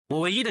我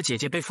唯一的姐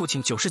姐被父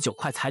亲99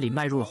块彩礼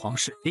卖入了皇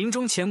室，临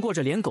终前过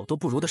着连狗都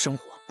不如的生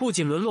活，不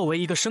仅沦落为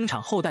一个生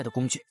产后代的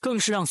工具，更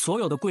是让所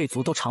有的贵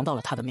族都尝到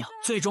了她的妙。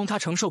最终她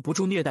承受不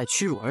住虐待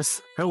屈辱而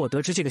死，而我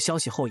得知这个消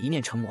息后一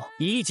念成魔，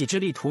以一己之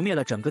力屠灭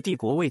了整个帝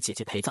国为姐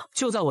姐陪葬。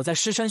就在我在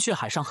尸山血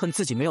海上恨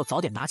自己没有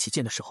早点拿起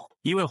剑的时候，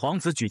一位皇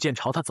子举剑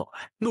朝他走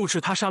来，怒斥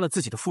他杀了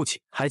自己的父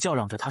亲，还叫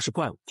嚷着他是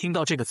怪物。听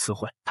到这个词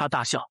汇，他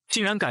大笑，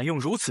竟然敢用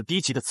如此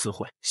低级的词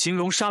汇形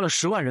容杀了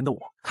10万人的我。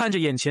看着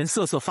眼前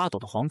瑟瑟发抖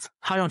的皇子，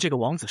他让这个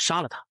王子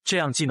杀了他，这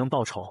样既能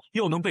报仇，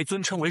又能被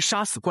尊称为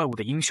杀死怪物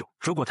的英雄。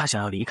如果他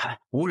想要离开，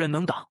无人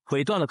能挡，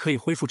腿断了可以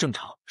恢复正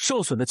常，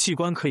受损的器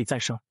官可以再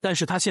生，但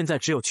是他现在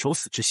只有求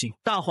死之心。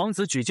大皇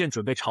子举剑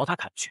准备朝他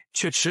砍去，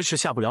却迟迟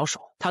下不了手，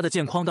他的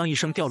剑哐当一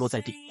声掉落在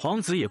地，皇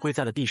子也跪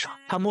在了地上。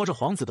他摸着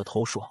皇子的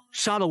头说：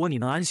杀了我你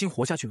能安心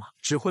活下去吗？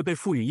只会被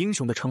赋予英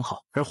雄的称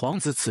号。而皇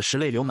子此时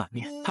泪流满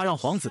面，他让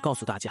皇子告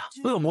诉大家，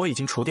恶魔已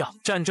经除掉，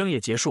战争也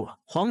结束了。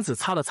皇子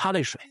擦了擦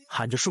泪水，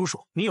喊着叔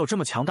叔，你有这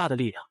么强大的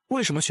力量，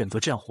为什么选择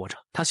这样活着？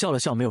他笑了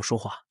笑没有说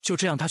话，就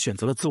这样他选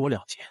择了自我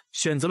了结，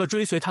选择了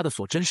追随他的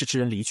所珍视之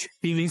人离去。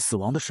濒临死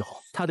亡的时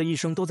候，他的一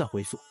生都在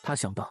回溯，他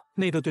想到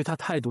那个对他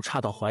态度差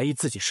到怀疑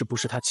自己是不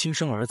是他亲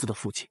生儿子的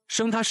父亲，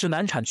生他时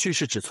难产去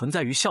世只存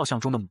在于肖像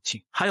中的母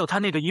亲，还有他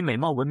那个以美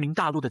貌闻名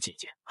大陆的姐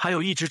姐，还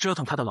有一直折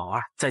腾他的老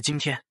二。在今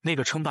天，那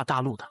个称霸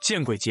大陆的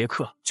见鬼杰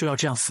克就要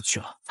这样死去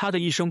了。他的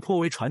一生颇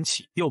为传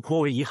奇，又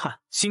颇为遗憾，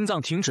心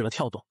脏停止了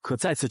跳动，可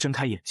再次睁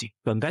开眼睛，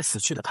本该死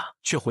去的他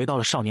却回到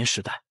了少年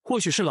时代。或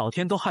许是老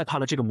天都害怕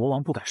了这个魔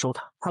王不敢收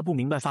他，他不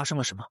明白发生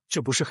了什么，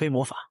这不是黑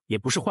魔法，也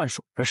不是幻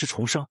术，而是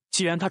重生。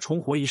既然他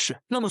重活一世，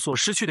那么所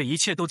失去的一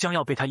切都将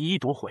要被他一一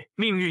夺回，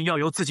命运要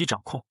由自己掌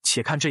控。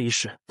且看这一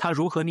世他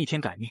如何逆天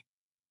改命。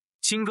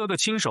亲哥哥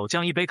亲手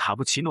将一杯卡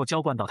布奇诺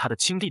浇灌到他的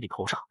亲弟弟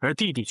头上，而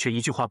弟弟却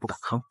一句话不敢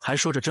吭，还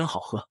说着真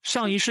好喝。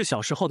上一世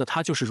小时候的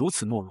他就是如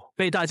此懦弱，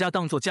被大家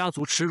当作家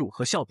族耻辱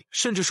和笑柄，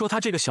甚至说他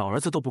这个小儿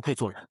子都不配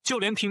做人，就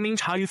连平民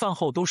茶余饭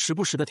后都时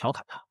不时的调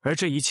侃他。而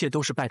这一切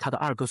都是拜他的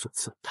二哥所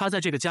赐，他在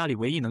这个家里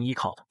唯一能依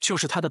靠的就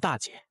是他的大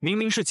姐，明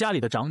明是家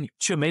里的长女，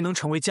却没能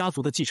成为家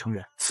族的继承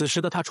人。此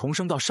时的他重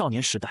生到少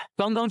年时代，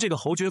刚刚这个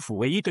侯爵府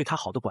唯一对他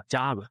好的管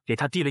家阿伦给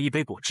他递了一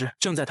杯果汁，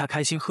正在他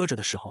开心喝着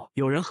的时候，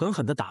有人狠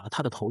狠地打了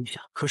他的头一下。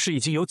可是已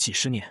经有几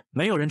十年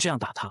没有人这样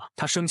打他了，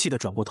他生气地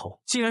转过头，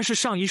竟然是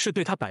上一世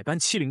对他百般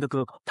欺凌的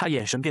哥哥。他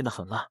眼神变得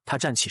很辣，他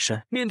站起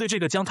身，面对这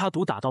个将他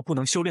毒打到不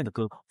能修炼的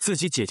哥哥，自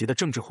己姐姐的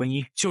政治婚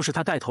姻就是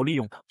他带头利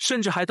用的，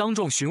甚至还当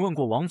众询问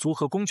过王族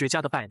和公爵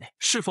家的败类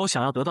是否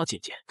想要得到姐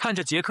姐。看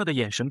着杰克的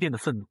眼神变得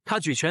愤怒，他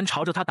举拳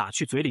朝着他打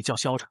去，嘴里叫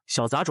嚣着：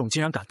小杂种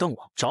竟然敢瞪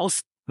我，找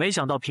死！没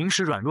想到平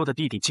时软弱的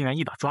弟弟竟然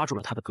一把抓住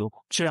了他的胳膊，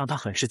这让他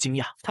很是惊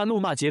讶。他怒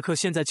骂杰克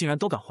现在竟然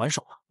都敢还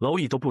手了，蝼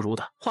蚁都不如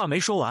的。话没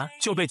说完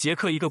就被杰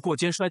克一个过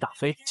肩摔打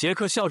飞。杰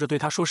克笑着对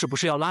他说：是不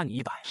是要拉你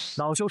一把？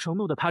恼羞成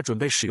怒的他准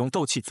备使用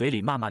斗气，嘴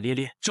里骂骂咧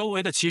咧。周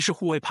围的骑士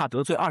护卫怕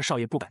得罪二少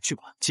爷不敢去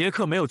管，杰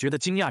克没有觉得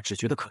惊讶，只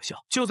觉得可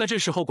笑。就在这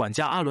时候，管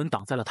家阿伦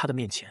挡在了他的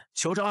面前，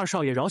求着二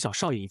少爷饶小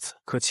少爷一次，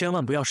可千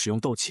万不要使用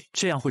斗气，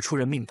这样会出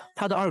人命的。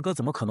他的二哥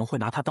怎么可能会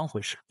拿他当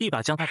回事，一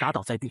把将他打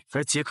倒在地。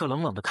而杰克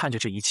冷冷地看着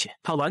这一切，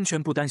他完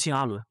全不担心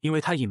阿伦，因为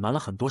他隐瞒了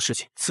很多事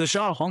情。此时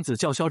二皇子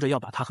叫嚣着要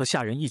把他和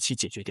下人一起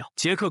解决掉，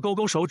杰克勾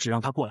勾手指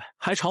让他过来，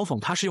还嘲讽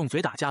他是用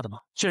嘴打架的吗？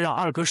这让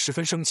二哥十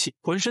分生气，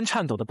浑身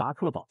颤抖地拔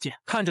出了宝剑。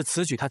看着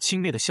此举，他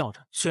轻蔑地笑着，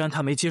虽然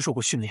他没接受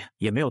过训练，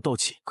也没有斗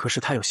气，可是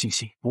他有信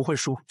心不会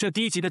输。这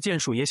低级的剑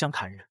术也想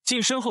砍人。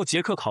近身后，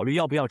杰克考虑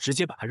要不要直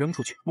接把他扔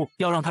出去，不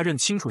要让他认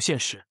清楚现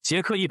实。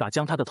杰克一把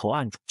将他的头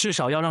按住，至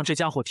少要让这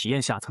家伙体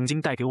验下曾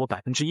经带给我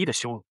1%的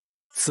羞辱。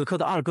此刻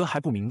的二哥还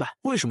不明白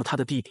为什么他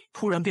的弟弟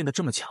突然变得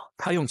这么强，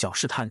他用脚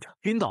试探着。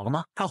晕倒了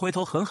吗？他回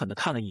头狠狠地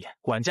看了一眼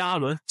管家阿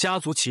伦，家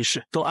族骑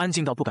士都安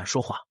静到不敢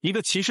说话。一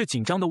个骑士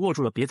紧张地握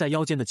住了别在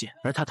腰间的剑，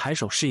而他抬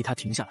手示意他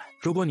停下来。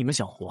如果你们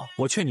想活，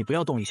我劝你不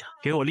要动一下，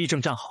给我立正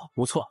站好。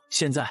不错，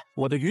现在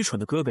我的愚蠢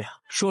的哥哥呀！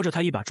说着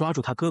他一把抓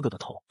住他哥哥的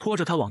头，拖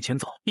着他往前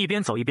走，一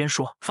边走一边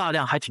说：发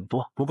量还挺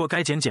多，不过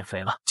该减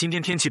肥了。今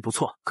天天气不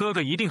错，哥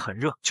哥一定很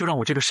热，就让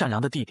我这个善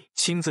良的弟弟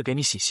亲自给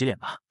你洗脸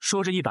吧。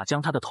说着一把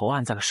将他的头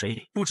按在了水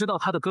里。不知道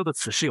他的哥哥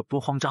此时有多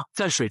慌张，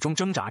在水中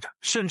挣扎着，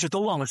甚至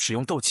都忘了使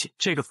用斗气。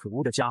这个可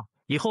恶的家伙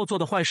以后做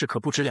的坏事可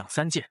不止2、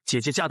3件。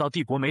姐姐嫁到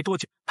帝国没多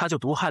久，他就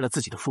毒害了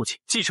自己的父亲，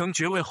继承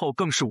爵位后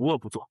更是无恶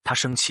不作。他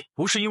生气，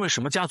不是因为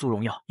什么家族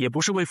荣耀，也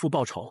不是为父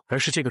报仇，而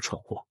是这个蠢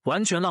货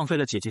完全浪费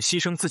了姐姐牺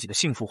牲自己的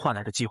幸福换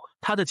来的机会。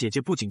他的姐姐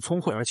不仅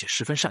聪慧，而且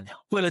十分善良，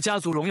为了家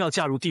族荣耀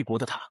嫁入帝国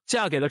的她，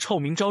嫁给了臭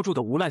名昭著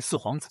的无赖四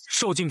皇子，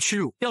受尽屈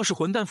辱。要是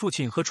混蛋父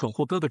亲和蠢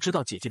货哥哥知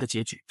道姐姐的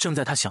结局，正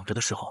在他想着的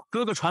时候，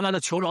哥哥传来了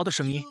求饶的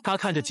声音。他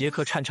看着杰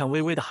克，颤颤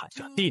巍巍地喊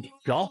着：弟弟，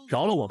饶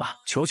了我吧，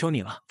求求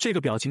你了。这个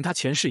表情他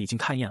前世已经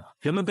看厌了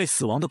人们被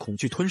死亡的恐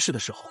惧吞噬的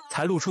时候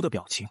才露出的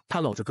表情。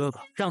他搂着哥哥，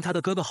让他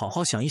的哥哥好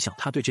好想一想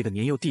他对这个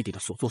年幼弟弟的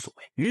所作所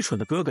为。愚蠢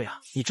的哥哥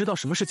呀，你知道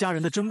什么是家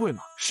人的珍贵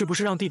吗？是不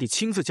是让弟弟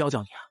亲自教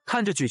教你啊？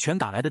看着举拳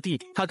打来的弟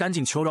弟，他赶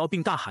紧求饶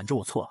并大喊着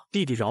我错了，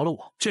弟弟饶了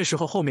我。这时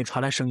候后面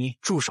传来声音，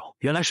住手！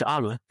原来是阿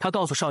伦，他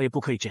告诉少爷不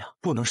可以这样，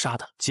不能杀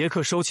他。杰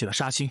克收起了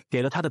杀心，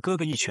给了他的哥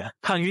哥一拳，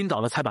看晕倒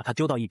了才把他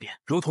丢到一边，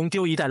如同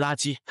丢一袋垃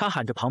圾。他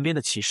喊着旁边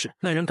的骑士，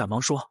那人赶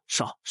忙说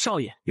少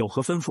爷有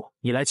何吩咐？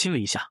你来清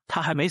理一下，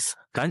他还没死，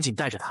赶紧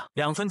带着他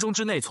2分钟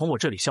之内从我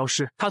这里消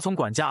失。他从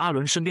管家阿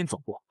伦身边走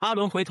过，阿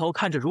伦回头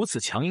看着如此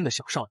强硬的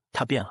小少爷，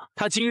他变了。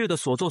他今日的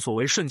所作所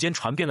为瞬间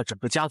传遍了整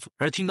个家族，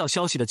而听到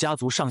消息的家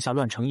族上下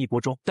乱成一锅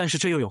粥。但是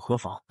这又有何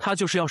妨？他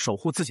就是要守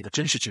护自己的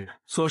真实之人，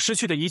所失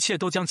去的一切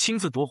都将亲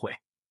自夺回。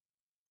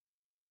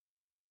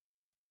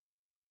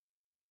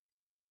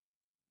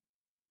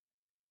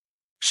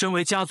身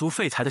为家族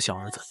废材的小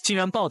儿子，竟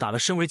然暴打了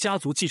身为家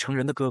族继承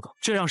人的哥哥，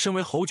这让身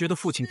为侯爵的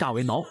父亲大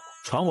为恼火。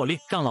传我令，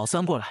让老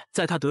三过来。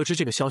在他得知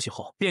这个消息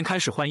后，便开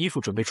始换衣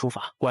服准备出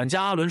发。管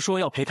家阿伦说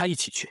要陪他一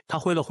起去，他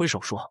挥了挥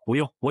手说不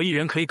用，我一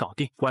人可以搞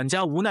定。管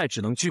家无奈只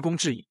能鞠躬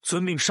致意，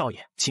遵命少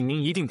爷，请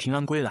您一定平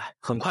安归来。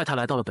很快他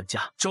来到了本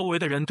家，周围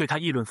的人对他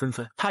议论纷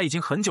纷，他已经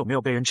很久没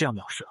有被人这样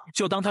藐视了。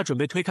就当他准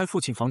备推开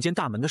父亲房间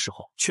大门的时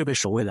候，却被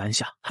守卫拦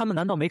下。他们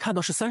难道没看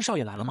到是三少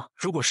爷来了吗？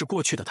如果是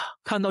过去的他，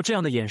看到这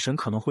样的眼神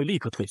可能会立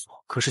刻退缩，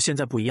可是现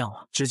在不一样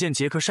了。只见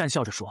杰克讪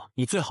笑着说，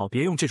你最好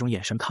别用这种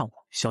眼神看我，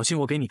小心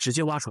我给你直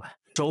接挖出来。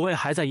守卫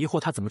还在疑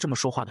惑他怎么这么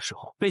说话的时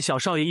候，被小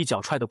少爷一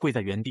脚踹得跪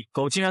在原地。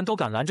狗竟然都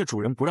敢拦着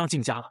主人不让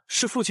进家了，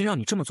是父亲让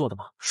你这么做的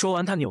吗？说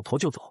完他扭头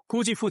就走，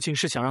估计父亲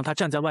是想让他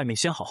站在外面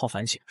先好好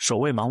反省。守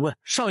卫忙问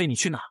少爷你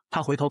去哪？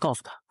他回头告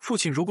诉他，父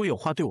亲如果有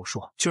话对我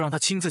说，就让他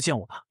亲自见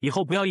我吧，以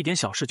后不要一点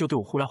小事就对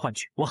我呼来唤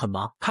去，我很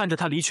忙。看着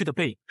他离去的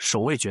背影，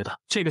守卫觉得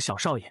这个小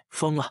少爷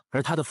疯了。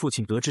而他的父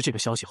亲得知这个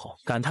消息后，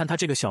感叹他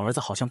这个小儿子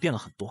好像变了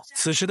很多。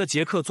此时的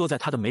杰克坐在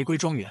他的玫瑰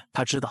庄园，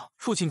他知道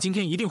父亲今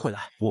天一定会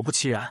来。果不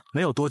其然，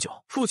没有多久，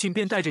父亲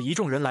便带着一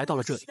众人来到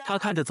了这里。他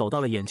看着走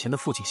到了眼前的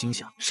父亲，心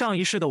想上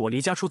一世的我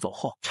离家出走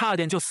后，差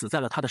点就死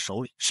在了他的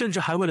手里，甚至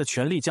还为了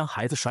权力将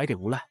孩子甩给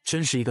无赖，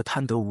真是一个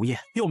贪得无厌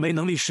又没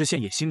能力实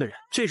现野心的人。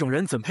这种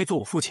人怎配做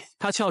我父亲？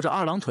他翘着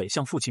二郎腿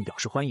向父亲表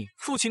示欢迎。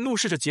父亲怒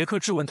视着杰克，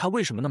质问他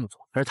为什么那么做，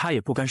而他也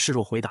不甘示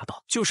弱，回答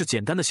道就是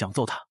简单的想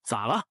揍他。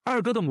咋了？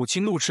二哥的母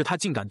亲怒斥他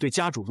竟敢对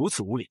家主如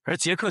此无礼，而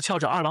杰克翘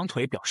着二郎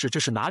腿表示这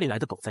是哪里来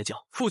的狗在叫。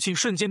父亲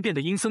瞬间变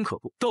得阴森可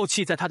怖，斗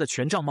气在他的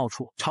权杖冒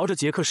出，朝着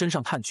杰克身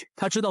上探去。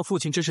他知道父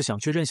亲这是想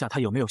确认下他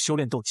有没有修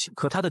炼斗气，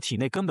可他的体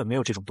内根本没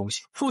有这种东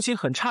西。父亲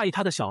很诧异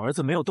他的小儿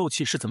子没有斗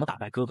气是怎么打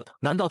败哥哥的，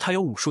难道他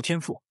有武术天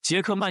赋？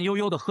杰克慢悠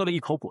悠地喝了一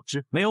口果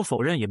汁，没有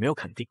否认也没有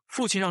肯定。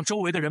父亲让周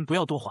围的人不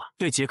要多话，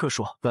对杰克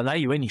说本来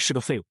以为你是个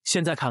废物，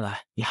现在看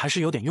来你还是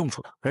有点用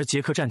处的。而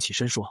杰克站起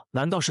身说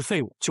难道是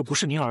废物就不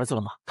是您儿子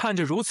了吗？看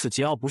着如此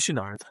桀骜不驯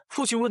的儿子，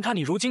父亲问他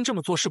你如今这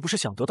么做是不是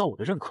想得到我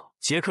的认可？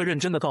杰克认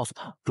真地告诉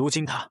他如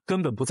今他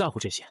根本不在乎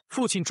这些。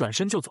父亲转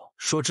身就走，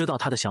说知道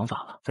他的想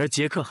法了。而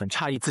杰克很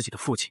诧异自己的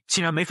父亲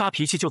竟然没发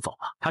脾气就走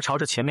了。他朝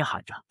着前面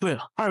喊着对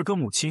了，二哥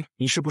母亲，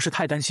你是不是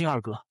太担心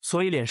二哥，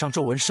所以脸上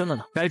皱纹深了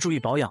呢？该注意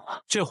保养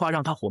了。这话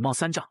让他火冒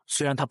三丈，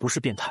虽然他不是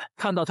变态，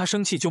看到他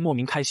生气就莫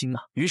名开心呢。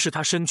于是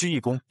他深鞠一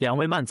躬，两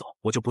位慢走，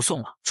我就不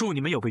送了，祝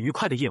你们有个愉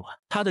快的夜晚。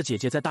他的姐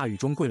姐在大雨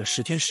中跪了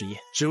10天10夜，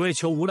只为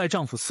求无赖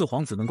丈夫四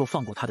皇子能够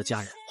放过他的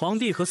家人。皇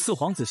帝和四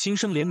皇子心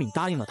生怜悯，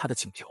答应了他的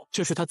请求。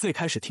这是他最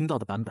开始听到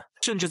的版本，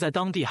甚至在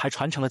当地还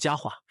传成了佳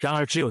话。然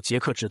而只有杰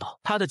克知道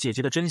他的姐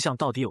姐的真相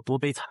到底有多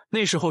悲惨。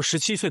那时候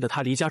17岁的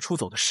他离家出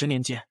走的10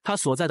年间，他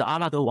所在的阿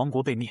拉德王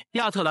国被灭，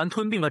亚特兰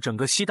吞并了整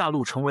个西大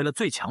陆，成为了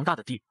最强大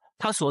的帝国。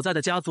他所在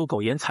的家族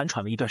苟延残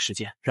喘了一段时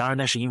间，然而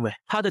那是因为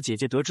他的姐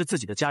姐得知自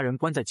己的家人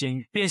关在监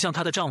狱，便向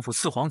她的丈夫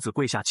四皇子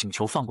跪下请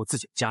求放过自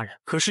己的家人。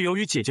可是由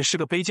于姐姐是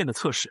个卑贱的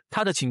侧室，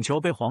她的请求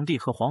被皇帝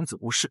和皇子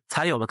无视，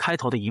才有了开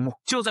头的一幕。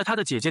就在他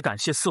的姐姐感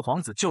谢四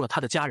皇子救了他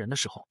的家人的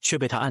时候，却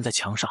被他按在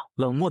墙上，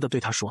冷漠地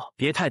对他说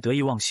别太得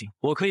意忘形，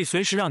我可以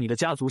随时让你的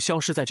家族消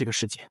失在这个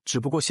世界，只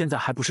不过现在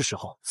还不是时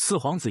候。四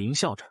皇子淫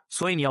笑着，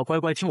所以你要乖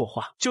乖听我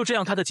话。就这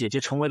样他的姐姐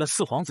成为了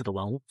四皇子的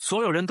玩物，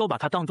所有人都把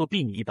她当作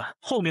婢女一般。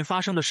后面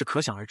发生的事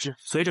可想而知。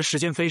随着时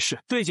间飞逝，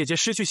对姐姐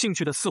失去兴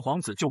趣的四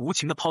皇子就无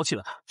情地抛弃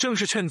了她，正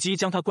是趁机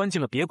将她关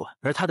进了别馆。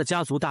而他的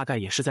家族大概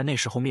也是在那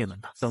时候灭门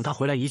的。等他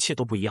回来，一切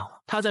都不一样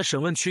了。他在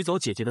审问取走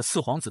姐姐的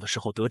四皇子的时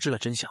候得知了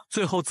真相，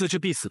最后自知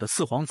必死的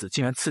四皇子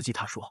竟然刺激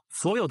他说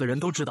所有的人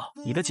都知道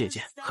你的姐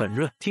姐很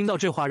润。听到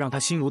这话让他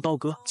心如刀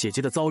割，姐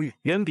姐的遭遇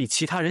远比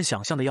其他人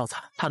想象的要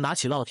惨。他拿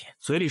起烙铁，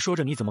嘴里说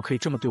着你怎么可以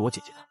这么对我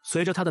姐姐呢？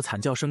随着他的惨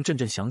叫声阵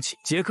阵响起，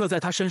杰克在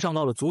他身上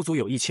烙了足足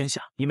有1000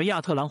下。你们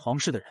亚特兰皇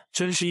室的人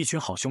真是一群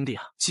好兄弟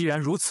啊！既然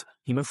如此，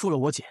你们负了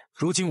我姐，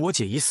如今我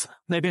姐已死，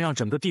那便让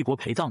整个帝国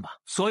陪葬吧。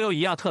所有以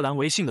亚特兰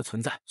为姓的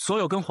存在，所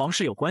有跟皇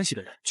室有关系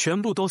的人，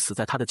全部都死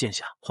在他的剑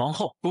下。皇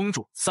后、公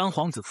主、三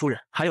皇子夫人，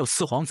还有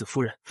四皇子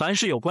夫人，凡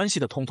是有关系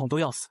的，统统都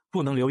要死，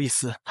不能留一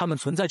丝他们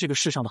存在这个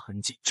世上的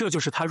痕迹。这就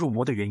是他入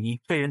魔的原因。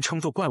被人称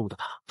作怪物的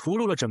他，屠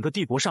戮了整个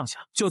帝国上下。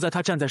就在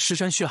他站在尸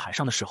山血海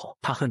上的时候，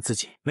他恨自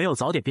己没有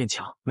早点变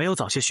强，没有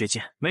早些学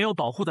剑，没有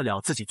保护得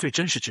了自己最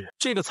真实之人。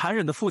这个残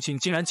忍的父亲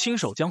竟然亲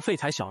手将废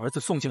材小儿子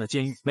送进了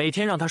监狱，每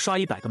天让他刷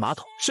100个马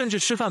桶，甚至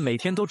吃饭每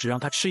天都只让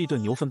他吃一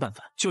顿牛粪拌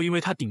饭。就因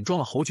为他顶撞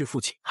了侯爵父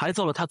亲，还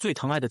揍了他最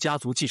疼爱的家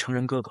族继承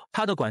人哥哥。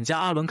他的管家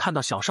阿伦看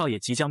到小少爷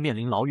即将面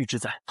临牢狱之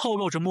灾，透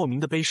露着莫名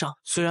的悲伤。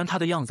虽然他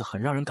的样子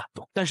很让人感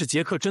动，但是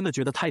杰克真的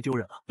觉得太丢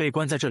人了。被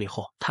关在这里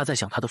后，他在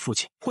想他的父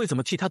亲会怎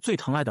么替他最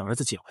疼爱的儿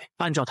子解围。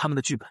按照他们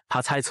的剧本，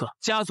他猜测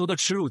家族的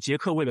耻辱，杰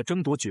克为了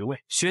争夺爵位，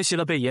学习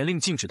了被严令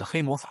禁止的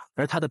黑魔法，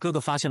而他的哥哥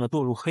发现了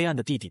堕入黑暗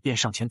的弟弟，便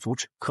上前阻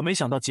止。可没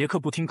想到杰克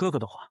不听哥哥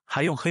的话，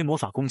还用黑魔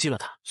法攻击了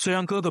他。虽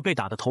然哥哥被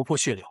打得头破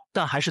血流，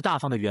但还是大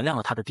方的原谅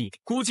了他的弟弟。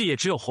估计也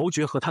只有侯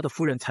爵和他的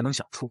夫人才能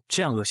想出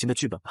这样恶心的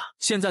剧本吧。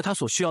现在他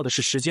所需要的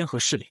是时间和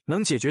势力，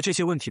能解决这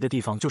些问题的地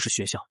方就是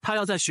学校。他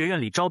要在学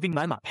院里招兵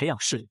买马，培养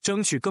势力，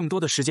争取更多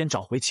的时间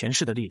找回前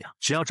世的力量。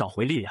只要找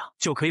回力量，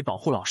就可以保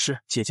护老师、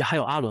姐姐还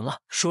有阿伦了。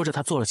说着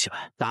他坐了起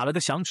来，打了个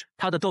响指，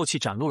他的斗气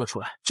展露了出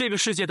来。这个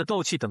世界的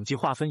斗气等级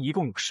划分一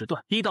共有10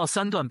段，1到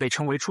3段被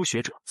称为初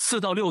学者，4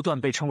到6段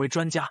被称为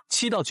专家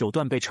，7到9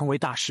段被称为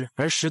大师，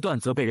而10段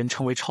则被人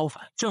称为超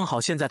凡。正好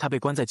现在他被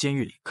关在监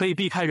狱里，可以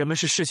避开人们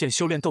视线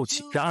修炼斗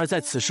气。然而在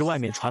此时，外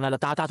面传来了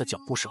哒哒的脚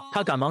步声，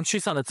他赶忙驱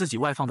散了自己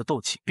外放的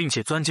斗气，并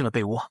且钻进了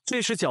被窝。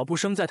这时脚步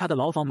声在他的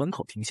牢房门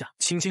口停下，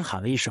轻轻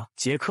喊了一声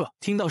杰克。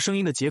听到声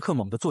音的杰克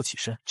猛地坐起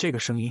身，这个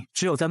声音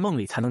只有在梦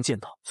里才能见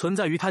到，存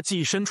在于他记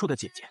忆深处的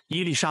姐姐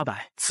伊丽莎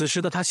白。此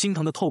时的他心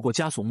疼地透过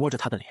枷锁摸着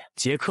他的脸，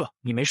杰克，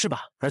你没事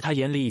吧？而他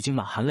眼里已经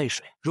满含泪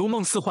水，如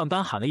梦似幻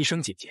般喊了一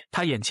声姐姐。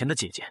他眼前的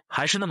姐姐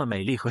还是那么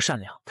美丽和善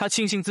良，他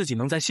庆幸自己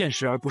能在现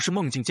实而不是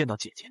梦境见到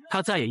姐姐。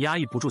他再也压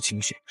抑不住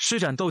情绪，施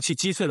展斗气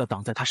击碎了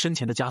挡在他身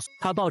前的枷锁。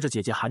他抱着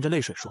姐姐含着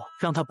泪水说，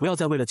让他不要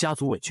再为了家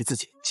族委屈自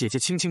己。姐姐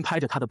轻轻拍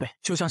着他的背，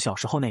就像小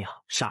时候那样，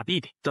傻弟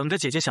弟，等着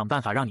姐姐想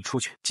办法让你出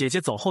去。姐姐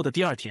走后的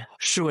第2天，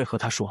侍卫和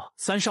他说，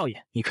三少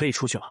爷，你可以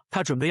出去了。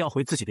他准备要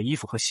回自己的衣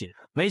服和鞋子，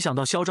没想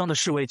到嚣张的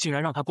侍卫竟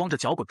然让他光着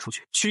脚滚出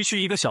去。区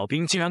一个小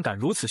兵竟然敢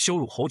如此羞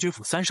辱侯爵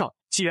府三少爷，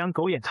既然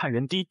狗眼看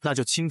人低，那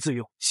就亲自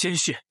用鲜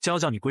血教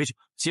你规矩吧。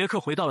杰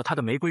克回到了他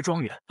的玫瑰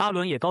庄园，阿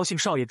伦也高兴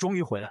少爷终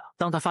于回来了。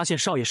当他发现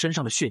少爷身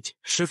上的血迹，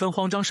十分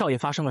慌张，少爷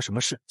发生了什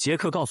么事？杰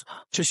克告诉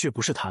他，这血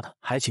不是他的，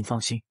还请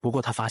放心。不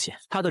过他发现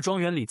他的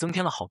庄园里增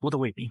添了好多的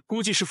卫兵，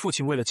估计是父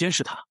亲为了监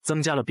视他，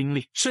增加了兵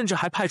力，甚至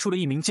还派出了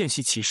一名见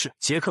习骑士。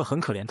杰克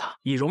很可怜他，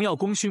以荣耀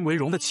功勋为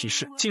荣的骑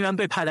士，竟然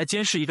被派来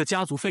监视一个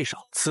家族废少。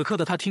此刻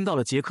的他听到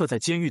了杰克在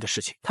监狱的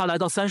事情，他来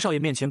到三少爷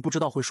面前，不知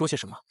道会说些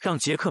什么。让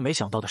杰克没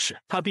想到的是，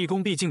他毕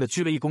恭毕敬地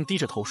鞠了一躬，低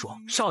着头说，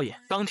少爷，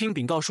刚听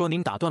禀告说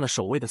您打断了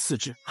守卫的4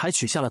肢，还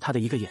取下了他的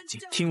一个眼睛。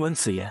听闻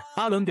此言，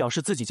阿伦表示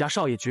自己家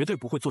少爷绝对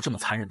不会做这么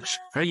残忍的事，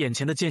而眼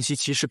前的见习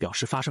骑士表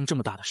示发生这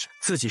么大的事，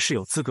自己是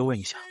有资格问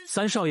一下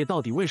三少爷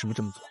到底为什么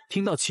这么做。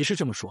听到骑士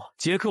这么说，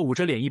杰克捂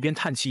着脸，一边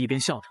叹气一边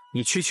笑着，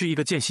你区一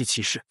个见习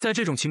骑士，在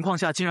这种情况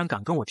下竟然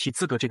敢跟我提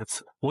资格这个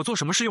词，我做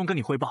什么事用跟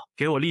你汇报？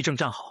给我立正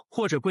站好，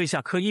或者跪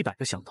下磕100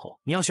个响头，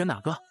你要选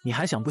哪个？你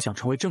还想不想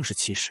成为正式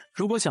骑士？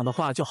如果想的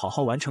话，就好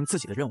好完成自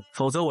己的任务，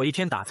否则我一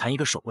天打残一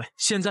个守卫。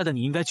现在的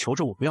你应该求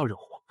着我不要惹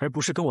祸，而不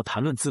是跟我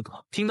谈论资格。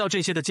听到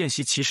这些的见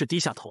习骑士低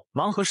下头，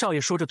忙和少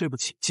爷说着对不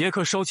起。杰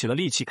克收起了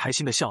力气，开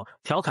心的笑着，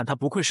调侃他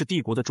不愧是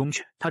帝国的忠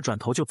犬。他转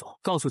头就走，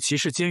告诉骑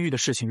士监狱的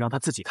事情让他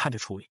自己看着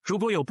处理，如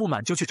果有不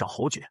满就去找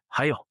侯爵。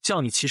还有，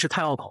叫你骑士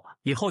太拗口了，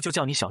以后就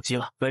叫你小鸡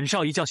了。本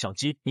少一叫小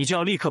鸡，你就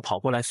要立刻跑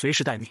过来，随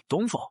时待命，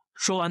懂否？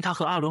说完，他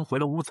和阿伦回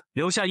了屋子，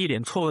留下一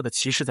脸错愕的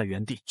骑士在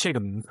原地。这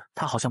个名字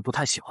他好像不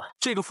太喜欢。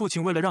这个父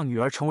亲为了让女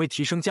儿成为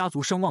提升家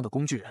族声望的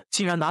工具人，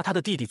竟然拿他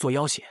的弟弟做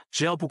要挟，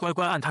只要不乖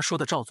乖按他说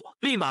的照做，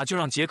立马就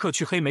让杰克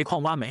去黑煤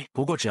矿挖煤。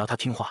不过只要他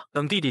听话，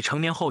等弟弟成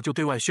年后就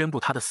对外宣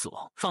布他的死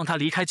亡，放他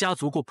离开家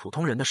族过普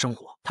通人的生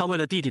活。他为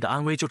了弟弟的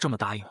安危就这么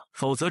答应了，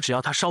否则只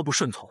要他稍不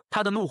顺从，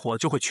他的怒火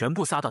就会全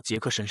部撒到杰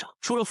克身上。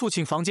出了父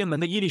亲房间门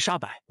的伊丽莎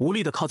白无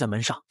力地靠在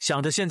门上，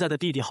想着现在的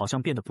弟弟好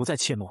像变得不再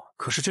怯懦了，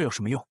可是这有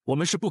什么用？我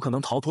们是不可能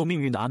逃脱命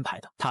运的安排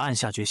的。他暗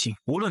下决心，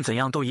无论怎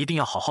样都一定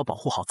要好好保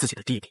护好自己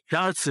的弟弟。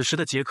然而此时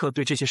的杰克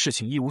对这些事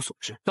情一无所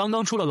知，刚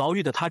刚出了牢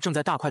狱的他正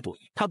在大快朵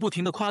颐，他不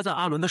停地夸赞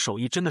阿伦的手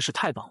艺真的是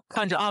太棒了。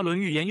看着阿伦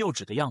欲言又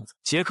止的样子，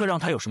杰克让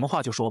他有什么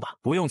话就说吧，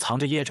不用藏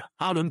着掖着。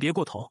阿伦别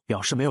过头，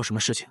表示没有什么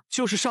事情，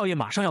就是少爷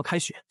马上要开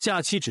学，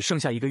假期只剩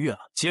下1个月了。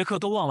杰克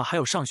都忘了还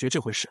有上学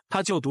这回事。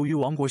他就读于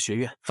王国学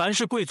院，凡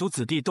是贵族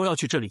子弟都要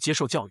去这里接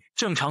受教育，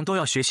正常都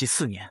要学习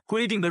4年，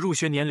规定的入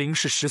学年龄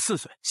是14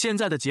岁。现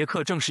在的杰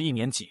克正是1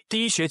年级，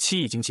第1学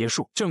期已经结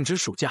束，正值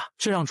暑假，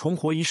这让重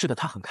活一世的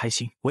他很开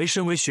心，为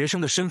身为学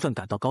生的身份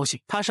感到高兴。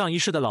他上一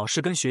世的老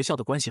师跟学校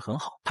的关系很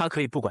好，他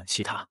可以不管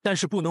其他，但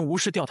是不能无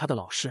视掉他的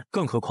老师，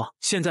更何况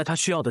现在他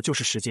需要的就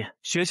是时间，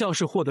学校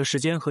是获得时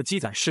间和积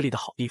攒势力的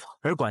好地方。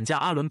而管家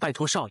阿伦拜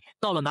托少爷，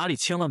到了哪里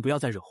千万不要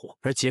再惹祸。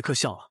而杰克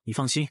笑了，你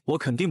放心，我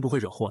肯定不会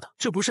惹祸的，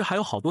这不是还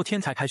有好多天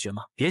才开学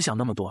吗？别想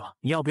那么多了，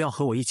你要不要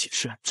和我一起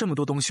吃？这么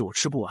多东西我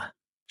吃不完。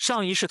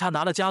上一世他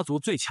拿了家族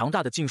最强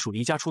大的禁术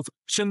离家出走，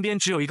身边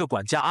只有一个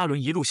管家阿伦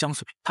一路相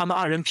随，他们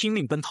二人拼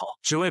命奔逃，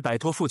只为摆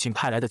脱父亲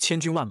派来的千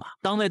军万马。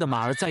当累的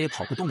马儿再也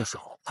跑不动的时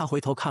候，他回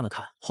头看了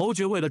看侯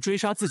爵为了追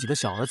杀自己的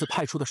小儿子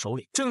派出的首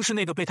领，正是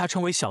那个被他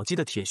称为小鸡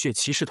的铁血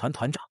骑士团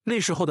团长。那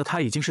时候的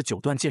他已经是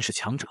9段剑士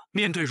强者，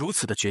面对如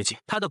此的绝境，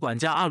他的管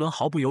家阿伦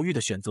毫不犹豫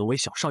地选择为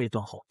小少爷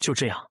断后。就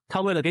这样，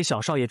他为了给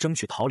小少爷争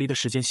取逃离的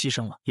时间牺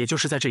牲了。也就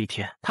是在这一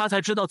天，他才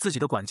知道自己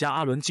的管家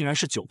阿伦竟然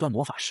是9段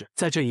魔法师。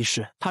在这一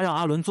世，他让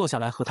阿伦坐下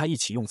来和他一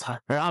起用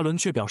餐，而阿伦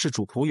却表示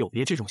主仆有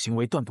别这种行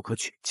为断不可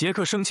取。杰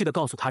克生气地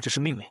告诉他这是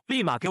命令，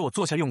立马给我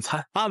坐下用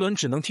餐。阿伦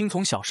只能听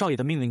从小少爷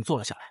的命令坐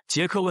了下来。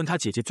杰克问他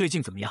姐姐最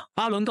近怎么样，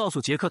阿伦告诉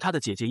杰克他的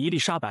姐姐伊丽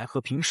莎白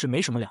和平时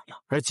没什么两样，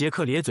而杰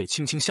克咧嘴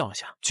轻轻笑了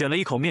下，卷了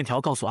一口面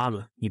条告诉阿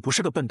伦，你不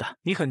是个笨蛋，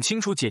你很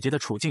清楚姐姐的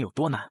处境有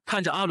多难。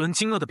看着阿伦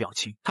惊愕的表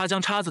情，他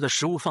将叉子的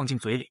食物放进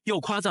嘴里，又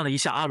夸赞了一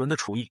下阿伦的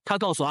厨艺。他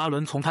告诉阿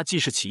伦，从他记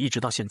事起一直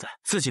到现在，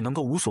自己能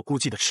够无所顾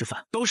忌的吃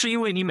饭，都是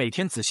因为你每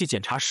天仔细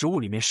检查食物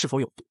里面是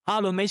否有毒。阿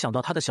伦没想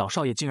到他的小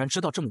少爷竟然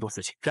知道这么多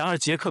事情，然而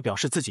杰克表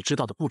示自己知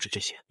道的不止这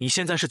些。你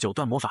现在是9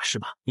段魔法师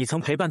吧？你曾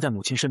陪伴在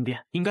母亲身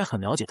边，应该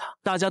很了解她。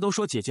大家都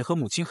说姐姐和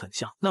母亲很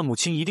像，那母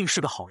亲一定是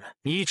个好人，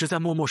你一直在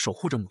默默守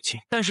护着母亲。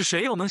但是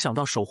谁又能想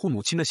到守护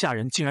母亲的下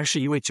人竟然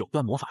是一位9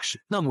段魔法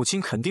师？那母亲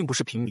肯定不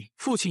是平民，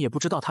父亲也不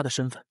知道他的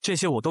身份，这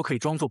些我都可以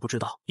装作不知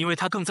道，因为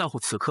他更在乎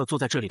此刻坐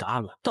在这里的阿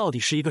伦到底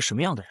是一个什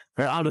么样的人。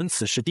而阿伦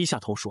此时低下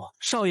头说，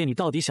少爷你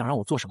到底想让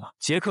我做什么？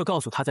杰克告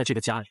诉他，在这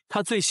个家里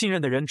他最信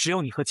任的人只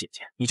有你和姐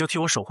姐，你就替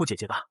我守护姐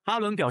姐吧。阿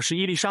伦表示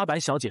伊丽莎白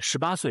小姐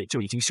18岁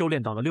就已经修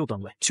炼到了6段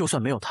位，就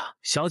算没有她，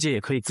小姐也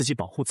可以自己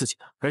保护自己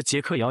的。而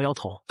杰克摇摇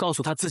头，告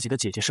诉他自己的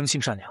姐姐生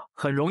性善良，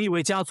很容易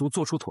为家族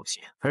做出妥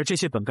协，而这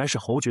些本该是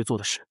侯爵做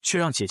的事，却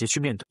让姐姐去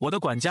面对。我的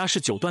管家是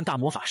9段大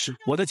魔法师，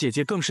我的姐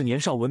姐更是年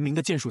少闻名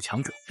的剑术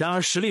强者，然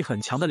而实力很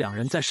强的两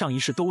人在上一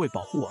世都为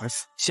保护我而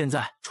死。现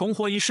在重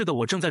活一世的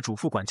我正在嘱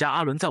咐管家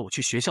阿伦，在我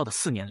去学校的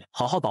4年里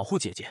好好保护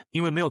姐姐，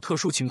因为没有特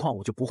殊情况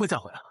我就不会再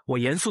回来了。我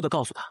严肃地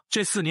告诉他，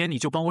这4年你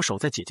就帮我守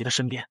在姐姐的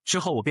身边，之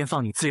后我便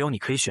放你自由，你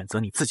可以选择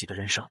你自己的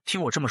人生。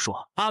听我这么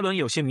说，阿伦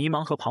有些迷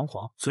茫和彷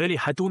徨，嘴里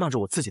还嘟囔着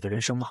我自己的人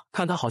生吗？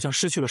看他好像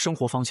失去了生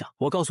活方向，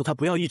我告诉他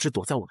不要一直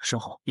躲在我的身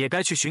后，也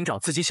该去寻找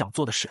自己想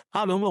做的事。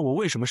阿伦问我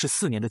为什么是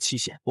4年的期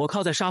限，我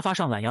靠在沙发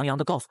上懒洋洋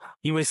地告诉他，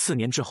因为4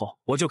年之后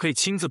我就可以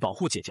亲自保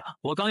护姐姐了。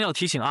我刚要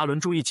提醒阿伦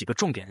注意几个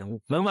重点人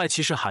物，门外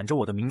骑士喊着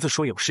我的名字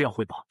说有事要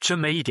汇报，真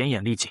没一点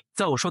眼力劲，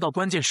在我说到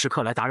关键时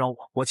刻来打扰我。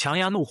我强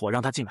压怒火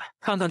让他进来，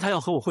看看他要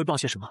和我汇报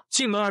些什么。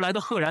进门而来的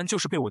赫然就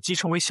是被我击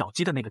称为小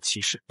鸡的那个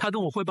骑士，他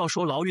跟我汇报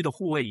说牢狱的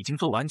护卫已经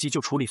做完急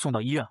救处理，送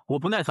到医院。我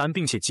不耐烦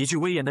并且极具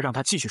威严地让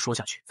他继续说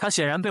下去，他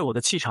显然被我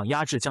的气场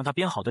压制，将他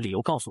编好的理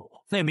由告诉了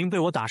我。那名被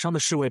我打伤的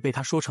侍卫被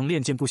他说成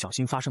练剑不小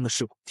心发生的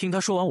事故。听他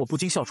说完，我不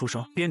禁笑出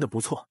声，编得不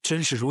错，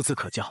真是孺子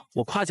可教。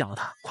我夸奖了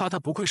他，夸他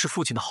不愧是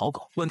父亲的好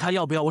狗，问他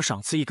要不要我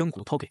赏赐一根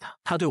骨头给他。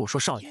他对我说，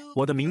少爷，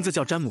我的名字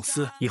叫詹姆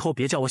斯，以后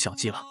别叫我小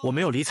鸡了。我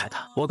没有理睬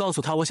他，我告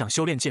诉他我想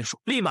修炼剑术，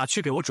立马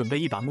去给我准备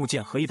一把木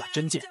剑和一把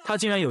真剑。他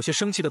竟然有些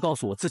生气地告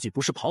诉我自己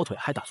不是跑腿，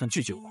还打算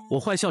拒绝我。我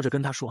坏笑着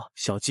跟他说，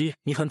小鸡，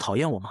你很讨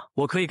厌我吗？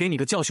我可以给你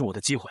个教训我的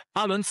机会。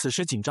阿伦此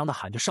时紧张地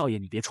喊着，少爷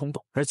你别冲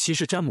动。而骑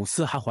士詹姆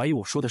斯还怀疑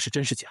我说的是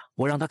真是假。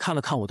我让他看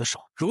了看我的手，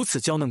如此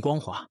娇嫩光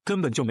滑，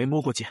根本就没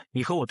摸过剑，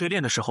你和我对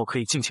练的时候可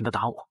以尽情地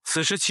打我。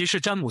此时骑士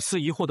詹姆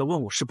斯疑惑地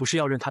问我是不是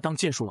要认他当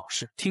剑术老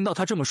师。听到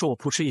他这么说，我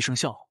扑哧一声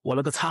笑，我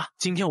了个擦，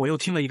今天我又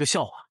听了一个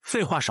笑话。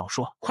废话少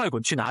说，快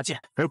滚去拿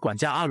剑。而管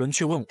家阿伦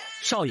却问我，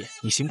少爷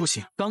你行不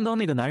行？刚刚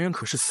那个男人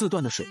可是4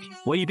段的水平。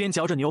我一边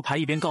嚼着牛排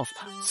一边告诉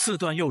他，4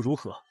段又如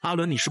何？阿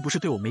伦你是不是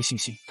对我没信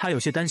心？他有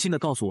些担心地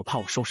告诉我，怕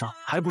我受伤，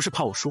还不是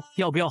怕我输，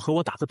要不要和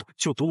我打个赌，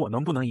就赌我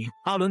能不能赢？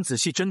阿伦仔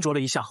细斟酌了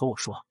一下和我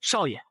说，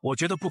少爷，我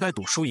觉得不该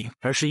赌输赢，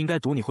而是应该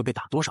赌你会被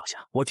打多少下。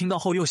我听到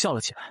后又笑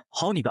了起来，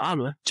好你的阿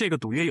伦，这个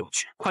赌约有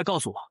趣，快告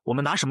诉我，我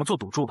们拿什么做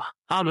赌注吧？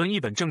阿伦一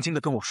本正经地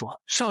跟我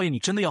说，少爷你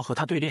真的要和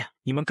他对练，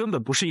你们根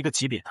本不是一个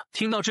级别的。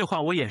听到这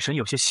话，我眼神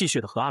有些戏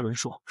谑地和阿伦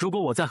说，如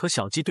果我在和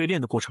小鸡对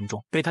练的过程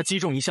中被他击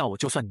中一下，我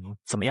就算赢，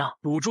怎么样？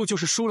赌注就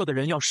是输了的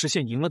人要实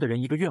现赢了的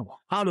人一个愿望。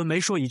阿伦没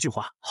说一句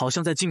话，好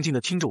像在静静地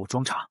听着我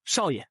装叉。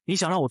少爷，你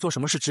想让我做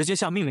什么事直接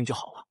下命令就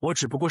好了，我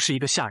只不过是一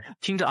个下人。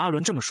听着阿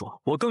伦这么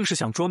说，我更是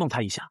想捉弄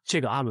他一下。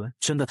这个阿伦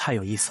真的太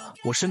有意思了。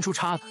我伸出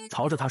叉子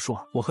朝着他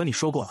说，我和你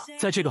说过了，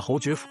在这个侯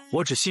爵府，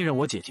我只信任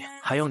我姐姐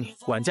还有你。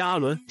管家阿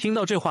伦听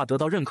到这话，得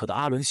到认可的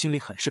阿伦心里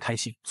很是开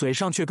心，嘴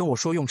上却跟我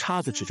说用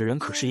叉子指着人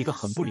可是一个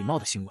很不礼貌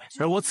的行为。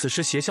而我此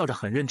时邪笑着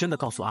很认真地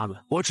告诉阿伦，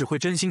我只会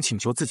真心请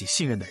求自己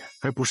信任的人，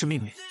而不是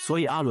命令。所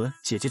以阿伦，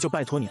姐姐就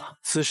拜托你了。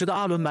此时的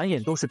阿伦满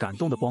眼都是感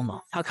动的光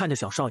芒，他看着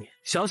小少爷，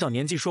小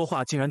年纪说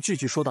话竟然句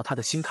句说到他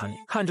的心坎里。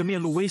看着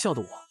面露微笑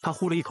的我，他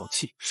呼了一口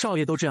气，少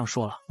爷都这样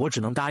说了，我只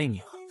能答应你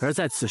了。而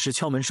在此时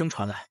敲门声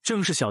传来，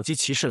正是小鸡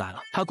骑士来了。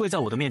他跪在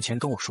我的面前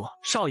跟我说：“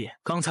少爷，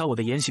刚才我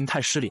的言行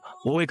太失礼了，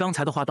我为刚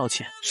才的话道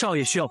歉。少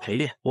爷需要陪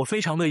练，我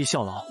非常乐意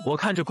效劳。”我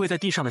看着跪在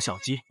地上的小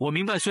鸡，我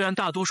明白，虽然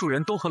大多数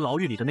人都和牢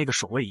狱里的那个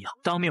守卫一样，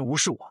当面无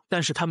视我，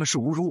但是他们是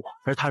侮辱我，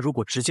而他如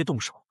果直接动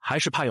手，还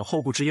是怕有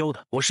后顾之忧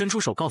的。我伸出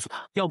手告诉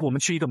他，要不我们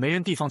去一个没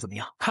人地方怎么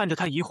样？看着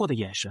他疑惑的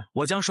眼神，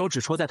我将手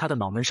指戳在他的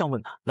脑门上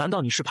问他，难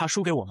道你是怕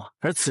输给我吗？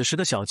而此时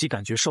的小鸡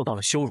感觉受到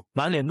了羞辱，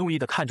满脸怒意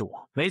的看着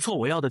我。没错，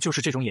我要的就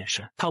是这种眼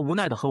神。他无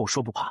奈的和我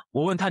说不怕。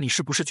我问他，你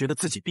是不是觉得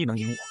自己必能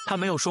赢我？他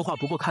没有说话，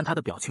不过看他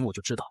的表情我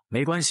就知道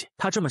没关系，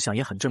他这么想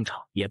也很正常。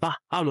也罢，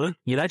阿伦，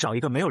你来找一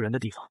个没有人的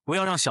地方，不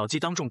要让小鸡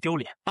当众丢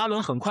脸。阿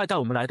伦很快带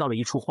我们来到了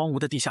一处荒芜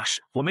的地下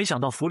室，我没想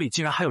到府里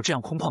竟然还有这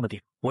样空旷的地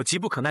方。我急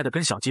不可耐地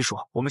跟小鸡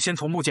说，我们先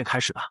从木剑开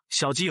始吧。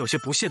小鸡有些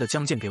不屑地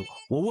将剑给我，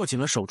我握紧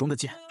了手中的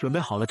剑，准备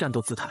好了战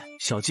斗姿态。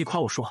小鸡夸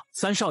我说，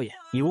三少爷，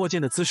你握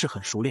剑的姿势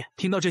很熟练。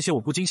听到这些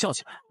我不禁笑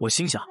起来，我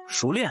心想，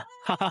熟练？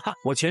哈哈哈，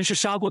我前世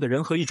杀过的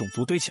人和一种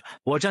族堆起来，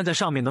我站在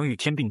上面能与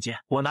天并肩。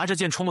我拿着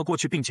剑冲了过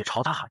去，并且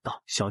朝他喊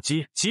道，小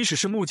鸡，即使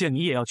是木剑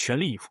你也要全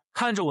力以赴。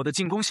看着我的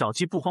进攻，小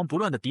鸡不慌不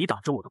乱地抵挡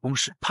着我的攻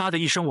势，啪的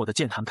一声，我的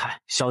剑弹开。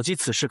小鸡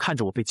此时看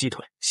着我被击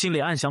退，心里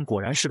暗想，果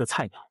然是个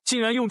菜鸟，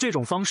竟然用这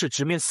种方式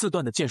直面4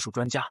段的剑术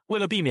专家。为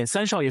了避免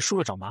三少爷输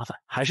了找麻烦，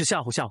还是吓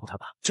唬吓唬他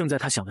吧。正在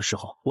他想的时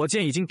候，我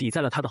剑已经抵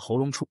在了他的喉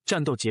咙处。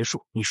战斗结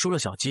束，你输了，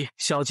小鸡。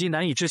小鸡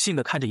难以置信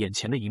地看着眼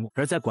前的一幕，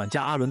而在管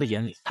家阿伦的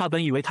眼里，他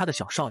本以为他的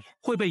小少爷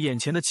会被眼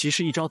前的骑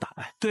士一招打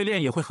败，对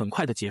练也会很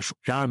快的结束。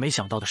然而没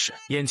想到的是，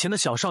眼前的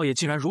小少爷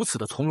竟然如此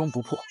的从容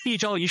不迫，一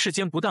招一式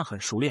间不但很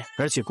熟练，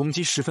而且攻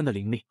击十分的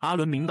凌厉。阿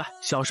伦明白，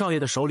小少爷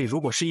的手里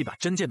如果是一把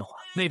真剑的话，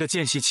那个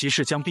见习骑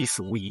士将必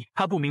死无疑。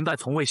他不明白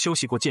从未修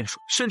习过剑术，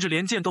甚至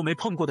连剑都没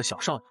碰过的小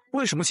少爷，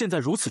为什么现在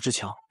如此之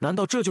强？难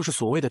道这就是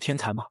所谓的天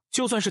才吗？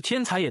就算是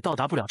天才也到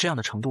达不了这样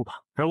的程度吧。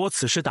而我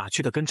此时打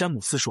趣的跟詹姆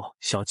斯说，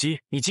小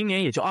鸡，你今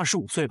年也就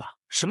25岁吧，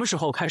什么时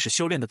候开始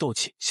修炼的斗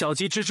气？小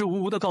鸡支支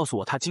吾吾地告诉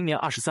我，他今年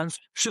23岁，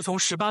是从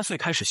18岁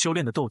开始修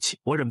炼的斗气。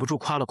我忍不住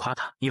夸了夸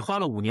他，你花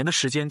了5年的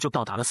时间就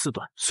到达了4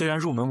段，虽然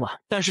入门晚，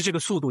但是这个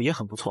速度也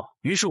很不错。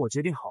于是我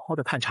决定好好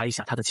的探查一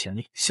下他的潜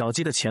力。小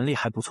鸡的潜力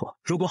还不错，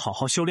如果好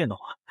好修炼的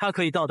话，他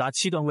可以到达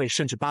7段位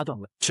甚至8段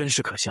位，真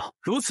是可笑，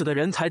如此的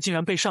人才竟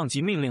然被上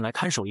级命令来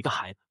看守一个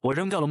孩子。我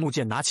扔掉了木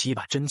剑，拿起一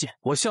把真剑，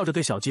我笑着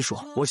对小鸡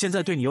说，我现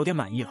在对你有点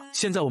满意了，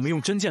现在我们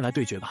用真剑来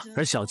对决吧。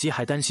而小鸡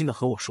还担心的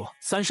和我说，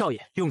三少爷，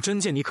用真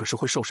剑你可是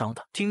会受伤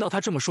的。听到他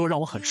这么说，让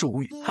我很是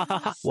无语，哈哈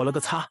哈，我了个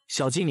擦！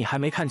小鸡，你还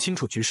没看清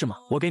楚局势吗？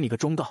我给你个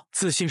忠告，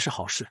自信是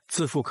好事，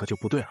自负可就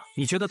不对了。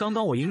你觉得刚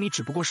刚我赢你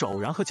只不过是偶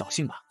然和侥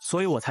幸吧，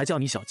所以我才叫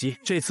你小鸡。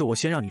这次我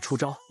先让你出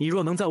招，你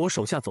若能在我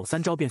手下走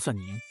3招，便算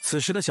你赢。此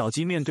时的小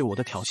鸡面对我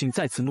的挑衅，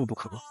再次怒不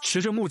可遏，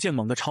持着木剑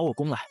猛地朝我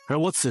攻来，而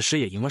我此时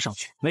也迎了上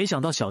去。没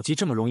想到小鸡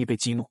这么容易被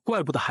激怒，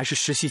怪不得还是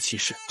实习骑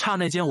士。刹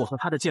那间，我和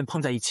他的剑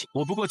碰在一起，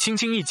我不过轻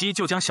轻一击，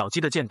就将小鸡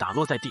的剑打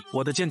落在地。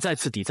我的剑再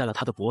次抵在了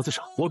他的脖子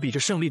上，我比着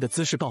胜利的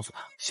姿势告诉他，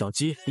小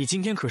鸡，你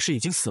今天可是已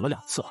经死了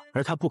2次了。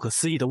而他不可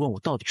思议地问我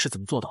到底是怎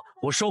么做到的。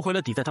我收回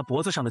了抵在他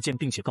脖子上的剑，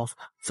并且告诉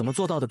他，怎么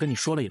做到的跟你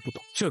说了也不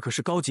懂，这可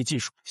是高级技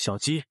术。小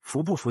鸡，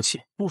服不服气？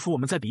不服我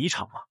们再比一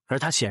场吗？而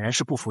他显然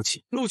是不服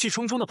气，怒气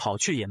冲冲地跑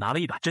去，也拿了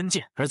一把真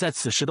剑。而在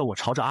此时的我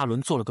朝着阿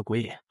伦做了个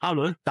鬼脸，阿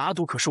伦，打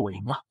赌可是我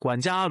赢了。管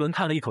家阿伦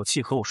叹了一口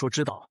气和我说，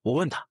知道了。我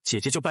问他，姐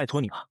姐就拜托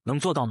你了，能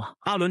做到吗？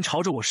阿伦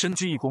朝着我深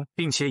鞠一躬，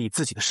并且以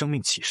自己的生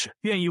命起誓，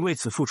愿意为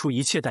此付出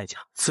一切代价。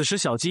此时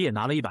小鸡也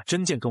拿了一把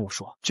真剑跟我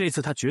说，这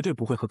次他绝对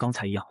不会和刚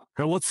才一样了。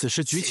而我此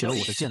时举起了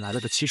我的剑，来了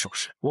个起手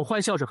式。我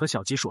坏笑着和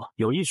小鸡说，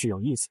有意思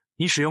有意思，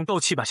你使用斗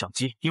气吧，小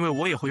鸡，因为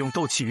我也会用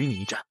斗气与你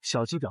一战。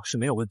小鸡表示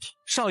没有问题，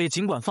少爷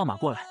尽管放马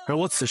过来。而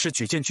我此时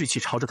举剑聚气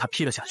朝着他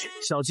劈了下去，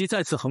小鸡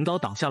再次横刀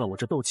挡下了我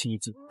这斗气一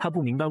击。他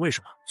不明白为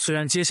什么，虽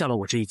然接下了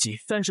我这一击，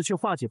但是却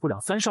化解不了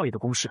三少爷的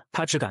攻势，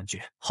他只感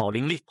觉好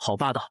凌厉，好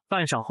霸道。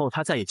半晌后，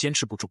他再也坚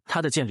持不住，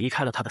他的剑离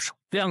开了他的手，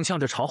踉跄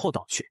着朝后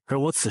倒去。而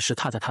我此时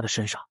踏在他的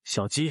身上，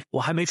小鸡，我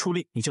还没出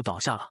力你就倒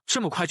下了，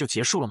这么快就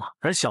结束了吗？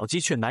而小鸡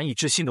却难以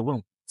置信地问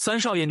我，三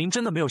少爷，您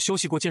真的没有修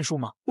习过剑术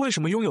吗？为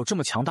什么拥有这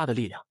么强大的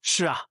力量？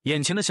是啊，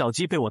眼前的小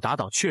鸡被我打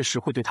倒，确实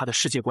会对他的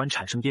世界观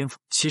产生颠覆。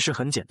其实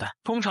很简单，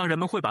通常人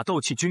们会把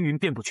斗气均匀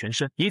遍布全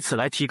身，以此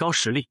来提高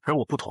实力，而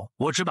我不同，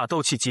我只把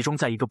斗气集中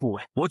在一个部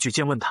位。我举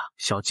剑问他，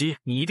小鸡，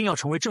你一定要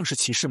成为正式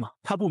骑士吗？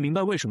他不明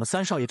白为什么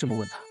三少爷这么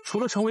问他，除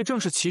了成为正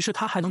式骑士，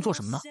他还能做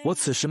什么呢？我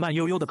此时慢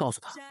悠悠地告诉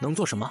他，能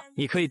做什么？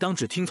你可以当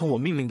只听从我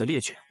命令的猎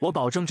犬，我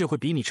保证这会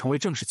比你成为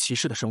正式骑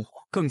士的生活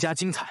更加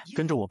精彩，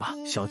跟着我吧，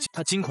小鸡。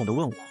他惊恐地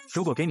问我，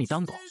如果给你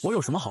当狗，我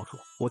有什么好处？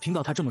我听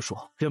到他这么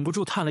说，忍不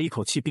住叹了一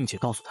口气，并且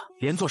告诉他，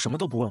连做什么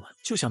都不问问，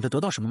就想着得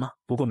到什么吗？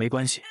不过没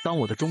关系，当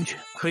我的忠犬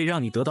可以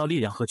让你得到力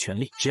量和权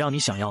力，只要你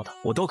想要的，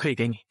我都可以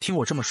给你。听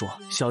我这么说，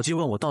小鸡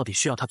问我到底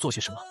需要他做些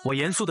什么。我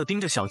严肃地盯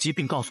着小鸡，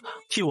并告诉他，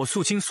替我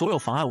肃清所有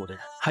妨碍我的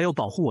人，还有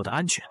保护我的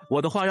安全。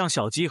我的话让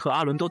小鸡和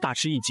阿伦都大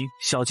吃一惊。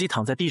小鸡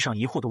躺在地上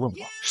疑惑地问我，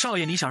少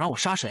爷，你想让我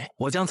杀谁？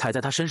我将踩在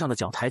他身上的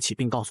脚抬起，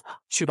并告诉他，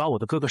去把我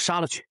的哥哥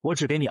杀了去，我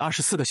只给你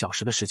24个小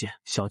时的时间。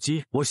小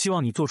鸡，我希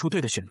望你做出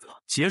对的选择。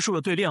结束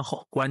了对练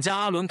后，管家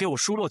阿伦给我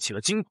疏落起了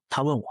筋骨，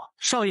他问我：“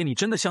少爷，你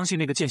真的相信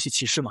那个见习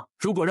骑士吗？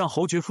如果让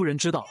侯爵夫人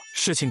知道了，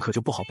事情可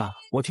就不好办了。”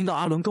我听到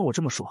阿伦跟我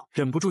这么说，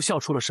忍不住笑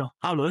出了声。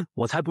阿伦，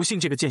我才不信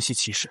这个见习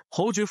骑士。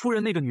侯爵夫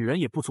人那个女人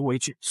也不足为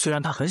惧，虽然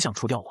她很想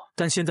除掉我，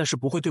但现在是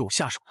不会对我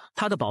下手的。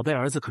她的宝贝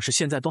儿子可是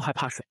现在都害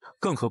怕水了，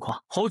更何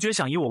况侯爵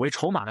想以我为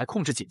筹码来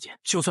控制姐姐，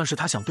就算是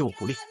他想对我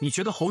不利，你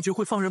觉得侯爵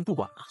会放任不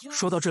管吗？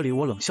说到这里，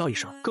我冷笑一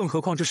声，更何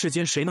况这世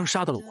间谁能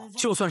杀得了我？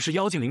就算是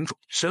妖精领主、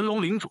神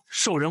龙领主、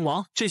兽人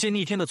王，这些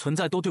逆天的存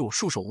在都对我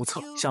束手无策。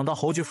想到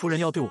侯爵夫人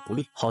要对我不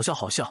利，好笑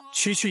好笑，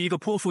区区一个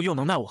泼妇又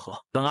能奈我何？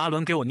等阿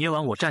伦给我捏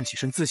完，我站起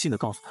身，自信地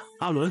告诉他：“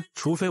阿伦，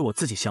除非我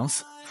自己想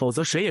死，否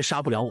则谁也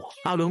杀不了我。”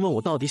阿伦问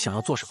我到底想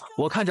要做什么，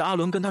我看着阿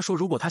伦跟他说：“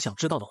如果他想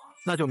知道的话，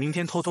那就明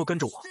天偷偷跟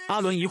着我。”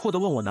阿伦疑惑地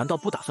问我：“难道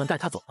不打算带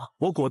他走吗？”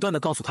我果断地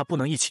告诉他不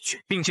能一起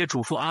去，并且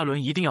嘱咐阿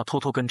伦一定要偷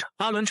偷跟着。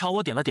阿伦朝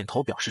我点了点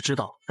头，表示知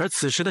道了。而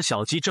此时的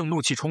小鸡正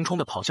怒气冲冲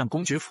地跑向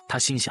公爵府，他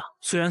心想：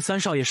虽然三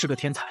少爷是个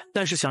天才，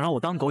但是想让我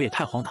当狗也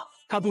太荒唐了。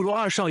他不如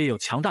二少爷有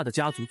强大的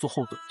家族做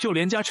后盾，就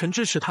连家臣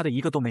支持他的一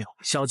个都没有。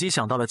小鸡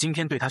想到了今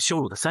天对他羞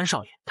辱的三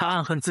少爷，他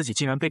暗恨自己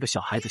竟然被个小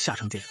孩子吓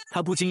成这样，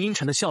他不禁阴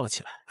沉地笑了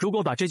起来。如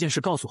果把这件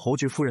事告诉侯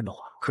爵夫人的话，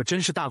可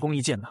真是大功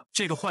一件呢。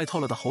这个坏透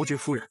了的侯爵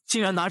夫人，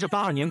竟然拿着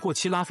82年过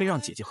期拉菲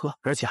让姐姐喝，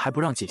而且还不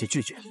让姐姐拒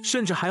绝，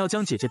甚至还要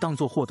将姐姐当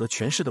作获得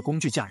权势的工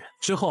具嫁人。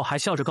之后还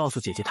笑着告诉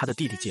姐姐，他的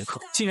弟弟杰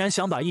克竟然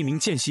想把一名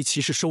见习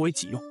骑士收为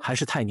己用，还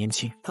是太年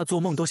轻，他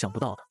做梦都想不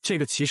到的。这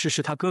个骑士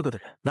是他哥哥的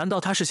人，难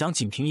道他是想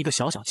仅凭一个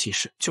小小骑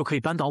士就可以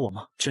扳倒我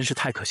吗？真是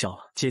太可笑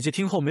了。姐姐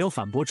听后没有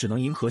反驳，只能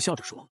迎合笑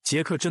着说：“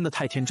杰克真的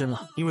太天真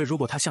了，因为如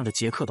果他向着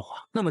杰克的话，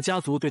那么家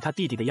族对他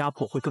弟弟的压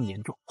迫会更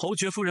严重。”侯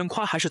爵夫人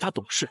夸还是他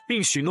懂事，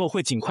并许诺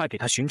会尽快给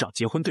他寻找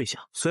结婚对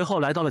象。随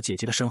后来到了姐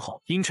姐的身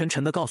后，阴沉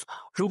沉地告诉她：“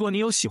如果你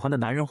有喜欢的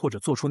男人或者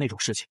做出那种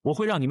事情，我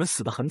会让你们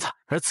死得很惨。”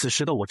而此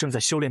时的我正在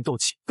修炼斗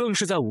气，更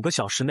是在5个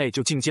小时内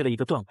就进阶了一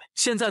个段位。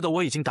现在的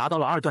我已经达到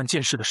了2段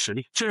剑士的实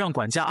力，这让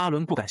管家阿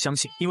伦不敢相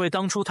信，因为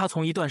当初他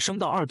从1段升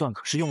到2段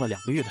可是用了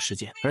2个月的时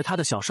间，而他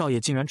的小少爷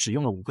竟然只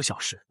用了5个小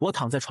时。我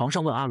躺在床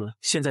上问阿伦：“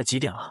现在几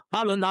点了？”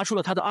阿伦拿出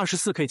了他的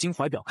24K 金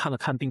怀表看了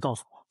看，并告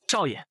诉我：“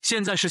少爷，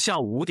现在是下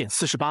午5点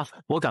48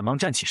分。”我赶忙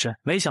站起身，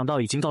没想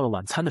到已经到了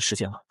晚餐的时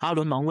间了。阿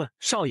伦忙问：“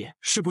少爷，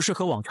是不是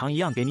和往常一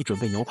样给你准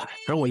备牛排？”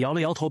而我摇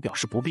了摇头，表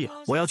示不必了，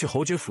我要去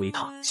侯爵府一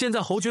趟。现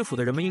在侯爵府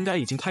的人们应该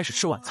已经开始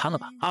吃晚餐了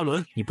吧？阿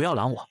伦，你不要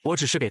拦我，我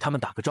只是给他们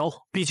打个招呼，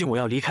毕竟我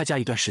要离开家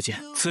一段时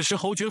间。此时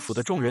侯爵府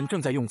的众人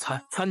正在用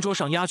餐，餐桌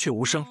上鸦雀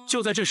无声。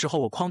就在这时候，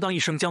我哐当一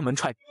声将门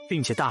踹，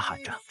并且大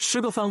喊着：“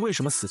吃个饭为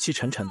什么死气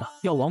沉沉的？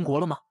要亡国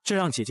了吗？”这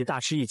让姐姐大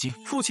吃一惊，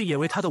父亲也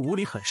为他的无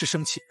礼很是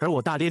生气。而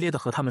我大咧咧地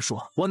和他们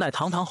说：“我乃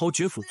堂堂侯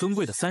爵府尊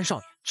贵的三少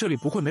爷，这里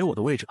不会没我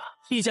的位置吧？”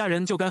一家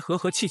人就该和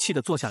和气气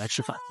地坐下来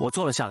吃饭。我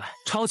坐了下来，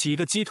抄起一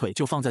个鸡腿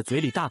就放在嘴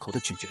里，大口地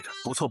咀嚼着。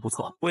不错不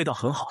错，味道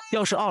很好，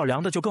要是奥尔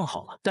良的就更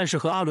好了。但是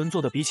和阿伦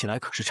做的比起来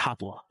可是差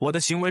多了。我的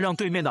行为让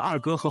对面的二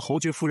哥和侯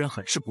爵夫人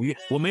很是不悦，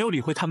我没有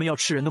理会他们要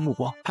吃人的目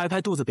光，拍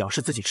拍肚子表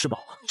示自己吃饱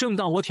了。正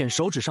当我舔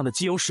手指上的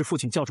鸡油时，父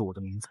亲叫着我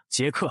的名字：“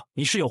杰克，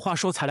你是有话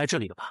说才来这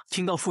里的吧？”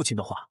听到父亲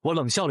的话，我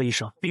冷笑了一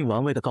声，并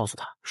玩味地告诉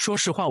他：“说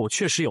实话，我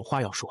确实有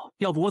话要说，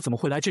要不我怎么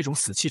会来这种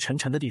死气沉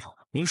沉的地方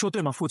呢？您说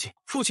对吗，父亲？”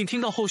父亲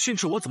听到后训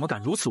斥我怎么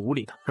敢如此无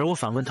礼的，而我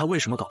反问他为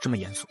什么搞这么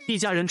严肃。一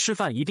家人吃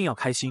饭一定要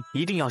开心，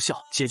一定要笑。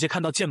姐姐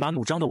看到剑拔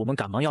弩张的我们，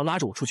赶忙要拉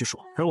着我出去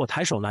说，而我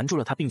抬手拦住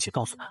了她，并且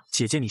告诉她：“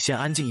姐姐，你先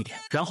安静一点。”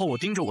然后我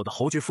盯着我的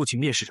侯爵父亲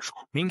蔑视着说：“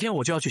明天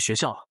我就要去学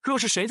校了，若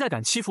是谁再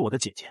敢欺负我的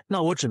姐姐，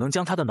那我只能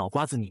将他的脑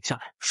瓜子拧下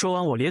来。”说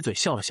完我咧嘴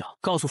笑了笑，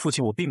告诉父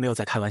亲我并没有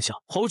在开玩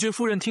笑。侯爵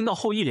夫人听到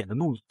后一脸的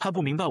怒意，她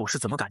不明白我是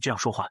怎么敢这样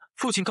说话的。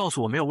父亲告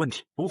诉我没有问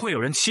题，不会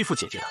有人欺负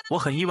姐姐的。我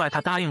很意外他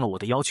答应了我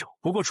的要求，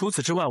不过除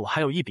此之外我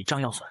还有一笔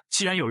账要算。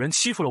既然有人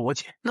欺负了我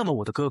姐，那么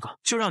我的哥哥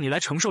就让你来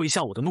承受一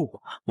下我的怒火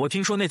吧。我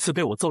听说那次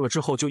被我揍了之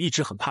后就一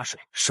直很怕水，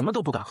什么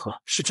都不敢喝，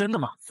是真的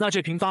吗？那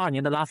这瓶82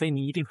年的拉菲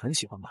你一定很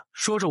喜欢吧？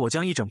说着我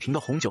将一整瓶的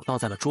红酒倒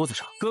在了桌子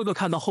上。哥哥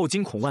看到后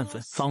惊恐万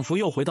分，仿佛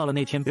又回到了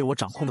那天被我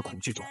掌控的恐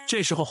惧中。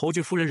这时候侯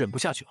爵夫人忍不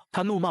下去了，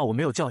她怒骂我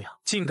没有教养，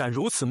竟敢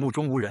如此目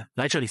中无人，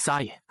来这里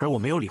撒野。而我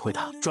没有理会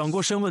她，转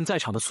过身问在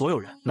场的所有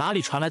人，哪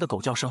里传来的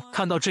狗叫声。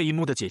看到这一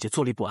幕的姐姐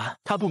坐立不安，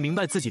她不明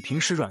白自己平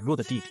时软弱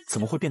的弟弟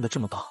怎么会变得这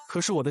么高。可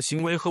是我的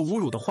行为和侮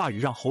辱的话语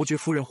让侯爵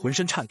夫人浑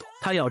身颤抖，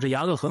她咬着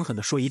牙恶狠狠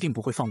地说一定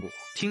不会放过我。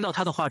听到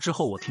她的话之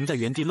后，我停在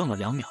原地愣了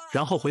2秒，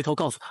然后回头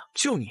告诉她：“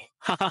就你，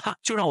哈哈哈，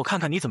就让我看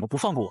看你怎么不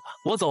放过我吧。”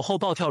我走后，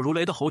暴跳如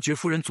雷的侯爵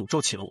夫人诅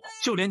咒起了我，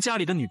就连家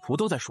里的女仆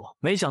都在说，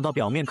没想到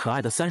表面可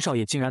爱的三少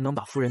爷竟然能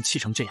把夫人气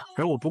成这样。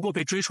而我不过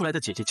被追出来的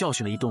姐姐教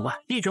训了一顿外，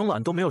一整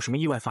晚都没有什么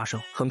意外发生。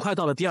很快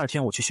到了第2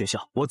天，我去学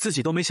校，我自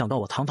己都没想到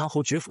我堂堂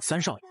侯爵府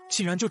三少爷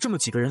竟然就这么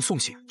几个人送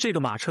行。这个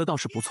马车倒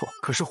是不错，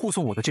可是护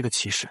送我的这个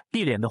骑士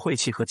一脸的晦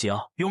气和桀骜，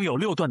拥有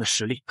6段的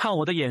实力，看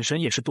我的眼神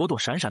也是躲躲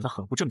闪闪的，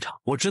很不正常。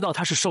我知道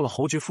他是受了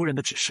侯爵夫人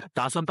的指示，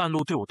打算半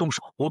路对我动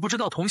手。我不知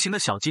道同行的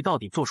小鸡到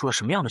底做出了了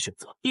什么样的选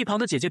择。一旁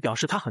的姐姐表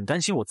示她很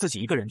担心我自己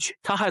一个人去，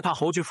她害怕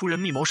侯爵夫人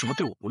密谋什么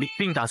对我不利，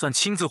并打算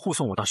亲自护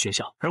送我到学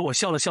校。而我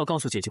笑了笑，告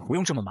诉姐姐不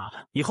用这么麻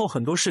烦，以后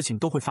很多事情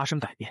都会发生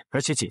改变。而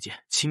且姐姐，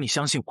请你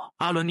相信我。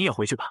阿伦，你也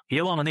回去吧，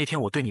别忘了那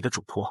天我对你的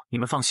嘱托。你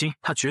们放心，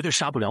他绝对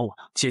杀不了我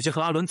的。姐姐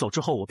和阿伦走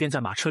之后，我便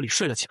在马车里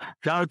睡了起来。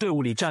然而队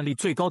伍里战力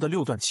最高的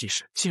6段骑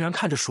士竟然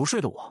看着熟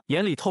睡的我，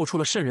眼里透出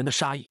了渗人的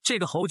杀意。这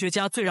个侯爵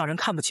家最让人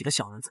看不起的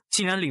小儿子，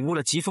竟然领悟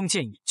了疾风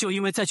剑意，就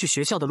因为在去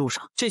学校的路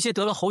上，这些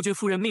得了侯爵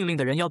夫人命令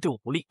的人要对我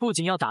不利，不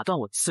仅要打断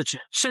我的四肢，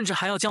甚至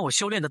还要将我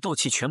修炼的斗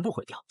气全部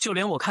毁掉。就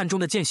连我看中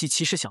的见习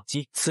骑士小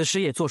鸡，此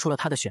时也做出了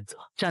他的选择，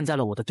站在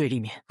了我的对立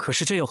面。可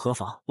是这又何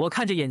妨？我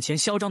看着眼前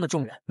嚣张的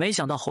众人，没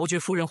想到侯爵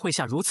夫人会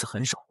下如此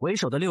狠手。为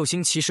首的6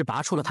星骑士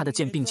拔出了他的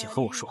剑，并且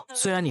和我说，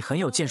虽然你很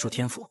有剑术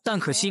天赋，但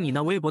可惜你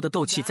那微薄的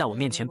斗气在我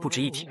面前不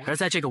值一提。而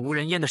在这个无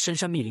人烟的深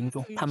山密林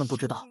中，他们不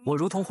知道我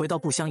如同回到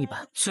故乡一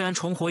般。虽然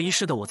重活一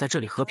世的我在这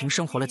里和平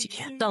生活了几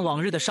天，但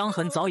往日的伤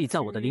痕早已在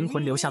我的灵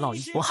魂留下烙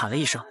印。我喊了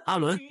一声，阿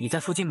伦，你在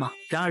附近吗？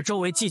然而周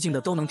围寂静的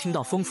都能听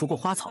到风拂过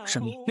花草的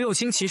声音。6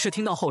星骑士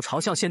听到后嘲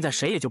笑，现在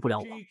谁也救不了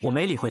我。我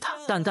没理会他，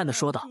淡淡的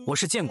说道，我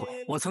是剑鬼，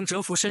我曾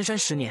蛰伏深山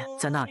10年，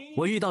在那里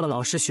我遇到了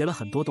老师，学了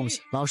很多东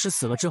西。老师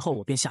死了之后，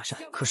我便下山，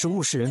可是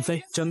物是人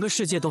非，整个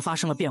世界都发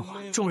生了变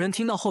化。众人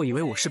听到后以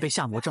为我是被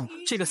下魔怔了，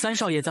这个三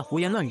少爷在胡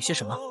言乱语些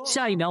什么？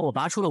下一秒我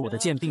拔出了我的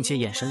剑，并且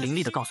眼神凌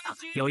厉地告诉他们，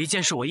有一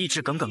件事我一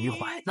直耿耿于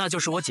怀，那就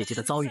是我姐姐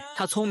的遭遇。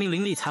她聪明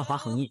伶俐，才华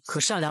横溢，可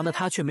善良的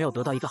她却没有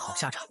得到一个好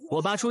下场。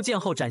我拔出剑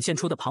后展现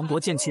出的磅礴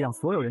剑气让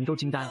所有人都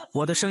惊呆了，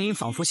我的声音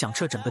仿佛响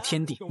彻整个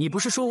天地。你不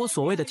是说我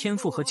所谓的天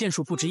赋和剑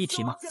术不值一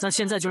提吗？那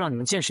现在就让你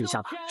们见识一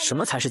下吧，什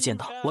么才是剑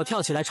道。我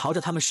跳起来朝着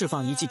他们释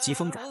放一记疾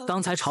风斩，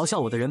刚才嘲笑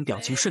我的人表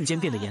情瞬间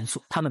变得严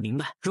肃，他们明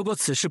白，如果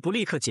此事不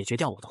立刻解决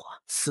掉我的话，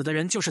死的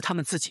人就是他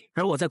们自己。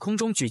而我在空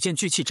中举剑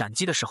聚气斩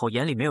击的时候，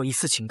眼里没有一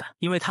丝情感，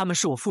因为他们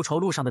是我复仇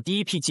路上的第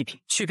一批祭品，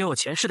去给我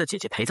前世的姐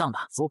姐陪葬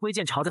吧。我挥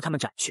剑朝着他们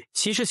斩去。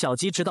骑士小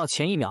鸡直到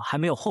前一秒还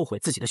没有后悔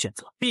自己的选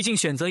择，毕竟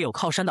选择有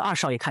靠山的2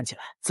少爷看起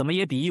来怎么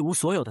也比一无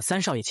所有的3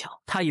少爷强。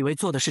他以为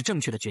做的是正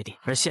确的决定，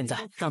而现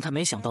在让他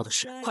没想到的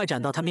是，快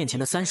斩到他面前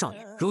的3少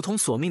爷如同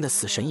索命的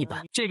死神一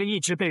般，这个一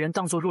直被人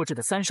当作弱智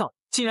的3少爷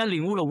竟然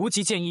领悟了无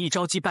极剑意，一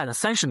招击败了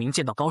30名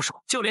剑道高手，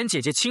就连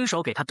姐姐亲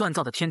手给他锻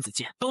造的天子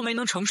剑都没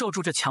能承受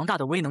住这强大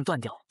的威能断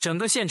掉，整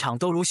个现场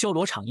都如修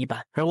罗场一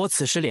般。而我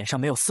此时脸上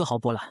没有丝毫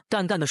波澜，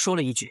淡淡的说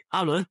了一句，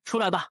阿伦，出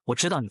来吧，我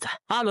知道你在。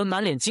阿伦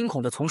满脸惊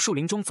恐的从树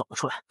林中走了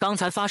出来，刚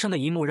才发生的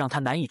一幕让他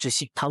难以置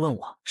信。他问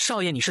我，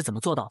少爷你是怎么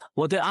做到的？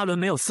我对阿伦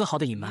没有丝毫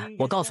的隐瞒，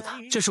我告诉他，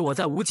这是我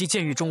在无极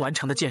剑狱中完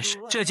成的剑式，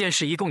这剑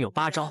式一共有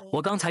8招，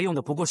我刚才用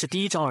的不过是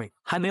第1招而已，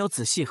还没有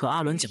仔细和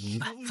阿伦讲明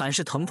白。凡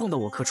是疼痛的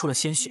我咳出了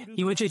鲜血，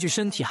因为这具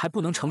身体还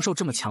不能承受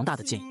这么强大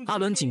的剑意。阿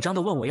伦紧张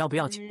的问我要不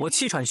要紧，我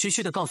气喘吁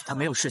吁的告诉他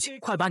没有事情，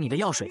快把你的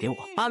药水给我。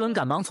阿伦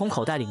赶忙从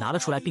口袋里拿了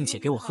出来，并且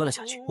给我喝了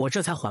下去，我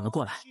这才缓了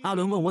过来。阿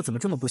伦问我怎么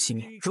这么不惜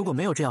命，如果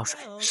没有这药水，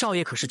少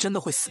爷可是真的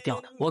会死掉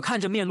的。我看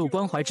着面露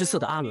关怀之色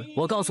的阿伦，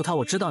我告诉他，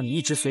我知道你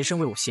一直随身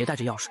为我携带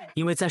着药水，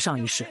因为在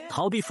上一世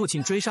逃避父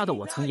亲追杀的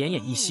我曾奄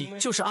奄一息，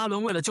就是阿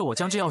伦为了救我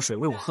将这药水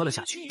为我喝了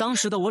下去。当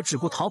时的我只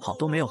顾逃跑，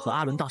都没有和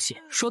阿伦道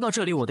谢。说到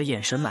这里，我的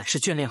眼神满是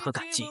眷恋和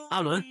感激。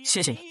阿伦，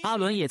谢谢你。阿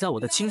伦也在我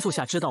的倾诉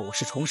下知道我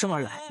是重生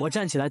而来。我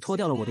站起来脱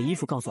掉了我的衣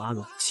服，告诉阿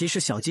伦，其实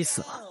小鸡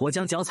死了，我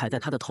将脚踩在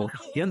他的头上。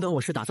原本我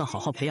是打算好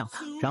好培养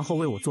他，然后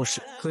为我做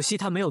事，可惜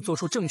他没有做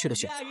出正确的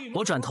选择。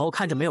我转头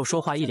看着没有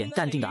说话一脸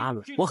淡定的阿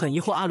伦，我很疑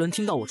惑阿伦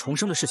听到我重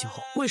生的事情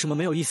后为什么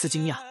没有一丝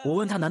惊讶。我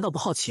问他难道不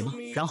好奇吗？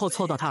然后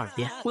凑到他耳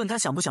边问他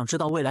想不想知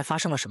道未来发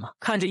生了什么。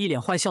看着一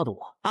脸坏笑的我，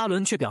阿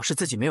伦却表示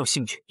自己没有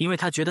兴趣，因为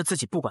他觉得自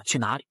己不管去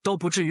哪里都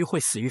不至于会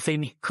死于非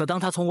命。可当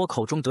他从我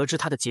口中得知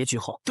他的结局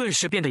后，顿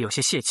时变得有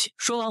些泄气。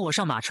说完我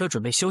上马车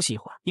准备休息一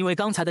会儿，因为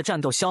刚才的战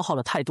斗消耗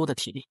了太多的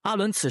体力。阿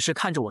伦此时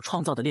看着我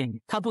创造的炼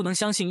狱，他不能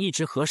相信一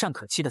直和善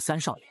可欺的3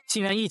少爷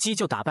竟然一击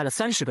就打败了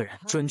30个人，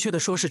准确的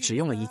说是只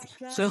用了1击。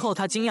随后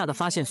他惊讶地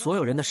发现所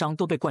有人的伤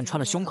都被贯穿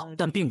了胸口，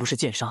但并不是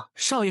剑伤。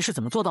少爷是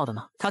怎么做到的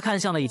呢？他看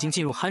向了已经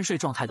进入酣睡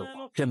状态的我，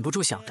忍不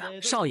住想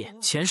着，少爷，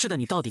前世的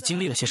你到底经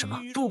历了些什么，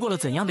度过了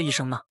怎样的一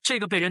生呢？这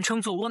个被人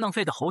称作窝囊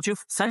废的侯爵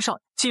府3少爷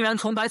竟然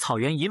从百草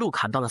园一路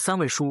砍到了3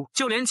位数，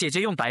就连姐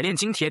姐用百炼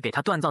金铁给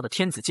他锻造的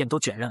天子剑都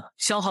卷刃了。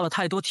消耗了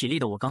太多体力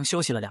的我刚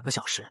休息了2个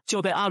小时，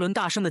就被阿伦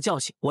大声的叫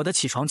醒。我的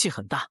起床气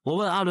很大，我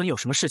问阿伦有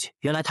什么事情，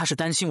原来他是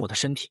担心我的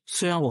身体。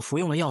虽然我服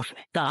用了药水，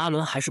但阿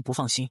伦还是不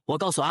放心。我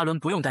告诉阿伦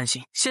不用担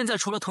心，现在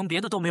除了疼别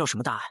的都没有什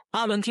么大碍。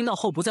阿伦听到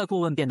后不再过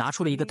问，便拿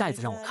出了一个袋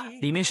子让我看，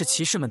里面是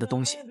骑士们的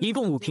东西，一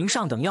共5瓶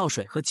上等药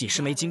水和几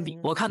十枚金币。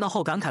我看到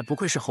后感慨，不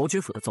愧是侯爵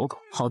府的走狗，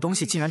好东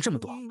西竟然这么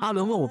多。阿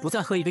伦问我不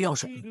再喝一个药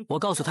水，我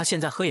告诉他现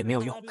在喝也没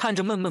有用。看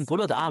着闷闷不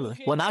乐的阿伦，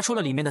我拿出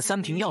了里面的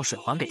3瓶药水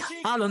还给他。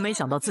阿伦没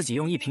想到自己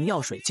用1瓶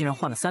药水竟然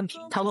换了3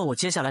瓶，他问我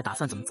接下来打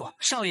算怎么做。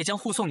少爷将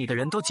护送你的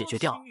人都解决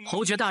掉了，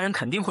侯爵大人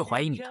肯定会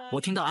怀疑你的。我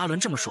听到阿伦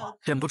这么说，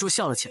忍不住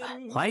笑了起来。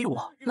怀疑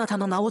我？那他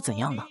能拿我怎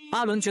样呢？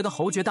阿伦觉得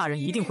侯爵大人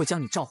一定会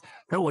将你召回，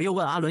而我又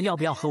问阿伦要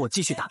不要和我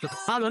继续打个赌。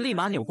阿伦立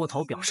马扭过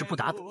头表示不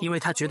打赌，因为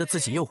他觉得自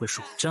己又会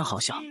输。真好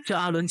笑，这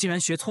阿伦竟然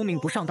学聪明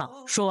不上当。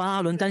说完，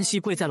阿伦单膝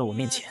跪在了我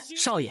面前。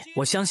少爷，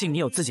我相信你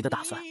有自己的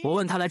打算。我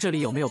问他来这里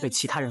有没有被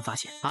其他人发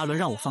现。阿伦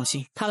让我放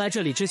心，他来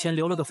这里之前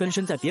留了个分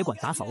身在别馆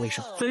打扫卫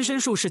生。分身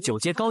术是9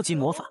阶高级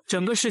魔法，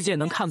整个世界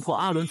能看破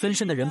阿伦分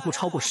身的人不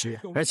超过10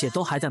人，而且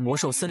都还在魔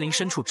兽森林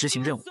深处执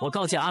行任务。我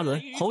告诫阿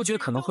伦，侯爵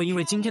可能会因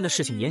为今天的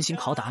事情严刑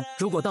拷打你，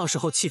如果到时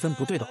候气氛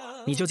不对的话，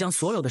你就将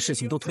所有的事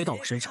情都推到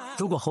我身上。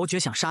如果侯爵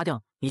想杀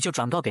掉你，就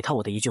转告给他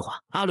我的一句话。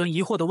阿伦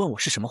疑惑地问我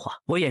是什么话，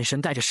我眼神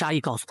带着杀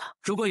意告诉他，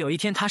如果有一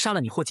天他杀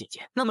了你或姐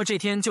姐，那么这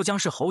天就将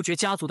是侯爵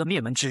家族的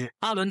灭门之日。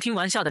阿伦听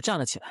完吓得站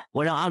了起来，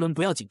我让阿伦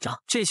不要紧张，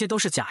这些都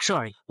是假设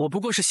而已，我不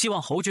过是希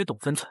望侯爵懂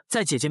分寸，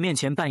在姐姐面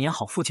前扮演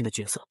好父亲的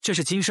角色，这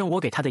是今生我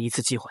给他的一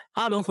次机会。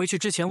阿伦回去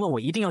之前问我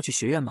一定要去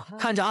学院吗？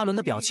看着阿伦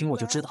的表情我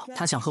就知道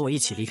他想和我一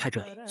起离开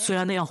这里，虽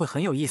然那样会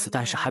很有意思，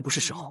但是还不是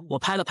时候。我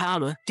拍了拍阿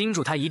伦，叮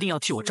嘱他一定要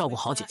替我照顾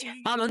好姐姐。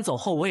阿伦走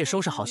后，我也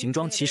收拾好行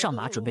装，骑上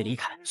马准备离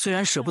开。虽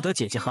然舍不得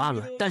姐姐和阿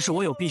伦，但是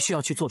我有必须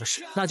要去做的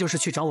事，那就是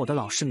去找我的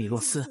老师米洛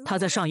斯。他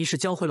在上一世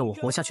教会了我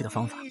活下去的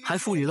方法，还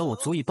赋予了我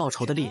足以报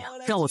仇的力量，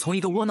让我从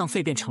一个窝囊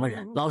废变成了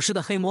人。老师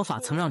的黑魔法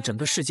曾让整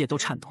个世界都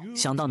颤抖，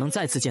想到能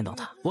再次见到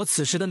他，我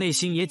此时的内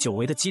心也久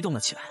违的激动了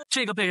起来。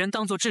这个被人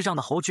当作智障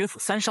的侯爵府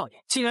三少爷，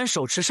竟然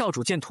手持少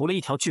主剑屠了一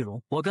条巨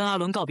龙。我跟阿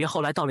伦告别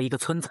后来到了一个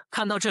村子，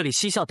看到这里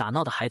嬉笑打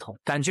闹的孩童，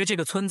感觉这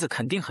个村子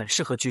肯定很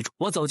适合居住。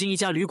我走进一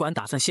家旅馆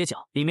打算歇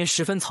脚，里面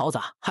十分嘈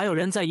杂，还有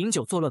人在饮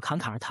酒作乐侃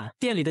侃而谈。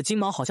店里的金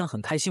毛好像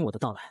很开心我的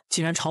到来，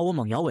竟然朝我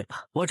猛摇尾巴。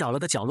我找了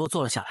个角落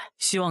坐了下来，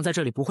希望在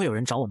这里不会有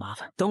人找我麻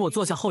烦。等我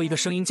坐下后，一个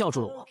声音叫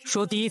住了我，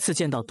说第一次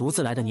见到独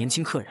自来的年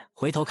轻客人。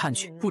回头看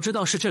去，不知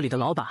道是这里的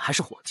老板还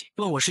是伙计，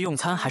问我是用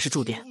餐还是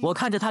住店。我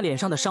看着他脸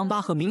上的伤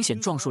疤和明显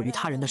壮硕于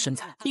他人的身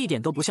材，一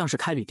点都不像是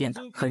开旅店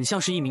的，很像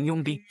是一名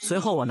佣兵。随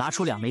后我拿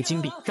出2枚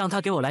金币，让他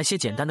给我来些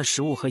简单的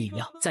食物和饮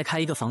料，再开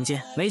一个房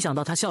间。没想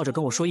到他笑着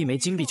跟我说1枚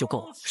金币就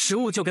够了，食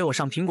物就给我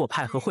上苹果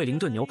派和惠灵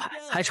顿牛排，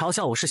还嘲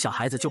笑我是小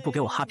孩子就不给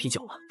我哈啤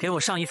酒了，给我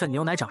上一份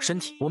牛奶长身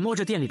体。我摸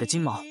着店里的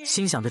金毛，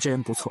心想着这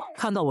人不错，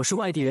看到我是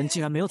外地人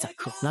竟然没有宰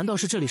客，难道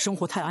是这里生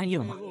活太安逸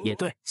了吗？也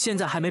对，现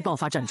在还没爆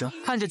发战争。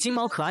看着金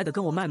毛可爱的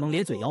跟我卖萌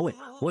咧嘴摇尾巴，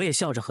我也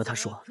笑着和他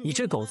说，你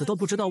这狗子都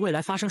不知道未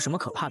来发生什么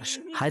可怕的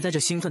事，还在这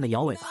兴奋的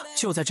摇尾巴。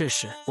就在这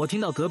时，我听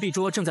到隔壁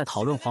桌正在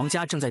讨论皇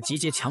家正在集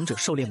结强者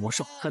狩猎魔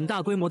兽，很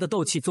大规模的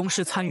斗气宗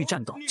师参与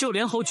战斗，就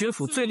连侯爵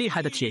府最厉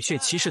害的铁血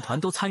骑士团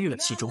都参与了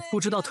其中。不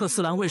知道特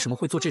斯兰为什么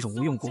会做这种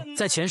无用功，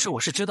在前世我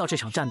是知道这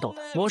场战斗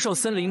的。魔兽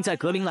森林在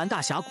格陵兰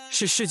大峡谷，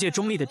是世界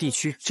中立的地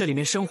区，这里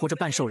面生活着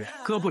半兽人、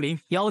哥布林、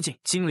妖精、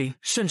精灵，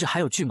甚至还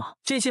有巨蟒。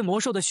这些魔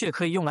兽的血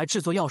可以用来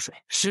制作药水，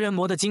食人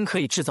魔的筋可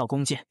以制造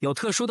弓箭，有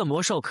特殊的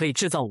魔兽可以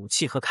制造武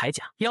器和铠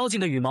甲，妖精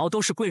的羽毛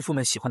都是贵妇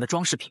们喜欢的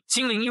装饰品。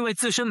精灵因为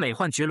自身美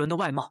幻绝伦的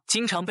外貌，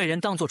经常被人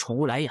当作宠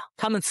物来养。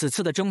他们此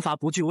次的征伐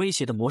不具威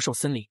胁的魔兽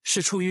森林，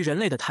是出于人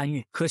类的贪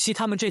欲，可惜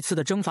他们这次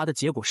的征伐的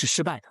结果是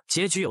失败的。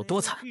结局有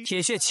多惨？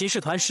铁血骑士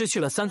团失去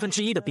了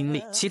1/3的兵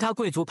力，其他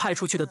贵族派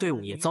出去的队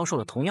伍也遭受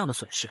了同样的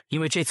损失。因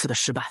为这次的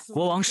失败，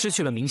国王失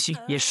去了民心，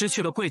也失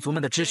去了贵族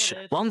们的支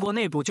持。王国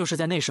内部就是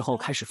在那时候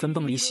开始分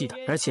崩离析的，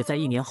而且在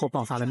1年后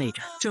爆发了内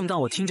战。正当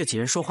我听着几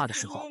人说话的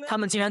时候，他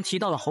们竟然提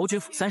到了侯爵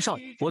府三少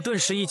爷，我顿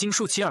时一惊，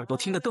竖起耳朵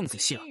听得更仔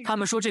细了。他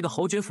们说这个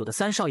侯爵府的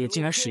三少爷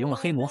竟然使用了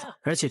黑魔法，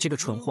而且这个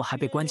蠢货还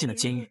被关进了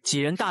监狱。几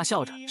人大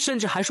笑着，甚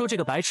至还说这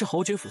个白痴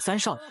侯爵府三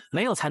少爷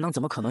没有才能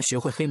怎么可能学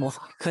会黑魔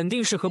法，肯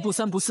定是和不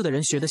三不四的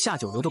人学的下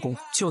九流的功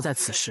夫。就在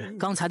此时，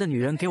刚才的女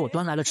人给我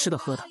端来了吃的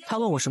喝的，她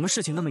问我什么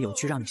事情那么有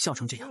趣让你笑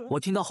成这样。我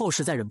听到后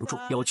实在忍不住，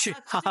有趣，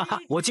哈哈哈，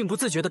我竟不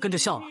自觉地跟着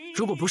笑了。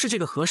如果不是这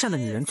个和善的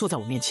女人坐在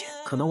我面前，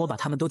可能我把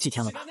他们都祭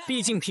天了吧。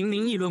毕竟平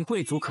民议论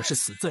贵族可是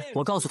死罪。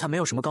我告诉他没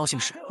有什么高兴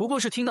事，不过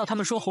是听到他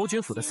们说侯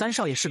爵府的三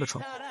少爷是个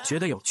蠢货，觉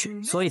得有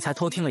趣，所以才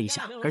偷听了一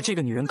下。而这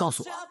个女人告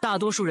诉我，大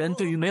多数人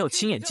对于没有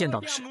亲眼见到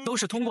的事都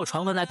是通过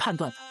传闻来判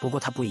断的，不过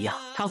她不一样，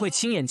她会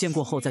亲眼见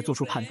过后再做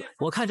出判断。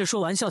我看着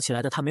说玩笑起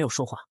来的她没有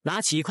说话，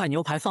拿起一块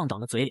牛排放到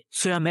了嘴里，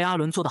虽然没阿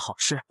伦做的好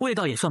吃，味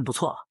道也算不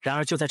错了。然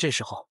而就在这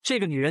时候，这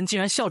个女人竟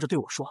然笑着对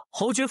我说，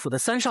侯爵府的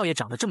三少爷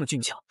长得这么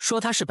俊俏，说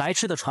他是白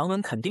痴的传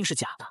闻肯定是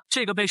假的。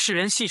这个被世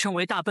人戏称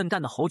为大笨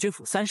蛋的侯爵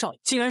府三少爷，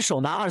竟然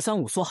手拿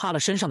235梭哈了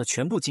身上的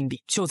全部金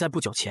币。就在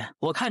不久前，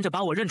我看着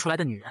把我认出来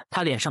的女人，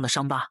她脸上的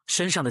伤疤、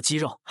身上的肌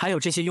肉，还有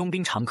这些佣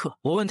兵常客。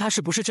我问她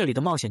是不是这里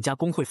的冒险家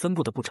工会分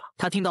部的部长，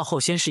她听到后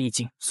先是一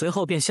惊，随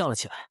后便笑了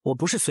起来。我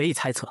不是随意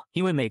猜测，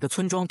因为每个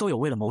村庄都有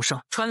为了谋生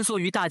穿梭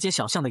于大街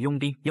小巷的佣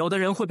兵，有的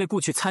人会被雇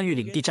去参与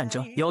领地战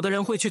争，有的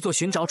人会去做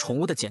寻找宠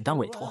物的简单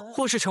委托，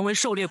或是成为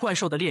狩猎怪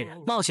兽的猎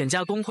人。冒险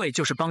家工会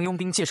就是帮佣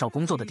兵介绍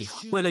工作的地方，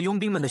为了佣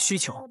兵们的需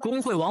求，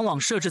工会往往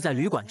设置在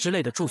旅馆之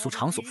类的住宿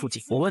场所附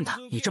近。我问他，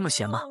你这么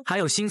闲吗？还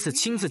有心思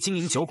亲自经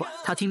营酒馆？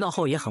他听到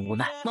后也很无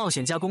奈，冒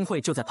险家工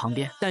会就在旁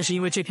边，但是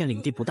因为这片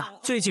领地不大，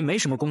最近没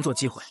什么工作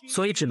机会，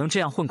所以只能这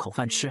样混口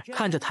饭吃。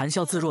看着谈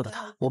笑自若的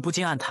他，我不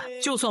禁暗叹，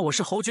就算我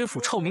是侯爵府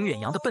臭名远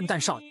扬的笨蛋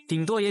少爷，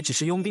顶多也只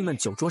是佣兵们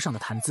酒桌上的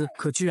谈资，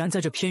可居然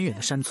在这偏远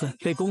的山村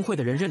被工会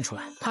的人认出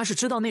来，他是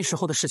知道那时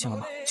候的事情了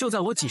吗？就在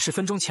我几10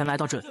分钟前来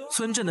到这里，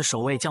村镇的守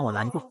卫将我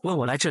拦住，问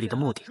我来这里的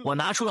目的。我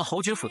拿出了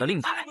侯爵府的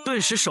令牌，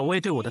顿时守卫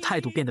对我的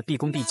态度变得毕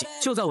恭毕敬。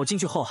就在我进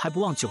去后，还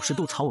不忘90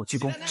度朝我鞠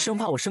躬，生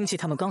怕我生气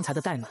他们刚才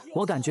的怠慢。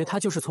我感觉他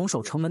就是从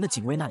守城门的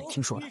警卫那里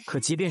听说的。可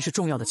即便是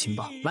重要的情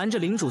报，瞒着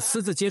领主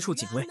私自接触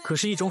警卫，可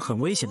是一种很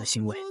危险的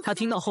行为。他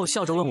听到后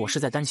笑着问我是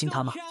在担心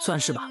他吗？算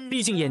是吧，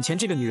毕竟眼前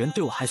这个女人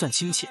对我还算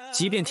亲切，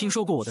即便听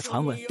说过我的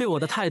传闻，对我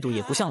的态度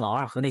也不像老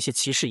二和那些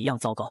骑士一样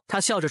糟糕。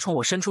他笑着冲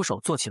我伸出手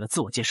做起了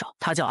自我介绍，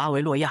他叫阿维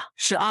洛亚，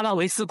是阿拉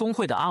维斯公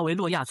会的阿维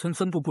洛亚村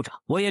分部部长。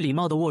我也礼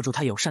貌地握住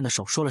他友善的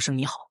手，说了声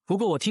你好。不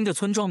过我听着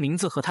村庄名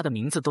字和他的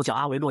名字都叫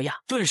阿维洛亚，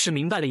顿时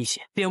明白了一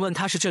些，便问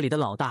他是这里的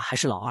老大还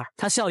是老二。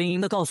他笑盈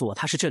盈地告诉我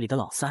他是这里的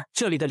老三，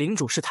这里的领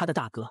主是他的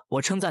大哥。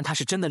我称赞他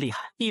是真的厉害，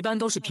一般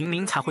都是平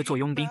民才会做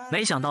佣兵，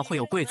没想到会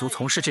有贵族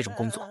从事这种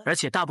工作，而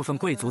且大部分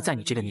贵族在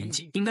你这个年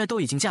纪应该都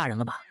已经嫁人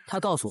了吧。他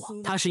告诉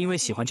我他是因为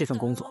喜欢这份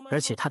工作，而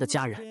且他的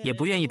家人也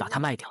不愿意把他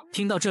卖掉。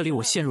听到这里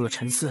我陷入了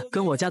沉思，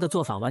跟我家的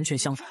做法完全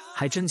相反，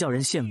还真叫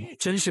人羡慕，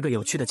真是个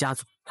有趣的家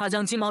族。他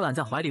将金毛揽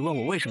在怀里问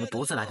我为什么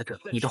独自来到这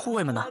里，你的护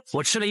卫们呢？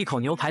我吃了一口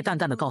牛排，淡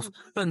淡的告诉他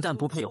笨蛋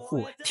不配有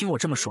护卫。听我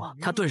这么说，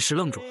他顿时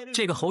愣住了。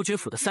这个侯爵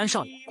府的三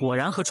少爷果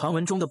然和传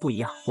闻中的不一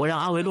样。我让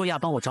阿维洛亚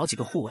帮我找几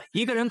个护卫，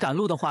一个人赶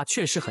路的话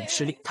确实很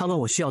吃力。他问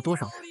我需要多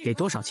少人，给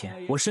多少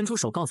钱，我伸出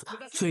手告诉他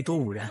最多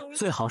5人，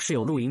最好是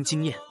有露营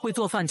经验，会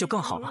做饭就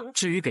更好了。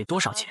至于给多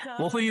少钱，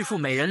我会预付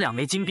每人2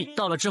枚金币，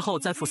到了之后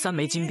再付3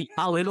枚金币。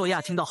阿维洛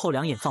亚听到后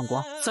两眼放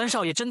光，三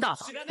少爷真大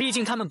方，毕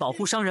竟他们保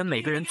护商人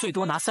每个人最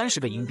多拿30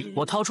个银币。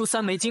我掏出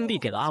3枚金币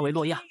给了阿维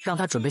洛亚，让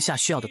他准备下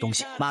需要的东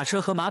西，马车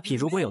和马匹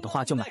如果有的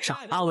话就买上。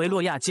阿维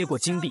洛亚接过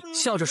金币，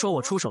笑着说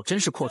我出手真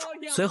是阔绰，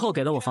随后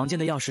给了我房间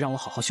的钥匙让我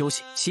好好休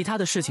息，其他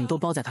的事情都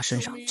包在他身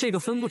上。这个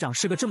分部长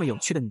是个这么有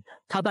趣的女人，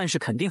她办事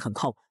肯定很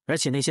靠谱，而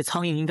且那些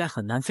苍蝇应该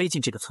很难飞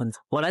进这个村子。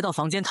我来到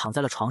房间，躺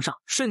在了床上，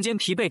瞬间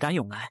疲惫感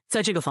涌来，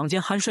在这个房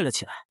间酣睡了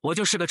起来。我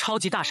就是个超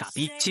级大傻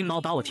逼，金毛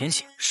把我舔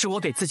醒，是我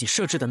给自己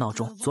设置的闹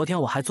钟。昨天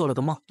我还做了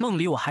个梦，梦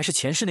里我还是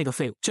前世那个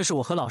废物，这是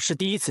我和老师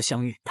第一次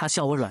相遇。他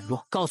笑我软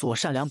弱，告诉我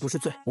善良不是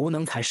罪，无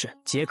能才是。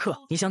杰克，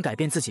你想改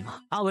变自己吗？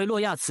阿维洛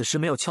亚此时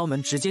没有敲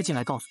门，直接进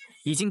来告诉我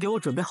已经给我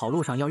准备好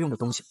路上要用的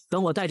东西。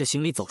等我带着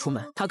行李走出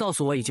门，他告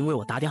诉我已经为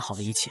我打点好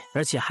了一切，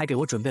而且还给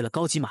我准备了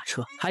高级马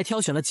车，还挑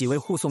选了几位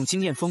护送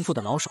经验丰富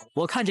的老手。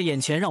我看着眼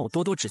前让我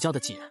多多指教的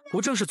几人，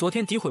不正是昨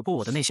天诋毁过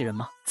我的那些人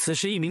吗？此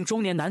时一名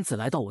中年男子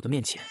来到我的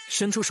面前，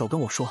伸出手跟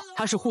我说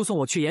他是护送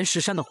我去岩石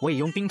山的火野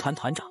佣兵团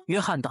团长约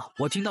翰道。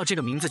我听到这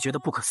个名字觉得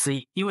不可思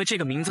议，因为这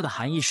个名字的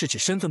含义是指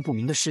身份不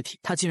明的尸体，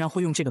他竟然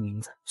会用这个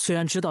名字。虽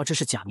然知道这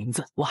是假名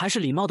字，我还是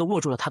礼貌地握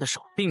住了他的手，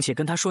并且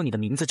跟他说你的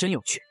名字真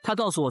有趣。他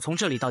告诉我从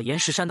这里到岩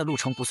石山的路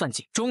程不算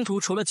近，中途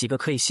除了几个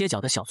可以歇脚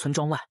的小村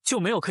庄外，就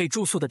没有可以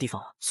住宿的地方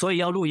了，所以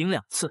要露营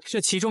2次。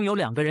这其中有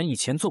2个人以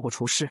前做过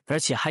厨师，而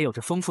且还有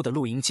着丰富的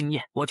露营经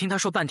验。我听他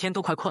说半天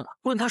都快困了，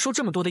问他说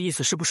这么多的意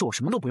思是不是我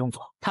什么都不用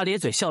做？他咧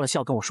嘴笑了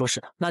笑跟我说是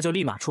的，那就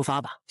立马出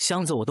发吧，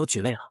箱子我都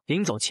举累了。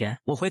临走前，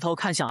我回头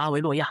看向阿维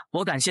洛亚，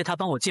我感谢他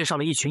帮我介绍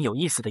了一群有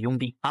意思的佣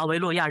兵。阿维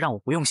洛亚让我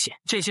不用谢，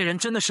这些人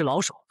真的是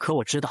老手。可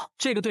我知道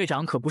这个队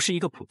长可不是一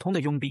个普通的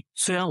佣兵，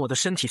虽然我的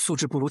身体素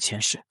质不如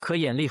前世，可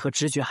眼力和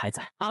直觉还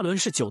在。阿伦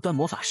是9段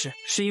魔法师，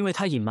是因为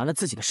他隐瞒了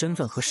自己的身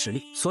份和实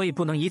力，所以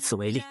不能以此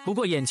为例。不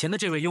过眼前的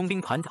这位佣兵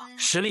团长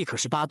实力可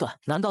是8段，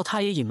难道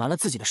他也隐瞒了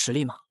自己的实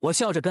力吗？我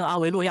笑着跟阿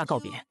维洛亚告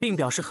别，并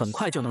表示很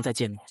快就能再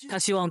见面，他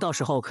希望到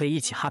时候可以一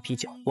起哈啤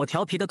酒。我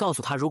调皮地告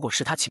诉他如果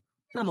是他请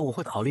那么我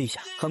会考虑一下。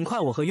很快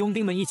我和佣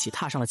兵们一起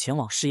踏上了前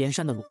往石岩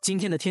山的路。今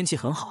天的天气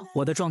很好，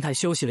我的状态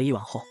休息了一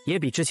晚后也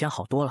比之前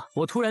好多了。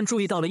我突然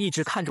注意到了一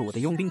直看着我的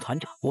佣兵团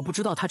长，我不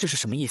知道他这是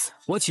什么意思。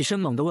我起身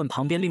猛地问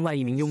旁边另外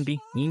一名佣兵，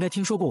你应该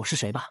听说过我是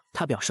谁吧？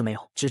他表示没有，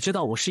只知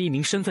道我是一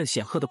名身份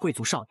显赫的贵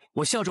族少爷。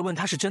我笑着问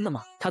他是真的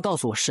吗？他告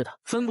诉我是的。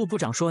分部部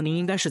长说您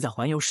应该是在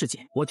环游世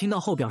界。我听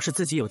到后表示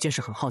自己有件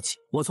事很好奇，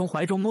我从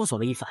怀中摸索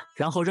了一番，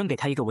然后扔给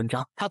他一个文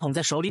章。他捧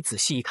在手里仔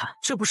细一看，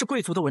这不是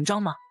贵族的文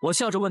章吗？我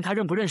笑着问他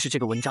认不认识这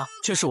个文章。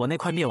这是我那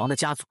块灭亡的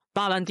家族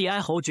巴兰蒂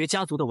埃侯爵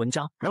家族的文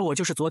章，而我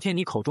就是昨天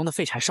你口中的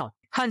废柴少爷。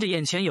看着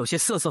眼前有些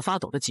瑟瑟发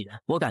抖的几人，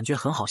我感觉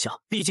很好笑，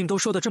毕竟都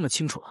说得这么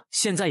清楚了，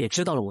现在也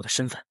知道了我的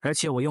身份，而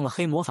且我用了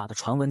黑魔法的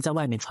传闻在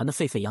外面传得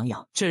沸沸扬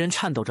扬。这人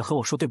颤抖着和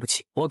我说对不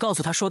起，我告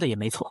诉他说的也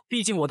没错，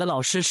毕竟我的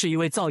老师是一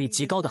位造诣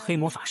极高的黑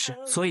魔法师，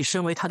所以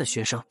身为他的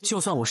学生，就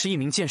算我是一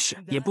名剑士，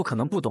也不可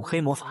能不懂黑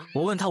魔法。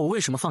我问他我为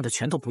什么放着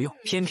拳头不用，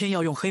偏偏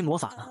要用黑魔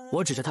法呢？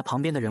我指着他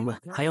旁边的人问，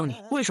还有你，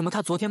为什么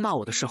他昨天骂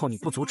我的时候你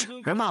不阻止，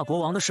而骂国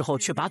王的时候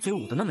却把嘴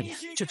捂得那么严？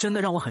这真的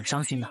让我很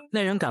伤心呢。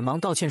那人赶忙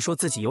道歉说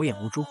自己有眼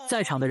无珠，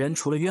在场的人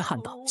除了约翰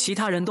道，其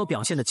他人都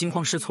表现得惊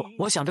慌失措。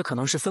我想着可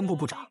能是分部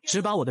部长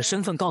只把我的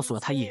身份告诉了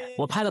他一人。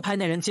我拍了拍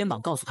那人肩膀，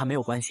告诉他没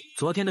有关系，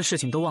昨天的事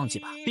情都忘记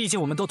吧，毕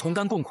竟我们都同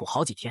甘共苦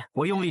好几天。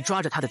我用力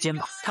抓着他的肩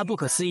膀，他不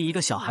可思议，一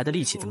个小孩的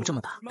力气怎么这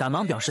么大，赶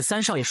忙表示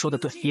三少爷说的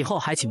对，以后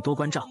还请多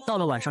关照。到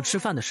了晚上吃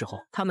饭的时候，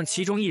他们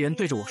其中一人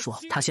对着我说，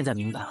他现在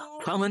明白了，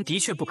传闻的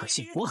确不可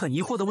信。我很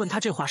疑惑地问他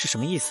这话是什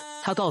么意思，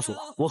他告诉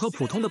我，我和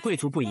普通的贵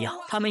族不一样，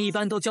他们一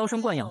般都娇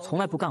生惯养，从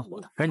来不干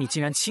活的，而你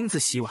竟然亲自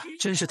洗碗，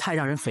真是太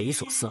让人匪夷夷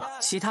所思了。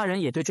其他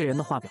人也对这人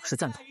的话表示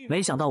赞同。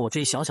没想到我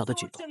这一小小的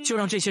举动，就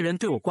让这些人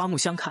对我刮目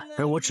相看，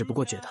而我只不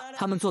过觉得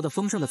他们做的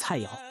丰盛的菜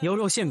肴、牛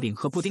肉馅饼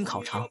和布丁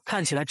烤肠，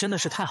看起来真的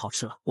是太好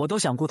吃了，我都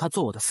想雇他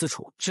做我的私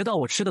厨，直到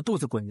我吃的肚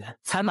子滚圆，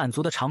才满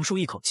足的长舒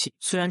一口气。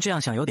虽然这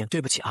样想有点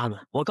对不起阿伦，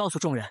我告诉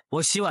众人，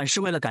我洗碗是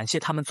为了感谢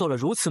他们做了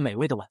如此美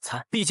味的晚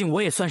餐，毕竟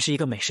我也算是一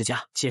个美食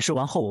家。解释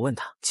完后，我问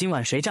他今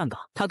晚谁站岗，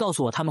他告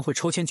诉我他们会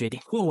抽签决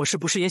定，问我是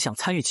不是也想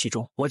参与其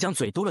中。我将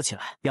嘴嘟了起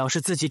来，表示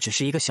自己只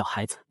是一个小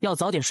孩子，要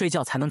早点睡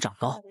觉才能长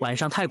高。晚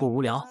上太过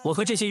无聊，我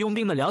和这些佣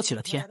兵们聊起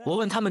了天。我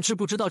问他们知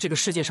不知道这个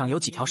世界上有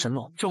几条神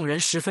龙，众人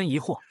十分疑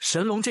惑。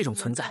神龙这种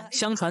存在，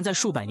相传在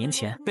数百年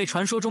前被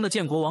传说中的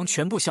建国王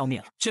全部消灭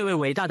了。这位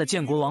伟大的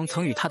建国王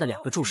曾与他的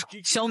2个助手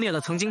消灭了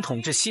曾经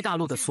统治西大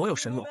陆的所有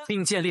神龙，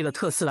并建立了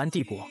特斯兰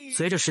帝国。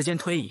随着时间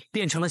推移，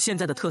变成了现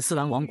在的特斯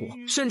兰王国，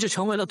甚至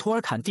成为了图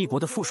尔坎帝国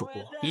的附属国。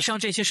以上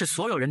这些是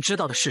所有人知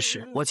道的事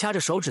实。我掐着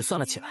手指算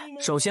了起来，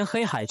首先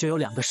黑海就有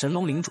2个神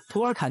龙领主，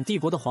图尔坎帝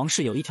国的皇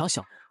室有1条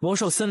小魔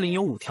兽森林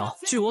有5条，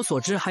据我所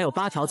知还有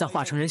8条在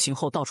化成人形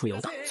后到处游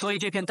荡，所以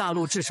这片大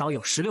陆至少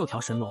有16条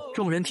神龙。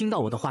众人听到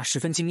我的话十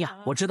分惊讶，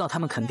我知道他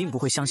们肯定不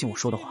会相信我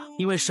说的话，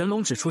因为神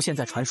龙只出现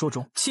在传说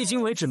中，迄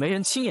今为止没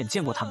人亲眼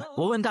见过他们。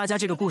我问大家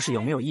这个故事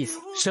有没有意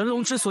思？神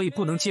龙之所以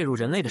不能介入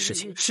人类的事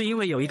情，是因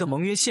为有一个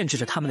盟约限制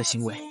着他们的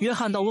行为。约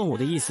翰道问我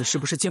的意思是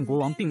不是建国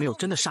王并没有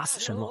真的杀死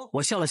神龙，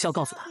我笑了笑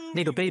告诉他，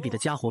那个卑鄙的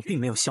家伙并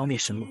没有消灭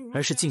神龙，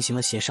而是进行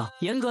了协商，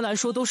严格来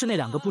说都是那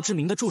2个不知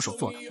名的助手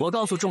做的。我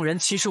告诉众人，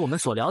其实我们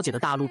所了解的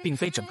大陆并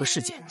非整个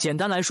世界，简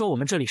单来说，我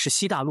们这里是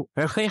西大陆，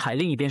而黑海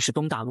另一边是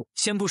东大陆。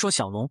先不说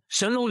小龙，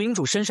神龙领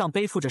主身上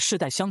背负着世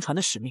代相传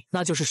的使命，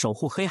那就是守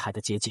护黑海的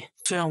结界。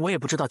虽然我也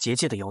不知道结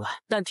界的由来，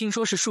但听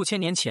说是数千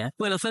年前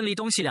为了分离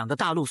东西2个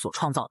大陆所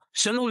创造的。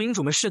神龙领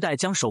主们世代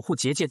将守护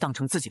结界当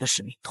成自己的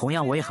使命。同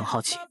样我也很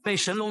好奇，被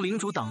神龙领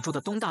主挡住的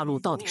东大陆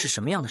到底是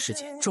什么样的世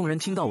界。众人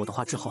听到我的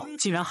话之后，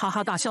竟然哈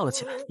哈大笑了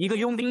起来。一个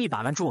佣兵一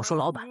把拦住我说，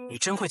老板，你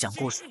真会讲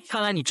故事，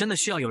看来你真的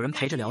需要有人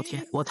陪着聊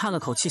天。我叹了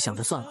口气，想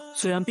着算了，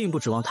虽然并不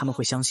指望他们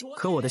会相信，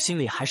可我的心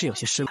里还是有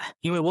些失落，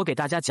因为我给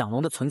大家讲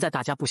龙的存在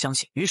大家不相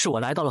信。于是我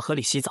来到了河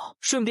里洗澡，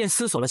顺便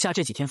思索了下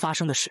这几天发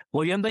生的事。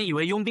我原本以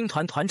为佣兵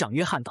团团长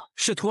约翰道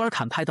是图尔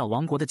坎派到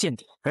王国的间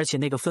谍，而且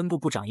那个分部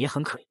部长也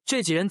很可疑。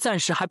这几人暂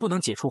时还不能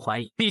解除怀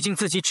疑，毕竟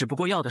自己只不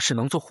过要的是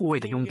能做护卫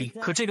的佣兵。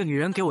可这个女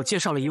人给我介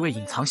绍了一位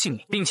隐藏姓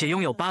名并且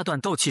拥有8段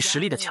斗气实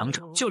力的强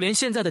者，就连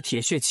现在的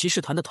铁血骑士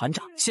团的团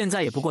长现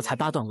在也不过才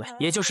8段位，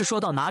也就是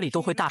说到哪里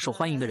都会大受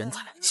欢迎的人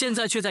才，现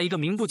在却在一个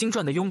名不经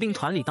传的佣兵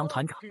团里当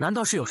团长，难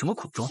道是有什么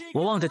苦衷？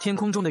我望着天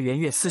空中的圆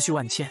月，思绪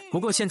万千。不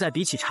过现在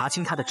比起查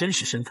清他的真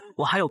实身份，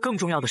我还有更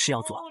重要的事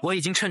要做。我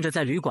已经趁着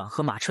在旅馆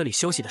和马车里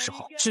休息的时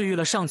候，治愈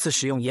了上次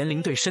使用炎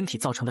灵对身体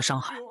造成的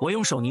伤害。我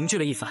用手凝聚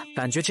了一番，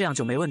感觉这样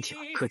就没问题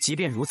了。可即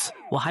便如此，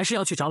我还是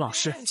要去找老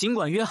师。尽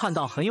管约翰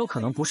道很有可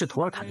能不是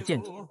图尔坎的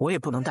间谍，我也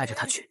不能带着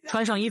他去。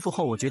穿上衣服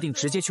后，我决定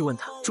直接去问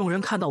他。众人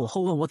看到我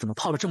后问我怎么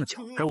泡了这么久，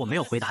而我没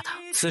有回答他。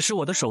此时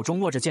我的手中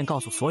握着剑，告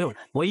诉所有人，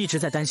我一直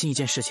在担心一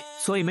件事情，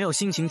所以没有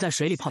心情在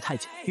水里泡太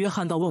久。约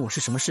翰道问我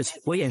是什么事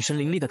情，我眼神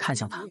凌厉地看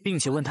向他，并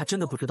且问他真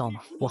的不知道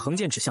吗？我横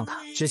剑指向他，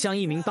指向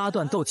一名8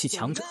段斗气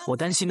强者。我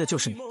担心的就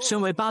是你，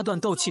身为8段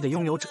斗气的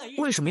拥有者，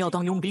为什么要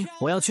当佣兵？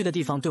我要去的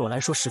地方对我来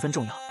说十分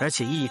重要，而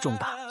且意义重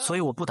大，所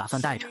以我不打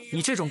算带着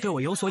你这种对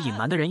我有所隐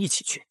瞒的人一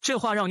起去。这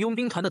话让佣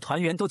兵团的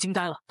团员都惊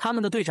呆了，他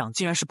们的队长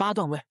竟然是8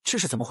段位，这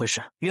是怎么回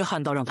事？约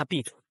翰道让他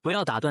闭嘴，不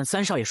要打断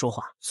3少爷说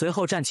话。随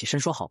后站起身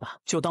说，好吧，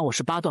就当我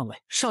是8段位。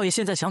少爷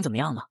现在想怎么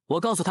样呢？我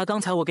告诉他，刚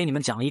才我给你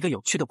们讲了一个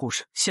有趣的故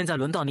事，现在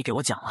轮到你给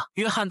我讲了。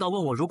约翰道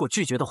问我如果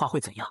拒绝的话会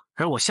怎样，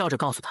而我笑着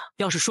告诉他，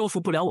要是说服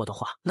不了我的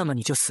话，那么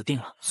你就死定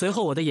了。随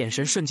后我的眼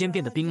神瞬间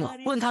变得冰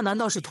冷，问他难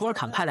道是图尔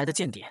坎派来的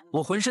间谍？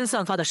我浑身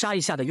散发的杀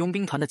意吓得佣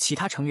兵团的其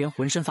他成员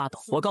浑身发抖。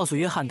我告诉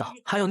约翰道，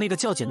还有那个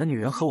叫简的女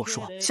人和我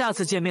说，下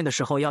次见面的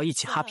时候要一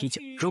起哈啤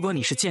酒，如果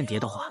你是间谍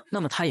的话，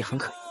那么她也很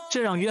可疑。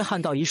这让约翰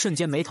道一瞬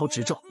间眉头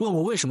直皱，问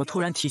我为什么突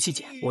然提起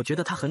简。我觉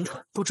得他很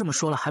蠢，都这么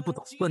说了还不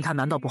懂，问他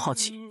难道不好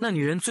奇那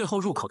女人最后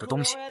入口的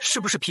东西是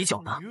不是啤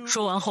酒呢？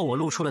说完后我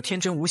露出了天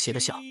真无邪的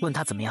笑，问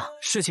他怎么样，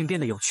事情变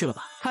得有趣了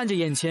吧？看着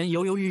眼前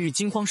犹犹豫豫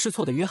惊慌失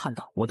措的约翰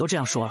道，我都这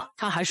样说了，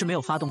他还是没有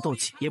发动斗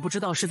气，也不知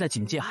道是在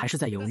警戒还是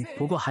在犹豫，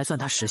不过还算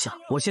他识相。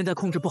我现在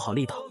控制不好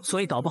力道，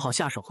所以搞不好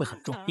下手会很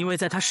重，因为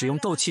在他使用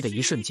斗气的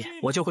一瞬间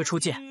我就会出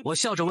剑。我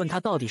笑着问他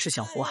到底是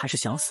想活还是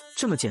想死，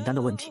这么简单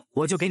的问题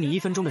我就给你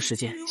1分钟的时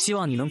间，希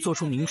望你能做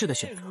出明智的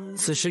选择。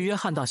此时约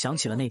翰道想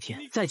起了那天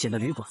在简的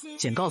旅馆，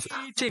简告诉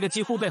他这个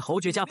几乎被侯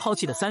爵家抛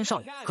弃的3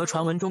少爷和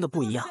传闻中的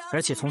不一样，而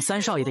且从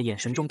3少爷的眼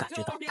神中感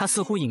觉到他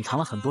似乎隐藏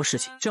了很多事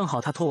情，正好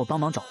他托我帮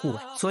忙找护卫，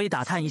所以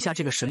打探一下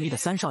这个神秘的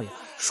3少爷，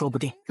说不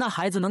定那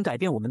孩子能改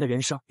变我们的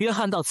人生。约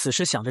翰道此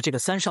时想着这个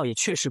3少爷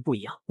确实不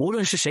一样，无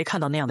论是谁看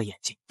到那样的眼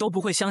睛都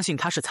不会相信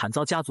他是惨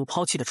遭家族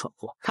抛弃的蠢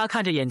货。他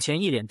看着眼前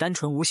一脸单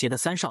纯无邪的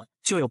3少爷，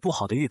就有不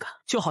好的预感，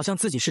就好像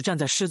自己是站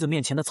在狮子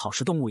面前的草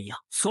食动物一样。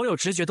所有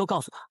直觉都告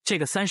诉他，这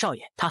个三少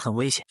爷他很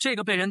危险。这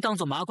个被人当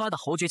作麻瓜的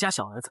侯爵家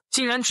小儿子，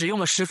竟然只用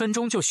了10分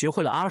钟就学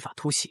会了阿尔法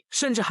突袭，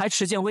甚至还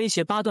持剑威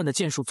胁8段的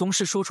剑术宗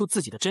师说出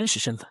自己的真实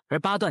身份。而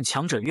8段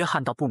强者约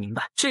翰道不明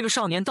白，这个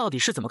少年到底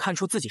是怎么看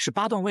出自己是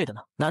8段位的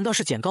呢？难道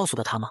是简告诉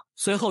的他吗？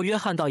随后约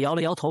翰道摇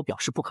了摇头，表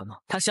示不可能。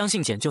他相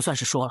信简就算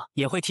是说了，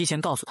也会提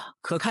前告诉他。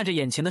可看着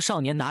眼前的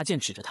少年拿剑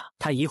指着他，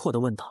他疑惑地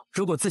问道：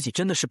如果自己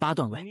真的是8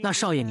段位，那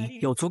少爷你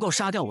有足够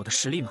杀掉我的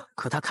实力吗？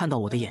可他看到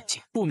我的眼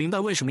睛，不明白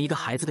为什么一个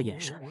孩子的眼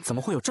神怎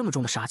么会有这么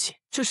重的杀气。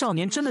这少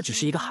年真的只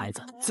是一个孩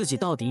子，自己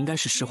到底应该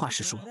是实话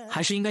实说，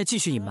还是应该继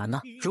续隐瞒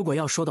呢？如果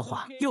要说的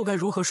话，又该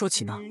如何说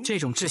起呢？这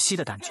种窒息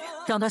的感觉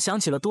让他想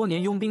起了多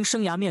年佣兵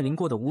生涯面临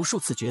过的无数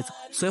次抉择。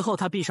随后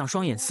他闭上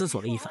双眼思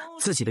索了一番，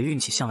自己的运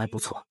气向来不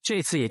错，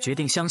这次也决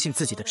定相信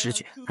自己的直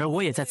觉。而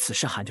我也在此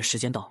时喊着时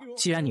间到了，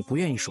既然你不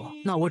愿意说，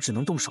那我只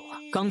能动手了。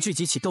刚聚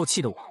集起斗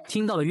气的我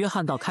听到了约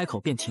翰道开口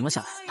便停了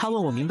下来，他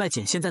问我明白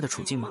简现在的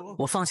处境吗？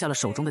我放下了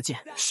手中的剑，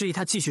示意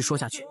他继续说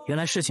下去。原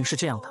来事情是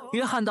这样的，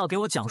约翰道给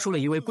我讲述了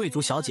一位贵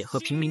族小姐和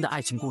平民的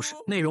爱情故事，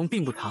内容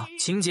并不长，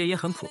情节也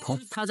很普通。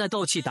他在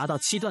斗气达到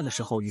7段的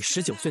时候与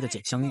19岁的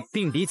简相遇，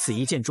并彼此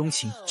一见钟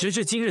情，直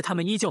至今日他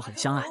们依旧很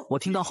相爱。我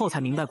听到后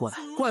才明白过来，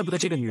怪不得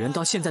这个女人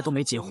到现在都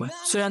没结婚。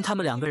虽然他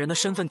们2个人的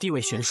身份地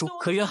位悬殊，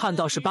可约翰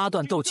道是8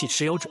段斗气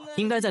持有者，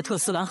应该在特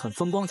斯兰很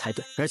风光才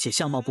对，而且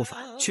相貌不凡，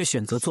却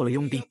选择做了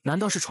佣兵，难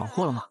道是闯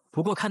祸了吗？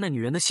不过看那女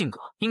人的性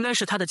格，应该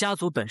是她的家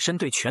族本身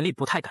对权力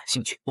不太感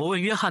兴趣。我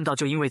问约翰道，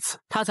就因为此，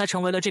他才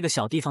成为了这个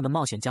小地方的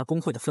冒险家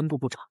工会的分部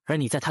部长，而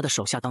你在他的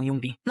手下当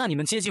佣兵，那你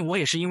们接近我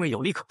也是因为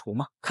有利可图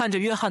吗？看着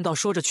约翰道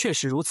说着确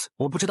实如此，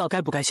我不知道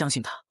该不该相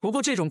信他。不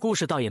过这种故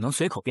事倒也能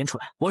随口编出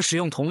来。我使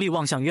用瞳力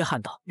望向约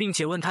翰道，并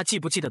且问他记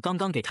不记得刚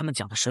刚给他们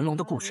讲的神龙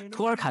的故事。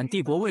图尔坎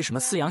帝国为什么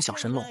饲养小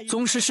神龙？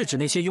宗师是指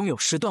那些拥有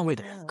10段位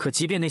的人，可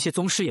即便那些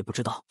宗师也不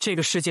知道，这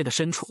个世界的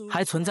深处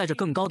还存在着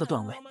更高的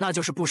段位，那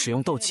就是不使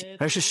用斗气，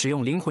而是使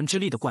用灵魂之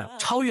力的怪物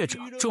超越者。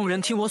众人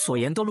听我所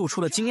言都露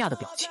出了惊讶的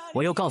表情。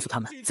我又告诉他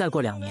们，再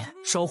过2年，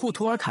守护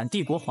图尔坎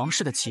帝国皇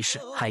室的骑士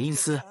海因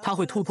斯，他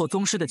会突破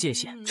宗师的界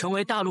限，成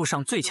为大陆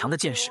上最强的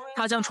剑士。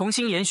他将重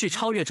新延续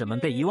超越者们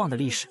被遗忘的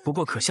历史。不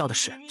过可笑的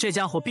是，这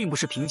家伙并不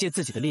是凭借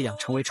自己的力量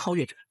成为超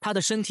越者，他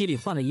的身体里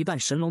换了一半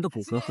神龙的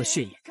骨骼和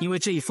血液。因为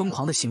这一疯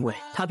狂的行为，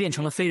他变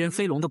成了非人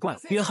非龙的怪物。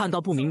约翰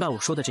道不明白我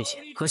说的这些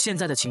和现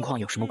在的情况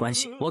有什么关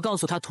系。我告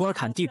诉他，图尔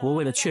坎帝国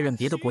为了确认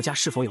别的国家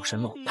是否有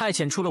神龙，派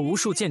遣出了无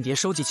数间谍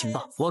收集情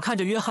报。我看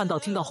着约翰道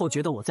听到后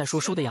觉得我在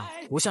说书的样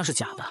子不像是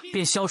假的，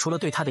便消除了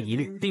对他的疑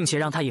虑，并且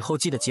让他以后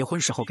记得结婚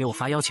时候给我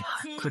发邀请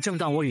函。可正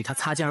当我与他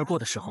擦肩而过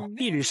的时候，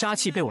一缕杀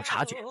气被我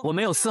察觉，我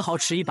没有丝毫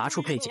迟疑，拔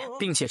出佩剑，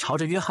并且朝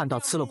着约翰道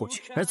刺了过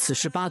去。而此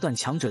时8段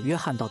强者约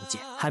翰道的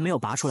剑还没有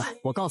拔出来，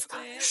我告诉他，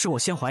是我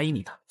先怀疑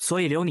你的，所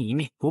以留你一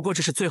命。不过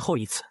这是最后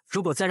一次，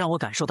如果再让我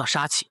感受到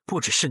杀气，不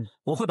只是你，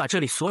我会把这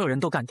里所有人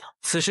都干掉。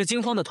此时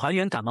惊慌的团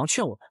员赶忙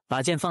劝我们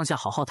把剑放下，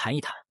好好谈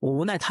一谈。我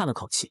无奈叹了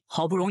口气，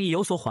好不容易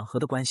有所缓和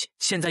的关系，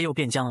现在又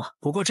变僵了。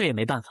不过这也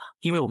没办法，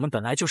因为我们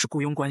本来就是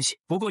雇佣关系。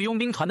不过佣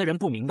兵团的人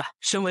不明白，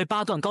身为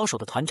8段高手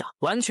的团长，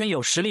完全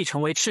有实力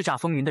成为叱咤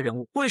风云的人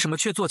物，为什么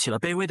却做起了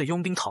卑微的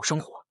佣兵讨生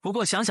活？不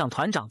过想想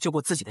团长救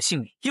过自己的性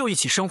命，又一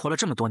起生活了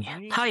这么多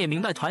年，他也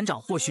明白团长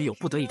或许有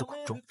不得已的苦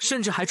衷，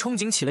甚至还憧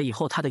憬起了以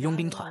后他的佣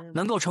兵团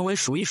能够成为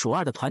数1数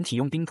2的团体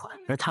佣兵团，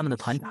而他们的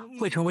团长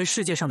会成为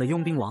世界上的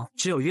佣兵王。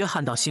只有约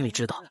翰道心里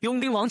知道，佣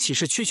兵王岂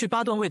是区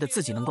8段位的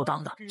自己能够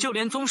当的？就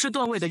连宗师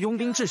段位的佣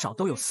兵至少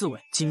都有4位。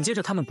紧接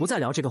着他们不再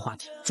聊这个话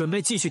题，准备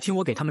继续听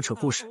我给他们扯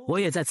故事。我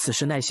也在此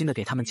时耐心地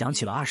给他们讲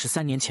起了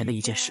23年前的一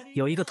件事。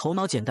有一个头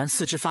脑简单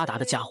四肢发达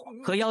的家伙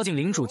和妖精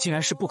领主竟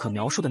然是不可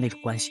描述的那种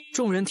关系。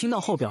众人听到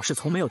后表示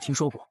从没有听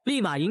说过，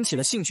立马引起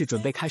了兴趣，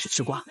准备开始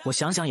吃瓜。我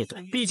想想也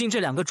对，毕竟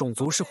这2个种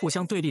族是互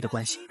相对立的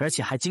关系，而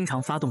且还经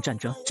常发动战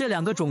争。这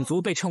2个种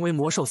族被称为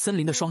魔兽森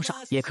林的双煞，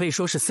也可以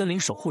说是森林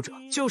守护者。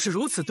就是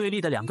如此对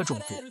立的2个种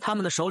族，他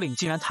们的首领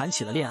竟然谈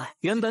起了恋爱。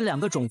原本2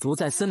个种族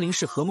在森林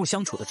是和睦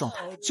相处的状态，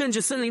甚至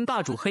森林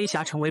霸主黑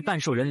霞成为半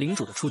兽人领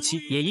主的初期，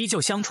也依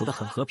旧相处得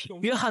很和平。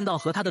约翰道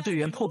和他的队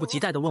员迫不及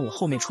待地问我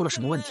后面出了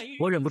什么问题，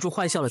我忍不住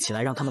坏笑了起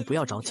来，让他们不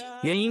要着急。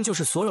原因就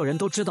是所有人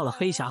都知道了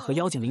黑霞和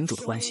妖精领主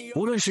的关系，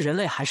无论是人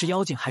类还是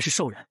妖精还是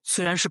兽人，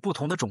虽然是不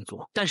同的种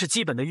族，但是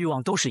基本的欲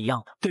望都是一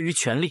样的，对于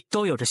权力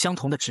都有着相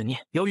同的执念。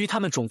由于他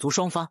们种族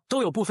双方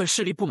都有部分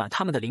势力不满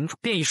他们的领主，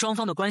便以双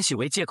方的关系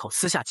为借口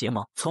私下结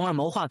盟，从而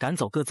谋划赶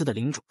走各自的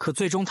领主。可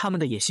最终他们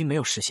的野心没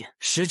有实现。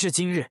时至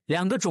今日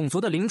，2个种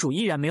族的领主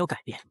依然没有改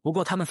变，不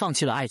过他们放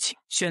弃了爱情，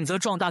选择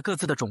壮大各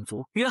自的种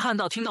族。约翰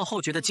道听到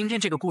后觉得今天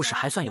这个故事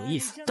还算有意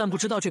思，但不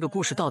知道这个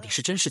故事到底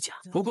是真是假。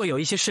不过有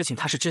一些事情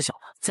他是知晓的，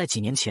在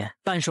几年前，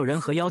半兽人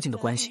和妖精的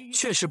关系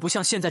确实不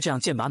像现在这样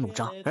剑拔弩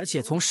张，而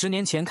且从10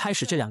年前开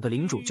始，这2个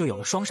领主就有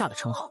了双煞的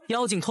称号。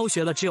妖精偷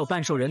学了只有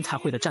半兽人才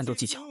会的战斗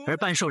技巧，而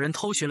半兽人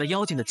偷学了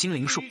妖精的精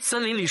灵术。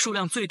森林里数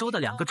量最多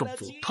的2个种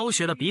族偷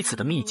学了彼此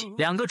的秘籍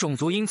，2个种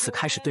族因此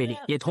开始对立，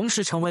也同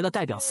时成为了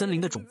代表森林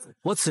的种族。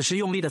我此时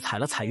用力地踩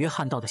了踩约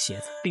翰道的鞋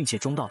子，并且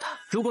忠告他，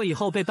如果以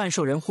后被半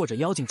兽人或者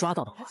妖精抓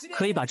到的话，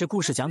可以把这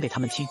故事讲给他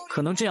们听，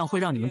可能这样会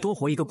让你们多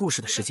活一个故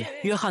事的时间。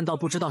约翰道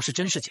不知道是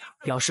真是假，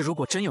表示如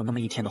果真有那么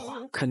一天的话，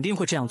肯定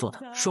会这样做的。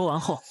说完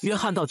后，约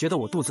翰道觉得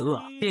我肚子饿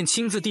了，便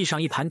亲自递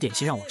上一盘点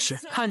心让我吃。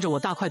看着我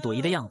大快朵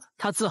颐的样子，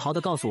他自豪地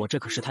告诉我这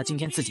可是他今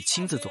天自己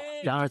亲自做的。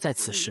然而在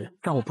此时，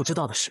让我不知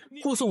道的是，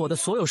护送我的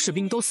所有士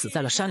兵都死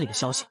在了山里的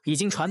消息已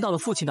经传到了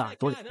父亲的耳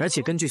朵里，而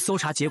且根据搜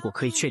查结果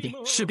可以确定，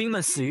士兵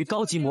们死于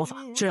高级魔法，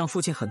这让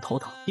父亲很头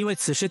疼。因为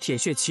此时铁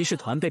血骑士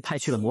团被派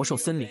去了魔兽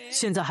森林，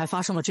现在还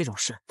发生了这种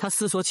事，他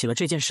思索起了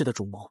这件事的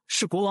主谋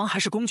是国王还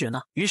是公爵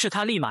呢？于是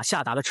他立马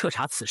下达了彻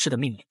查此事的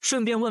命令，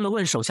顺便问了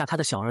问手下他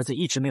的小儿子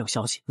一直没有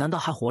消息，难道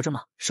还活着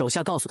吗？手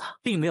下告诉他，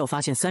并没有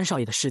发现3少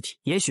爷的尸体，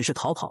也许是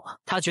逃跑了。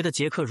他觉得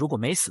杰克如果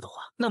没死的话，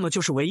那么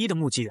就是唯一的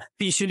目击人，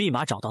必须立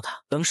马找到他。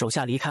等手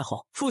下离开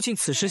后，父亲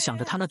此时想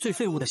着他那最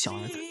废物的小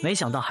儿子，没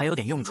想到还有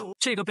点用处。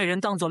这个被人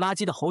当作垃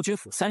圾的侯爵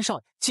府3少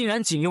爷，竟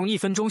然仅用1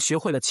分钟学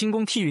会了轻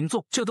功踢云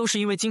纵，这都是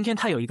因为今天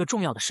他有一个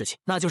重要的事情，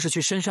那就是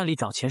去深山里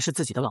找前世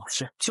自己的老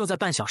师。就在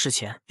半小时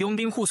前，佣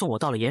兵护送我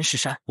到了岩石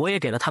山，我也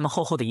给了他们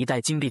厚厚的1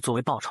袋金币作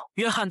为报酬。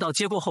约翰道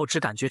接过后只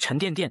感觉沉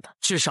甸甸的，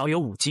至少有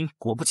5斤。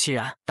果不其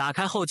然，打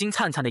开后金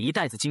灿灿的1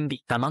袋子金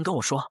币，赶忙跟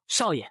我说，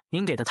少爷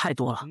您给的太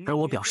多了。而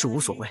我表示无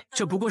所谓，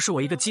这不过是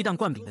我一个鸡蛋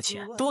灌饼的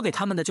钱，多给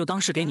他们的就当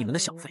是给你们的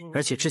小费，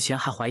而且之前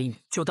还怀疑你，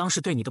就当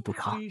是对你的补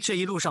偿。这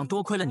一路上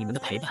多亏了你们的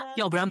陪伴，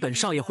要不然本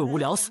少爷会无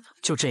聊死的。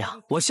就这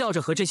样，我笑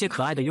着和这些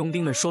可爱的佣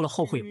兵们说了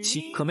后会有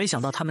期，可没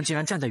想到他们竟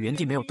然站在原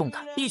地没有动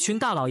弹，一群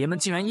大老爷们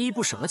竟然依依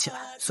不舍了起来。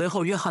随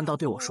后约翰道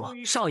对我说，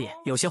少爷，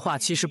有些话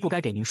其实不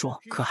该给您说，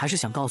可还是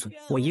想告诉你。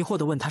我疑惑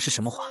地问他是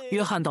什么话，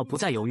约翰道不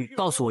再犹豫，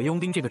告诉我佣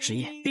兵这个职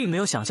业并没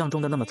有想象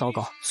中的那么糟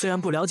糕，虽然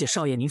不了解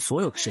少爷您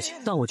所有的事情，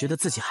但我觉得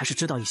自己还是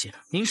知道一些的。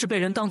您是被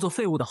人当作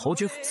废物的侯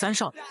爵府3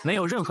少爷，没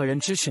有任何人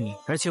支持您，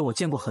而且我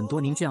见过很多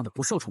您这样的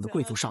不受宠的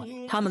贵族少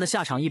爷，他们的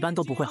下场一般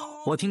都不会好。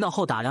我听到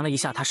后打量了一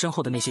下他身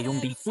后的那些佣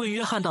兵，问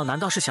约翰道难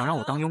道是想让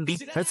我当佣兵？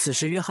而此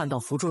时约翰道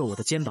扶住了我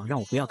的肩膀，让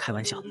我不要开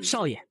玩笑。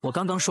少爷，我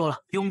刚刚说了，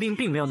佣兵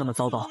并没有那么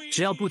糟糕，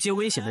只要不接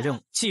危险的任务，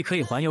既可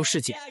以环游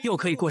世界，又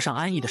可以过上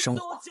安逸的生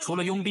活。除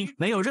了佣兵，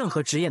没有任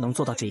何职业能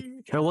做到这一点。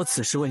而我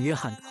此时问约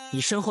翰道，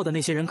你身后的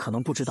那些人可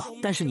能不知道，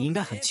但是你应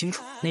该很清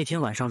楚，那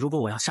天晚上如果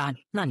我要杀你，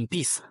那你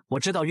必死。我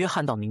知道约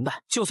翰道明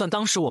白，就算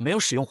当时我没有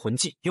使用魂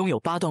技，拥有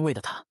8段位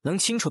的他能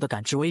清楚地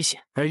感知危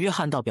险。而约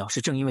翰道表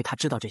示，正因为他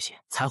知道这些，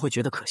才会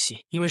觉得可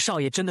惜，因为少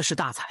爷真的是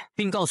大才，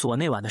并告诉我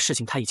那晚的事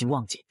情他已经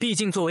忘记。毕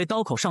竟作为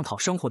刀口上讨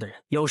生活的人，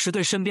有时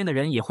对身边的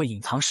人也会隐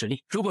藏实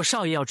力。如果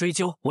少爷要追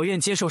究，我愿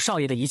接受少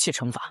爷的一切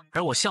惩罚。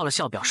而我笑了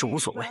笑，表示无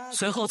所谓。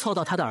随后凑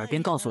到他的耳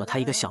边告诉了他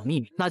一个小秘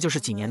密，那就是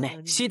几年内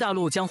西大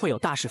陆将会有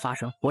大事发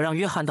生。我让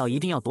约翰道一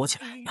定要躲起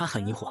来。他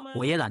很疑惑，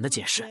我也懒得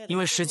解释，因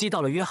为时机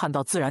到了，约翰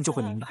道自然就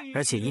会明白，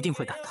而且一定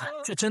会感叹，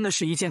这真的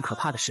是一件可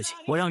怕的事情。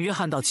我让约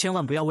翰道千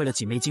万不要为了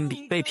几枚金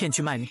币被骗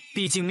去卖命，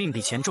毕竟命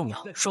比钱重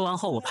要。说完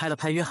后，我拍了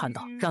拍约翰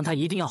道，让他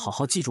一定要好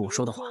好记住我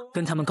说的话。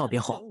跟他们告别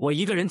后，我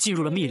一个人进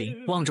入了密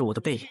林，望着我的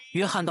背影，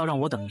约翰道让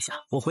我等一下。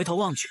我回头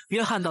望去，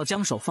约翰道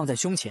将手放在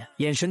胸前，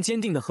眼神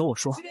坚定地和我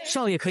说，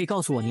少爷可以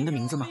告诉我您的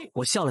名字吗？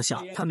我笑了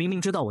笑，他明明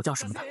知道我叫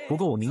什么的，不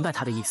过我明白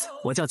他的意思，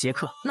我叫杰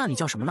克。那你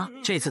叫什么呢？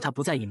这次他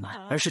不再隐瞒，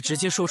而是直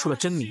接说出了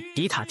真名，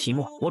迪塔提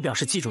莫。我表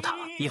示记住他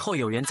了，以后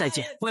有缘再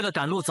见。为了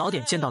赶路早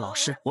点见到老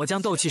师，我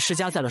将斗气施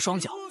加在了双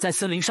脚，在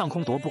森林上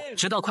空踱步，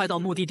直到快到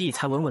目的地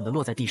才稳稳地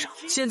落在地上。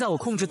现在我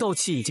控制斗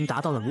气已经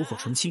达到了炉火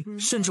纯青，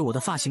甚至我的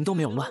发型都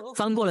没有乱。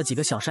翻过了几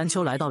个小山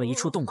丘，来到了一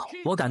处洞口。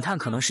我感叹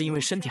可能是因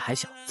为身体还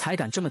小，才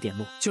敢这么点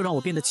路，就让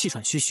我变得气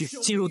喘吁吁。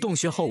进入洞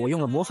穴后，我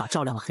用了魔法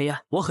照亮了黑暗，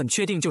我很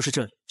确定就是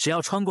这里，只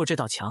要穿过这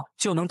道墙，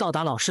就能到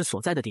达老师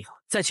所在的地方。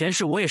在前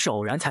世我也是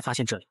偶然才发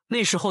现这里，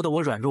那时候的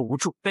我软弱无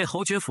助，被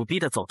侯爵府逼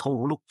得走投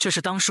无路，这是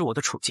当时我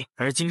的处境。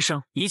而今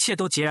生一切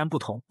都截然不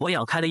同。我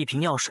咬开了一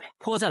瓶药水，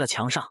泼在了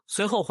墙上，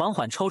随后缓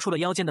缓抽出了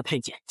腰间的佩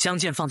剑，将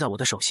剑放在我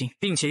的手心，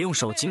并且用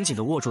手紧紧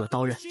地握住了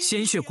刀刃，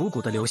鲜血汩汩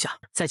地流下。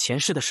在前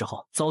世的时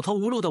候，走投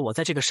无路的我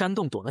在这个山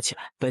洞躲了起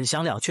来，本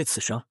想了却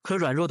此生，可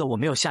软弱的我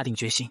没有下定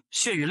决心，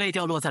血与泪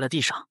掉落在了地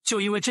上，就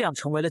因为这样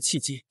成为了契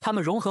机。他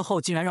们融合后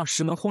竟然让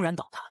石门轰然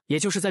倒塌，也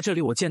就是在这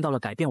里我见到了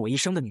改变我一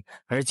生的女人。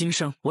而今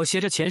生我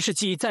携着前世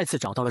记忆再次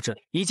找到了这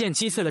里，一剑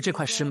击碎了这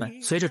块石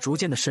门。随着逐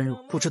渐的深入，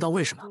不知道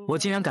为什么我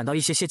竟然感到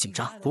一些紧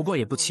张，不过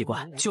也不奇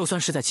怪，就算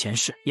是在前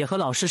世，也和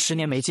老师10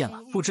年没见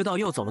了，不知道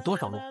又走了多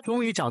少路。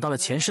终于找到了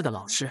前世的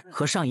老师，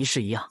和上一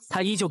世一样，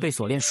他依旧被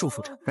锁链束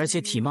缚着，而且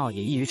体貌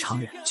也异于常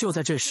人。就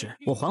在这时，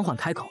我缓缓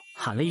开口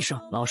喊了一声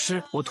老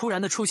师。我突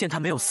然的出现，他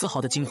没有丝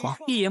毫的惊慌，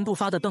一言不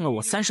发的瞪了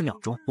我30秒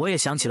钟。我也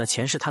想起了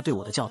前世他对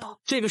我的教导，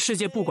这个世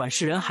界不管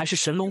是人还是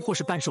神龙或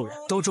是半兽人，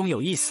都终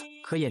有一死，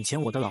可眼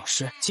前我的老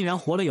师竟然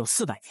活了有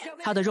400年，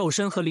他的肉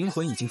身和灵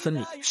魂已经分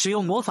离，使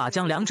用魔法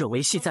将两者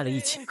维系在了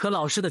一起。可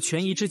老师的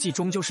权宜之计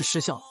终究是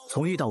失效了。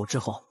从遇到我之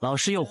后，老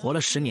师又活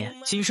了10年。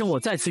今生我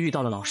再次遇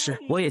到了老师，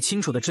我也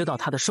清楚的知道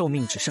他的寿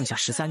命只剩下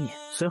13年。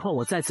随后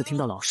我再次听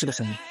到老师的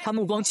声音，他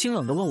目光清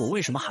冷的问我为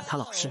什么喊他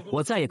老师。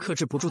我再也克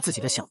制不住自己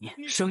的想念，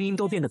声音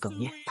都变得哽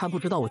咽。他不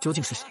知道我究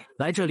竟是谁，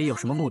来这里有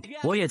什么目的。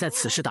我也在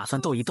此时打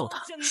算逗一逗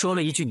他，说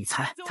了一句你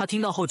猜。他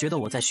听到后觉得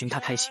我在寻他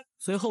开心，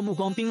随后目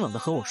光冰冷的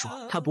和我说，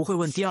他不会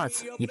问第二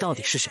次你到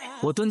底是谁。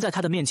我蹲在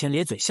他的面前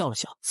咧嘴笑了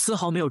笑，丝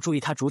毫没有注意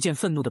他逐渐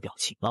愤怒的表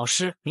情。老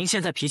师，您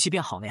现在脾气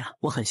变好了呀？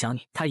我很想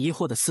你。他疑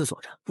惑地思索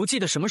着，不记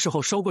得什么时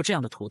候收过这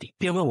样的徒弟，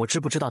便问我知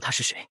不知道他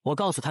是谁。我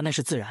告诉他那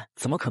是自然，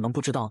怎么可能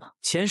不知道呢？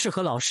前世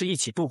和老师一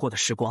起度过的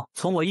时光，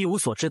从我一无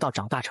所知到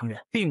长大成人，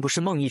并不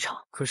是梦一场。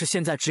可是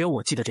现在只有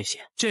我记得这些。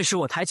这时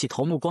我抬起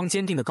头，目光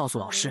坚定地告诉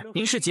老师，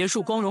您是结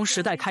束光荣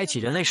时代开启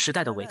人类时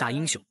代的伟大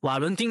英雄瓦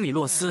伦丁·米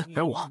洛斯，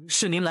而我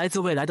是您来自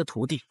未来的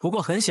徒弟。不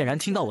过很显然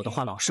听到我的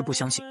话，老师不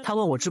相信。他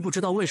问我知不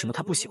知道为什么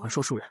他不喜欢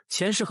说书人。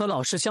前世和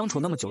老师相处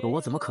那么久的我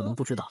怎么可能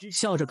不知道？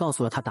笑着告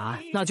诉了他答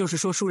案，那就是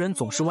说书人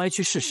总是歪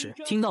曲事实。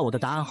听到我的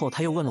答案后，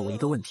他又问了我一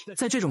个问题，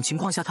在这种情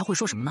况下他会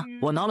说什么呢？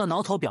我挠了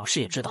挠头表示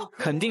也知道，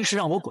肯定是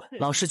让我滚。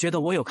老师觉得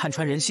我有看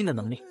穿人心的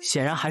能力，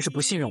显然还是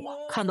不信任我。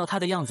看到他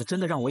的样子真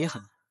的让我也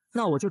很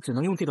那我就只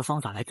能用这个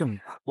方法来证明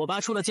了。我拔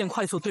出了剑，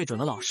快速对准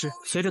了老师，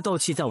随着斗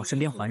气在我身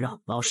边环绕。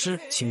老师，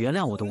请原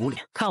谅我的无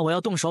脸，看我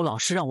要动手，老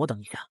师让我等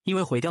一下，因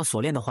为毁掉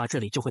锁链的话，这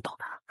里就会倒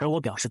塌。而我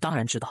表示当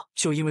然知道，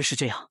就因为是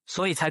这样，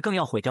所以才更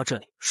要毁掉这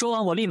里。说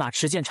完，我立马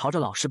持剑朝着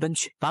老师奔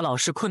去。把老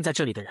师困在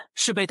这里的人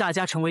是被大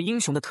家称为英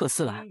雄的特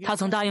斯兰，他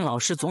曾答应老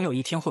师总有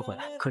一天会回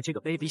来，可这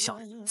个卑鄙小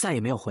人再也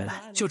没有回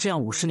来。就这样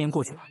50年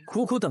过去了，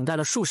苦苦等待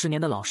了数十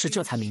年的老师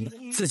这才明白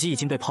自己已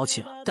经被抛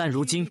弃了。但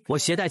如今我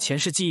携带前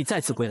世记忆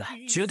再次归来，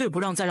绝对不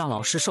让再让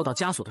老师受到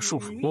枷锁的束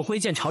缚。我挥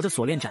剑朝着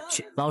锁链斩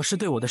去，老师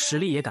对我的实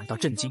力也感到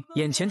震惊，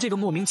眼前这个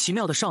莫名其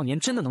妙的少年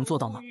真的能做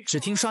到吗？只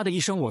听唰的一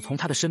声，我从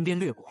他的身边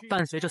掠过，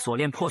伴随着锁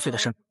链破碎的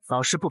声音。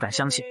老师不敢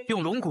相信，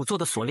用龙骨做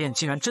的锁链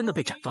竟然真的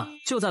被斩断了。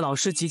就在老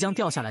师即将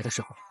掉下来的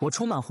时候，我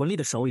充满魂力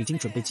的手已经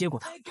准备接过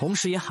他，同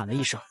时也喊了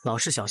一声老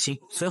师小心。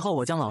随后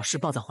我将老师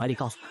抱在怀里，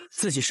告诉他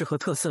自己是和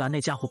特斯兰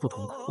那家伙不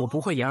同的，我不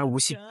会言而无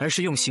信，而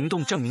是用行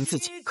动证明自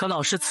己。可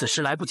老师此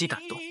时来不及感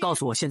动，告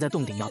诉我现在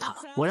洞顶要塌了。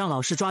我让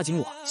老师抓紧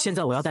我，现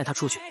在我要带他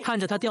出去。看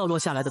着他掉落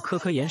下来的颗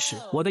颗岩石，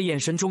我的眼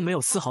神中没有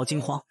丝毫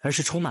惊慌，而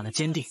是充满了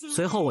坚定。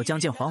随后我将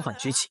剑缓缓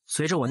举起，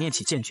随着我念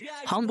起剑诀，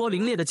磅礴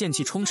凌冽的剑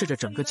气充斥着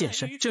整个剑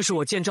身，这是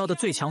我剑招的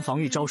最强防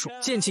御招数。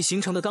剑气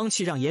形成的罡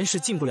气让岩石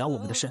进不了我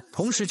们的身，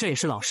同时这也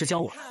是老师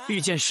教我的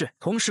御剑式。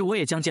同时我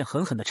也将剑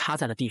狠狠地插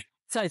在了地上，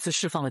再次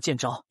释放了剑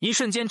招，一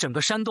瞬间整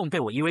个山洞被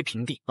我夷为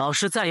平地。老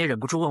师再也忍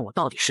不住问我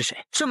到底是谁，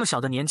这么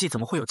小的年纪怎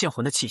么会有剑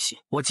魂的气息？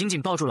我紧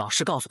紧抱住老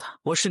师，告诉他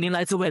我是您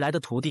来自未来的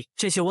徒弟，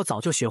这些我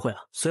早就学会了。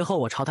随后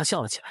我朝他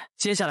笑了起来，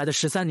接下来的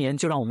13年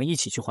就让我们一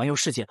起去环游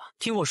世界吧。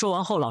听我说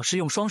完后，老师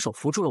用双手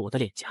扶住了我的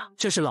脸颊，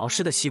这是老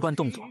师的习惯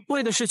动作，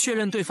为的是确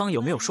认对方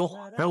有没有说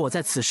谎。而我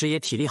在此时也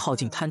体力耗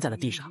尽，瘫在了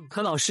地上。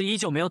可老师依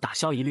旧没有打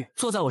消疑虑，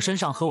坐在我身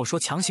上和我说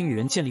强行与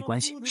人建立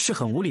关系是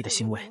很无理的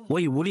行为。我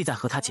已无力再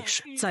和他解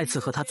释，再次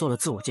和他做了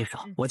自我介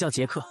绍，我叫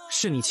杰克，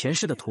是你前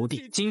世的徒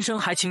弟，今生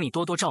还请你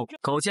多多照顾。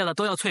狗见了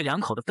都要啐2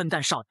口的笨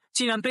蛋少年，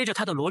竟然背着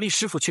他的萝莉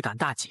师傅去赶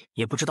大集，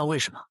也不知道为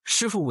什么，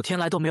师傅5天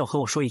来都没有和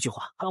我说一句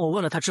话。当我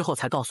问了他之后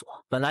才告诉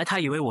我，本来他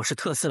以为我是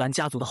特斯兰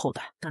家族的后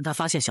代，但他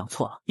发现想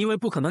错了，因为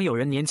不可能有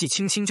人年纪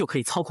轻轻就可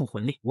以操控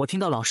魂力。我听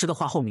到老师的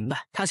话后明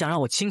白，他想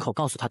让我亲口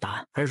告诉他答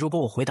案，而如果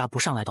我回答不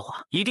上来的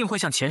话，一定会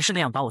像前世那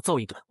样把我揍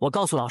一顿。我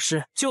告诉老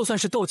师，就算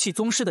是斗气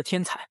宗师的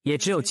天才，也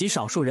只有极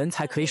少数人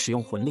才可以使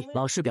用魂力。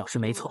老师表示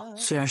没错，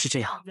虽然是这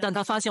样，但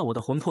他发现我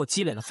的魂魄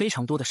积累了非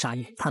常多的杀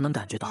业，他能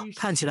感觉到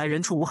看起来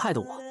人畜无害的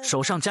我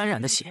手上沾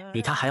染的血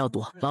比他还要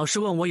多。老师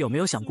问我有没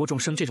有想过众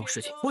生这种事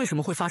情为什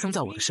么会发生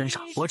在我的身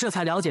上，我这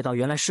才了解到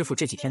原来师傅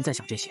这几天在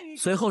想这些。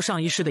随后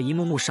上一世的一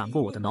幕幕闪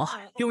过我的脑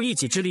海，用一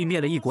己之力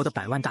灭了一国的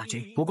100万大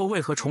军，不过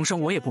为何重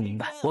生我也不明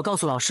白。我告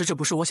诉老师这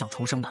不是我想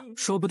重生的，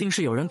说不定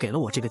是有人给了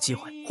我这个机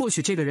会，或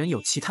许这个人有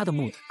其他的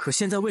目的，可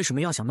现在为什么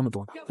要想那么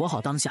多呢？活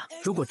好当下，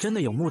如果真的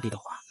有目的的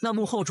话，那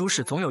幕后主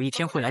使总有一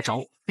天会来找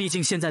我，毕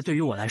竟现在对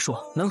于我来说，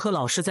能和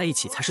老师在一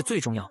起才是最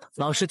重要的。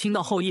老师听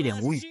到后一脸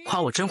无语，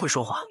夸我真会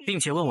说话，并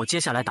且问我接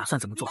下来打算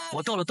怎么做。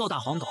我逗了逗大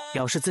黄狗，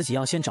表示自己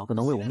要先找个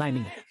能为我卖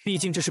命的人，毕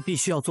竟这是必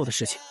须要做的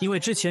事情。因为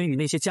之前与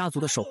那些家族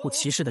的守护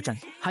骑士的战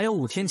斗，还有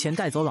5天前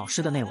带走老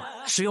师的那晚，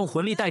使用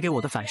魂力带给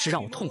我的反噬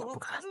让我痛苦不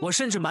堪。我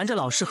甚至瞒着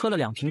老师喝了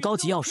2瓶高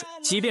级药水，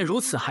即便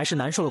如此还是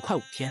难受了快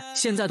5天。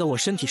现在的我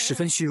身体十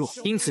分虚弱，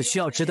因此需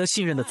要值得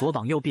信任的左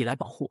膀右臂来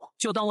保护我。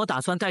就当我打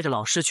算带着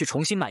老师去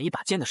重新买一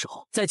把剑的时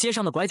候，在街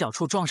上的拐角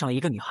处撞撞上了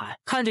一个女孩，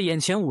看着眼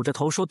前捂着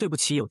头说对不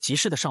起有急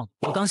事的少女，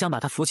我刚想把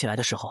她扶起来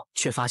的时候，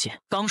却发现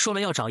刚说了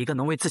要找一个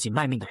能为自己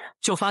卖命的人，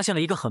就发现了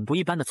一个很不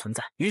一般的存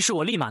在。于是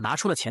我立马拿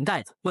出了钱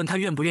袋子，问他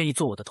愿不愿意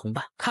做我的同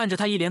伴。看着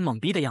他一脸懵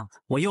逼的样子，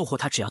我诱惑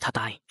他，只要他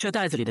答应，这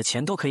袋子里的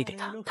钱都可以给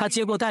他。他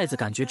接过袋子，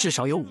感觉至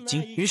少有5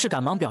斤，于是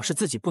赶忙表示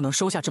自己不能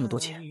收下这么多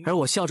钱。而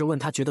我笑着问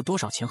他觉得多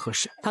少钱合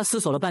适，他思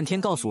索了半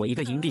天，告诉我1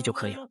个银币就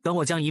可以了。等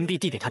我将银币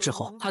递给他之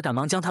后，他赶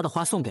忙将他的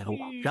花送给了我，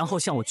然后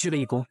向我鞠了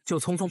一躬，就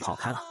匆匆跑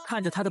开了。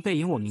看着他的背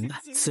影，我明白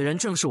此人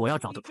正是我要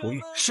找的璞玉。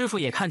师傅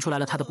也看出来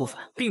了他的不凡，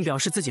并表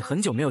示自己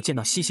很久没有见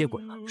到吸血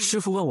鬼了。师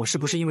傅问我是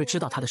不是因为知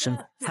道他的身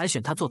份才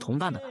选他做同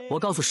伴的呢？我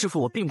告诉师傅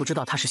我并不知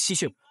道他是吸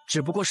血鬼，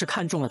只不过是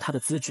看中了他的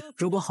资质，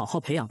如果好好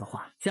培养的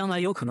话，将来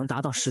有可能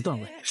达到10段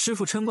位。师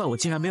傅嗔怪我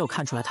竟然没有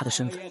看出来他的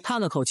身份，叹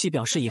了口气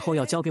表示以后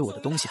要教给我的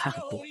东西还很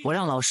多，我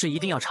让老师一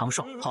定要长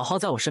寿，好好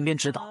在我身边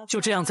指导。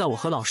就这样，在我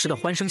和老师的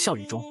欢声笑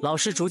语中，老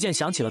师逐渐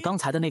想起了刚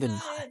才的那个女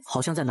孩，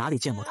好像在哪里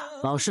见过她。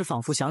老师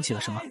仿佛想起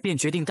了什么，便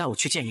决定带我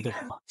去见一个人。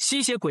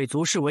吸血鬼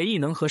族是唯一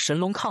能和神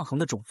龙抗衡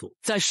的种族，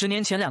在10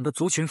年前2个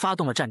族群发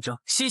动了战争，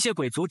吸血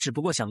鬼族只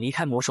不过想离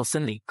开魔兽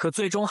森林，可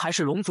最终还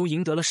是龙族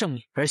赢得了胜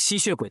利，而吸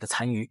血鬼的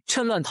残余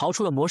趁乱逃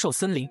出了魔兽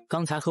森林。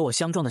刚才和我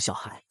相撞的小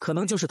孩可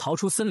能就是逃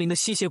出森林的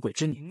吸血鬼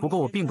之女，不过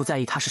我并不在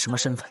意他是什么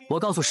身份。我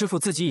告诉师傅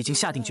自己已经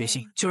下定决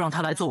心，就让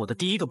他来做我的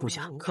第一个部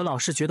下。可老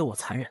师觉得我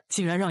残忍，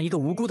竟然让一个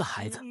无辜的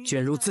孩子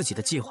卷入自己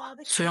的计划。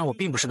虽然我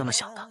并不是那么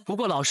想的，不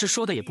过老师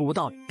说的也不无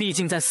道理，毕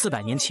竟在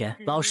400年前，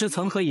老师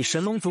曾和以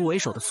神龙族为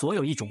首的所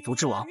有异种族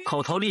之王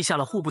口头立下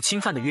了互不侵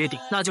犯的约定，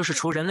那就是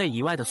除人类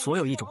以外的所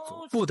有异种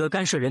族不得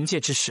干涉人界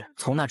之事。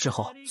从那之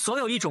后，所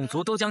有异种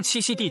族都将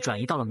栖息地转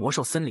移到了魔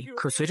兽森林。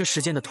可随着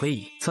时间的推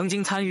移，曾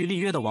经参与立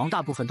约的王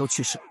大部分都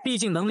去世，毕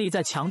竟能力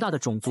再强大的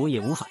种族也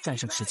无法战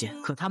胜时间。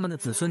可他们的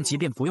子孙即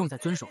便不用再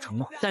遵守承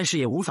诺，但是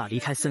也无法离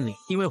开森林，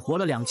因为活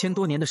了2000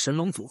多年的神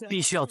龙族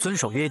必须要遵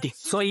守约定，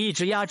所以一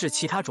直压制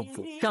其他种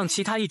族，让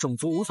其他异种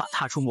族无法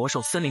踏出魔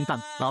兽森林半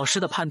步。老师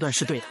的判断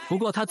是对的，不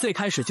过他最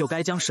开始就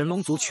该将神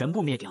龙族全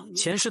部灭掉。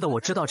前世的我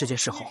知道这件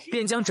事后，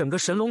便将整个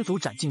神龙族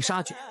斩尽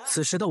杀绝。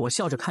此时的我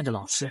笑着看着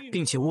老师，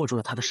并且握住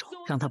了他的手，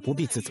让他不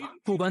必自责，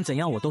不管怎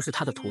样我都是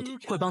他的徒弟，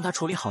会帮他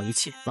处理好一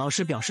切。老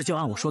师表示就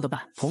按我说的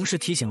办，同时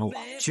提醒了我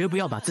绝不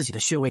要把自己的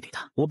穴位给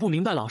他。我不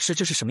明白老师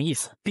这是什么意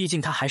思，毕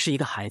竟他还是一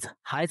个孩子，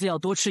孩子要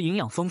多吃营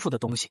养丰富的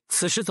东西。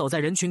此时走在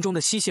人群中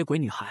的吸血鬼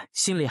女孩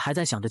心里还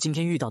在想着今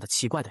天遇到的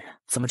奇怪的人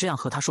怎么这样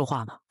和他说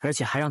话呢，而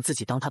且还让自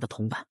己当他的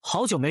同伴。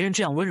好久没人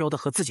这样温柔的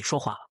和自己说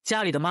话了。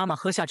家里的妈妈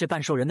喝下这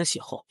半兽人的血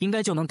后应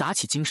该就能打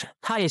起精神，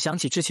她也想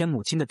起之前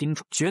母亲的叮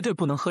嘱，绝对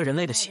不能喝人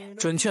类的血，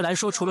准确来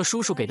说除了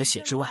叔叔给的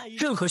血之外，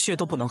任何血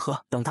都不能喝。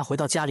等他回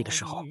到家里的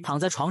时候，躺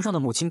在床上的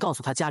母亲告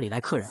诉他家里来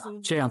客人了，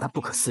这让他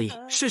不可思议，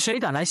是谁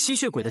敢来吸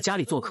血鬼的家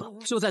里做客？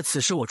就在此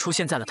时，我出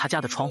现在了他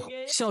家的窗户，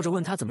笑着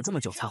问他怎么这么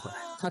久才回来。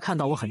他看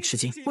到我很吃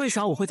惊，为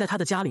啥我会在他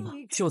的家里呢？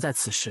就在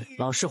此时，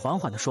老师缓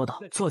缓地说道，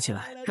坐起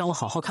来，让我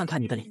好好看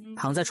看你的脸。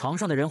躺在床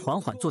上的人缓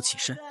缓坐起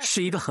身，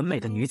是一个很美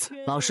的女子。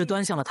老师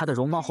端详了她的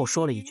容貌后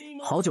说了一句，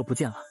好久不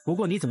见了，不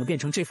过你怎么变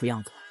成这副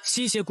样子了？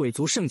吸血鬼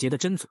族圣洁的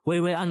真祖薇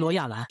薇安罗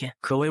亚兰，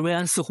可薇薇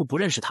安似乎不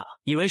认识他了，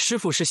以为师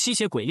傅是吸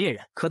血鬼猎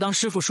人。可当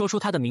师傅说出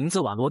他的名字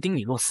瓦罗丁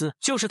米洛斯，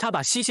就是他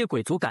把吸血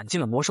鬼族赶进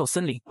了魔兽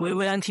森林。薇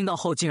薇安听到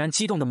后竟然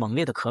激动的猛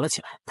烈的咳了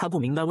起来，他不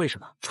明白为什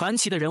么传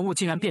奇的人物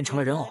竟然变成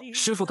了人偶。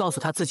师傅告诉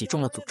他自己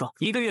中了诅咒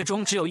，1个月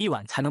中只有1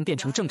晚才能变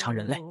成正常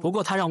人类。不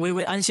过他让薇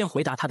薇安先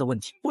回答他的问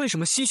题，为什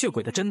么吸血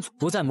鬼的真祖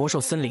不在魔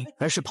兽森林，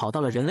而是跑到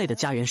了人类的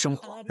家园生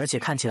活，而且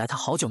看起来他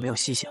好久没有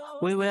吸血了。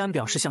薇薇安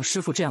表示像师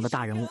傅这样的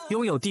大人物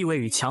拥有地位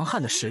与强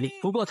悍的实力，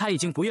不过他已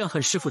经不怨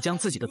恨师傅将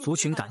自己的族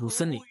群赶入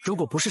森林，如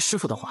果不是师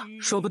傅的话，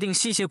说不定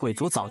吸血鬼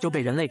族早就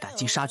被人类赶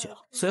尽杀绝了。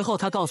随后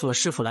他告诉了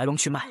师傅来龙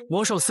去脉，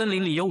魔兽森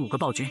林里有5个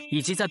暴君，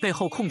以及在背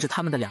后控制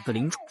他们的2个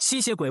领主。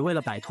吸血鬼为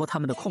了摆脱他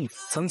们的控制，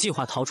曾计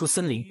划逃出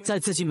森林。在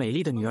自己美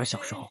丽的女儿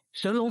小时候，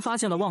神龙发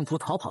现了妄图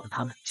逃跑的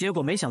他们，结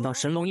果没想到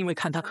神龙因为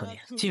看他可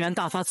怜，竟然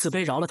大发慈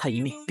悲饶了他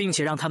一命，并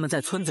且让他们在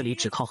村子里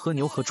只靠喝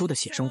牛和猪的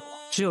血生活，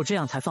只有这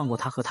样才放过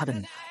他和他的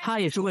女儿。他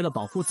也是为了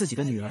保护自己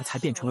的女儿才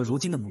变成了如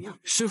今的模样。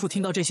师傅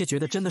听到这些觉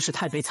得真的是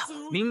太悲惨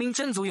了，明明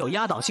真族有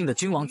压倒性的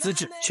君王资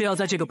质，却要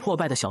在这个破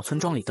败的小村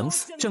庄里等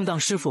死。正当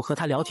师傅和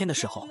他聊天的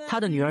时候，他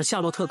的女儿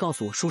夏洛特告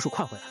诉我叔叔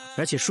快回来了，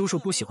而且叔叔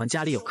不喜欢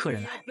家里有客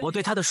人来。我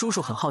对他的叔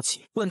叔很好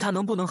奇，问他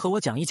能不能和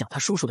我讲一讲他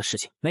叔叔的事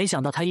情。没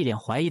想到他一脸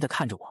怀疑的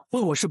看着我，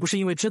问我是不是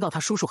因为知道他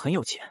叔叔很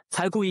有钱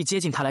才故意接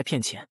近他来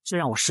骗钱，这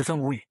让我十分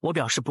无语。我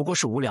表示不过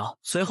是无聊。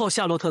随后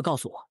夏洛特告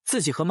诉我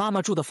自己和妈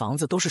妈住的房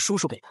子都是叔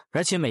叔给的，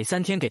而且每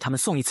3天给他们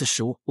送一次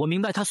食物。我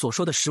明白他所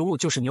说的食物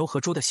就是牛和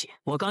猪的血。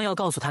我刚要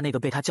告诉他那个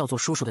被他叫做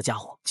叔叔的家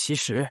伙，其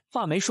实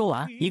话没说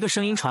完，一个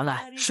声音传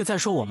来，是在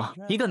说我吗？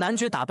一个男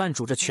爵打扮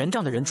拄着权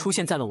杖的人出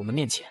现在了我们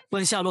面前，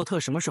问夏洛特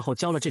什么时候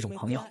交了这种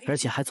朋友，而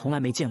且还从来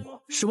没见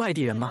过，是外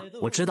地人吗？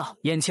我知道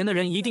眼前的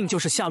人一定就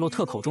是夏洛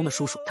特口中的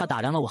叔叔。他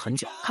打量了我很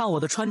久，看我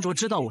的穿着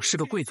知道我是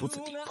个贵族子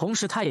弟，同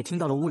时他也听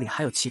到了屋里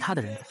还有其他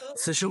的人。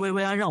此时薇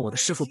薇安让我的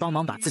师傅帮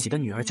忙把自己的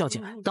女儿叫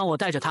进来。当我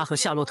带着她和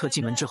夏洛特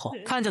进门之后，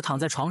看着躺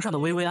在床上的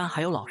薇薇安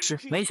还有老师，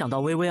没想到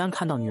薇薇安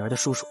看到女儿的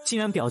叔叔竟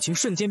然表情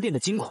瞬间变得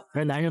惊恐。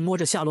而男人摸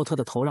着夏洛特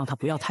的头，让他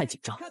不要太紧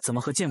张，怎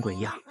么和见鬼一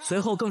样。随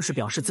后更是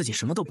表示自己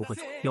什么都不会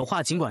做，有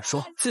话尽管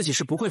说，自己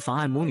是不会妨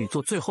碍母女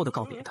做最后的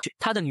告别的。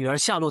他的女儿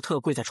夏洛特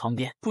跪在床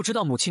边，不知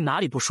道母亲哪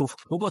里不舒服，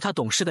不过他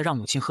懂事的让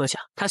母亲喝下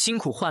他辛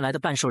苦换来的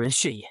半兽人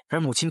血液，而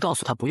母亲告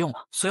诉他不用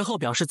了，随后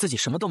表示自己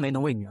什么都没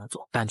能为女儿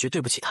做，感觉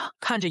对不起她。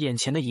看着眼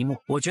前的一幕，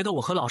我觉得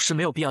我和老师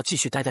没有必要继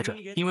续待在这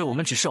里，因为我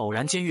们只是偶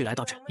然间遇来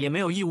到这，也没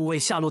有义务为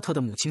夏洛特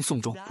的母亲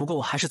送终。不过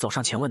我还是走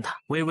上前问他，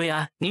薇薇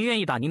安，您愿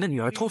意把您的女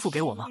儿托付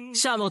给我吗？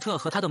夏洛特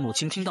和他的母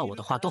亲听到我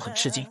的话都很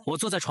吃惊。我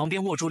坐在床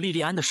边握住莉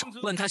莉安的手，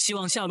问他希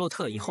望夏洛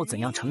特以后怎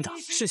样成长，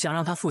是想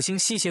让他复兴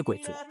吸血鬼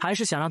族，还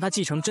是想让他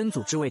继承真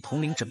祖之位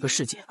统领整个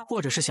世界，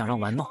或者是想让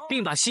玩弄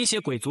并把吸血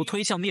鬼族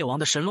推向灭亡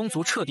的神龙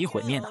族彻底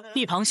毁灭呢？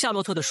一旁夏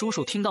洛特的叔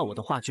叔听到我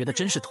的话，觉得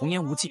真是童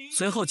言无忌，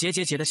随后桀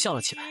地笑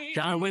了起来。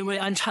然而薇薇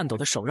安颤抖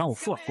的手让我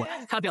附耳过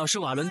来，他表示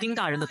瓦伦丁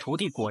大人的徒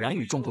弟果然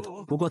与众不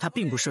同，不过他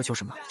并不奢求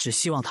什么，只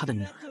希望他的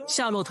女儿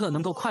夏洛特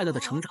能够快乐的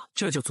成长，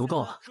这就足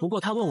够了。不过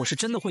他问我是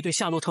真的会对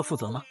夏洛特负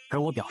责吗？而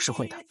我表示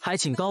会的，还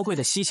请高贵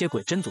的吸血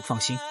鬼真祖放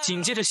心。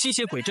紧接着吸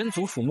血鬼真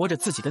祖抚摸着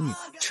自己的女儿，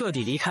彻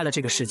底离开了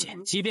这个世界。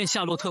即便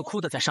夏洛特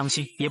哭得再伤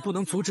心，也不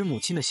能阻止母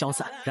亲的消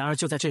散。然而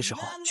就在这时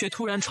候，却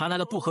突然传来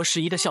了不合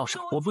时宜的笑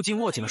声，我不禁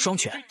握紧了双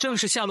拳。正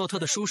是夏洛特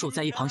的叔叔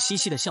在一旁嘻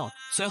嘻的笑着，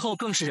随后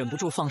更是忍不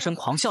住放声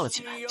狂笑了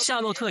起来。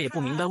夏洛特也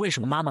不明白为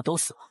什么妈妈都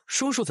死了，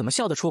叔叔怎么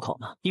笑得出口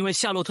呢？因为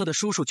夏洛特的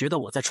叔叔觉得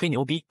我在吹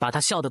牛逼，把他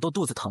笑得都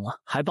肚子疼了，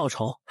还报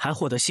仇，还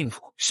获得幸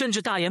福，甚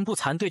至大言不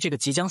惭对这个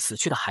即将死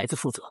去的孩子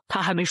负责。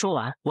他还没说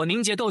完，我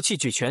凝结斗气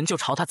举拳就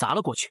朝他砸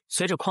了过去。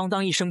随着哐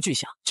当一声巨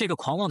响，这个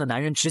狂妄的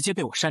男人直接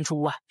被我扇出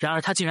屋外。然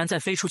而他竟然在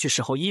飞出去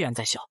时候依然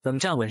在笑。等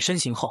站稳身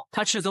形后，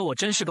他斥责我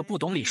真是个不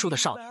懂礼数的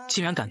少年，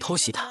竟然敢偷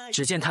袭他。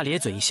只见他咧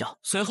嘴一笑，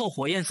随后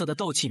火焰色的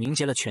斗气凝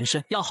结了全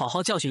身，要好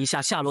好教训一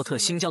下夏洛特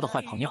新交的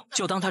坏朋友。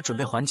就当他准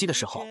备还击的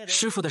时候，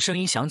师傅的声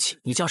音响起，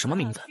你叫什么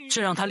名字？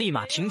这让他立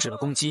马停止了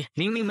攻击。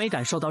明明没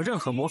感受到任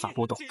何魔法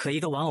波动，可一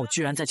个玩偶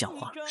居然在讲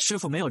话。师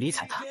傅没有理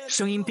睬他，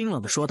声音冰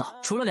冷地说道，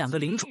除了2个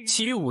领主，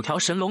其余5条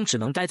神龙只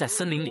能待在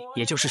森林里，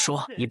也就是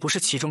说你不是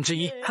其中之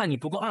一。看你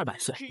不过200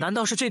岁，难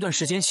道是这段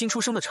时间新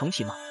出生的成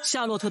体吗？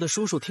夏洛特的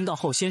叔叔听到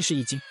后先是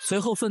一惊，随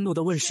后愤怒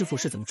地问师傅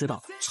是怎么知道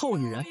的。臭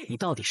女人，你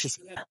到底是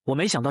谁？我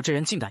没想到这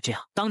人竟敢这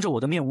样当着我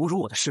的面侮辱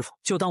我的师傅。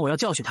就当我要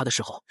教训他的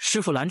时候，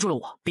师傅拦住了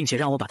我，并且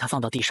让我把他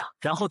放到地上，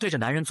然后对着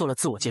男人做了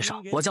自我介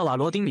绍，我叫瓦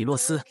罗丁·里洛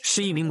斯，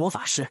是一名魔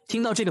法师。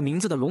听到这个名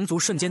字的龙族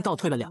瞬间倒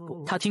退了2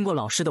步，他听过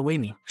老师的威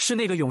名，是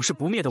那个永世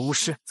不灭的巫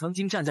师，曾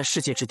经站在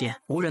世界之巅，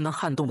无人能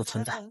撼动的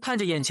存在。看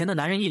着眼前的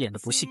男人一脸的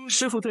不信，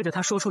师傅对着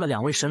他说出了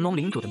2位神龙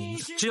领主的名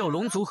字，只有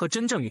龙族和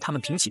真正与他们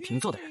平起平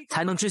坐的人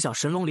才能知晓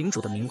神龙领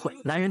主的名讳。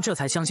男人这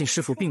才相信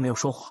师傅并没有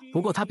说谎，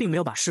不过他并没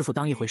有把师傅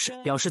当一回事，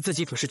表示自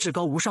己可是至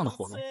高无上的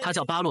火龙，他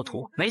叫巴洛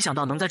图，没想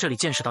到能在这里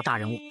见识到大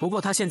人物。不过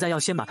他现在要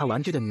先把他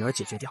玩具的女儿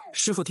解决掉。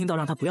师傅听到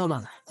让他不要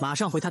乱来，马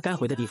上回他该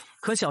回的地方。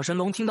可小神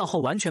龙听到后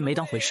完全没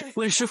当回事，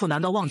问师傅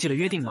难道忘记了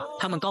约定吗？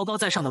他们高高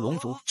在上的龙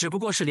族只不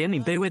过是怜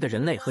悯卑微的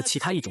人类和其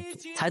他异种族，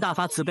才大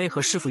发慈悲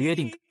和师傅约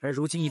定的。而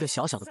如今一个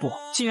小小的布偶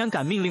竟然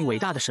敢命令伟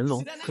大的神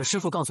龙，可师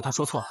傅告诉他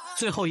说错了，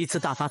最后一次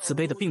大发慈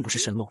悲的并不是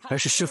神龙，而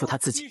是师傅他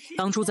自己。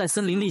当初在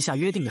森林立下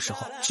约定的时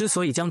候，之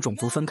所以将种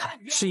族分开，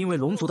是因为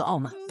龙族的傲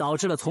慢导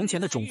致了从前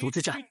的种族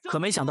之战，可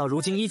没想到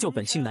如今依旧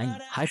本性难移，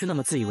还是那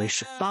么自以为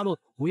是。巴洛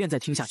不愿再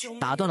听下去，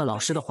打断了老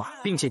师的话，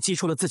并且祭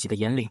出了自己的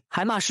言灵，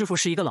还骂师傅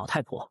是一个老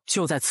太婆。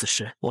就在此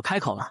时，我开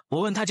口了，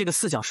我问他这个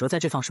四脚蛇在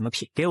这放什么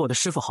屁，给我的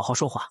师傅好好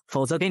说话，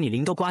否则给你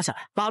鳞都刮下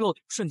来。巴洛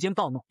瞬间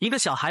暴怒，一个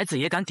小孩子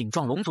也敢顶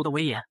撞龙族的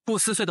威严，不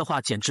撕碎的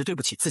话简直对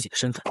不起自己的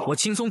身份。我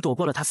轻松躲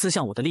过了他撕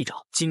向我的利爪，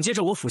紧接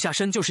着我俯下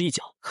身就是一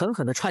脚，狠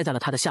狠地踹在了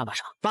他的下巴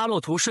上。巴洛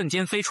图瞬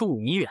间飞出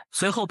5米远，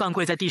随后半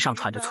跪在地上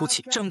喘着粗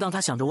气。正当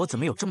他想着我怎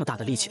么有这么大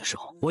的力气的时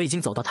候，我已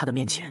经走到他的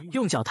面前，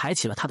用脚抬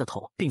起了他的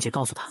头，并且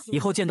告诉他以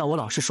后见到我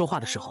老师说话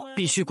的时候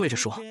必须跪着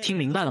说，听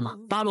明白了吗？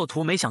巴洛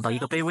图没想到一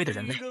个卑微的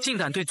人类竟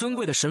敢对尊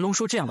贵的神龙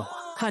说这样的话，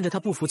看着他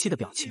不服气的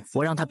表情，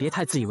我让他别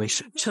太自以为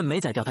是，趁没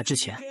宰掉他之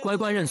前乖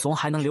乖认怂，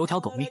还能留条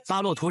狗命。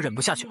巴洛图忍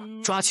不下去了，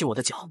抓起我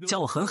的脚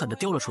将我狠狠地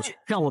丢了出去，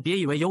让我别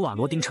以为有瓦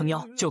罗丁撑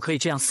腰就可以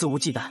这样肆无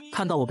忌惮。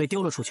看到我被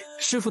丢了出去，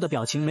师傅的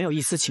表情没有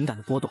一丝情感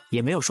的波动，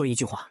也没有说一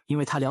句话，因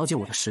为他了解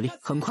我的实力。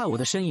很快我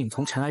的身影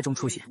从尘埃中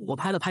出现，我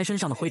拍了拍身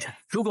上的灰尘，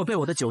如果被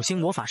我的9星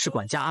魔法师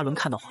管家阿伦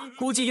看到话，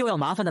估计又要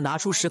麻烦的拿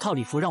出10套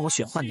礼服让我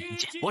选换哪一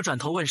件。我转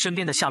头问身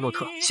边的夏洛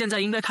特，现在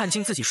应该看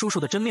清自己叔叔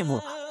的真面目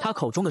了吧？他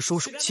口中的叔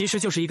叔其实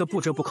就是一个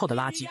不折不扣的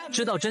垃圾。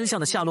知道真相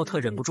的夏洛特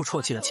忍不住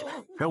啜泣了起来，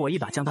而我一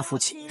把将他扶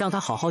起，让他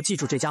好好记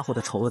住这家伙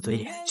的丑恶嘴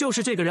脸，就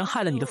是这个人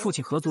害了你的父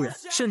亲和族人，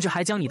甚至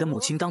还将你的母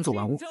亲当作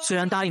玩物。虽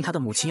然答应他的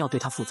母亲要对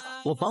他负责，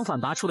我往返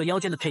拔出了腰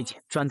间的佩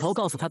剑，转头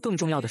告诉他更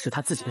重要的是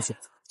他自己的选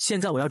择。现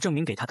在我要证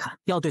明给他看，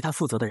要对他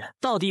负责的人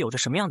到底有着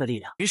什么样的力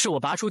量。于是我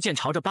拔出剑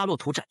朝着巴洛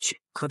图斩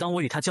去，可当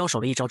我与他交手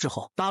了一招之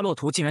后，巴洛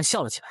图竟然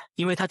笑了起来，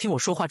因为他听我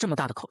说话这么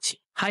大的口气，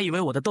还以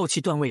为我的斗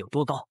气段位有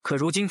多高，可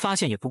如今发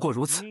现也不过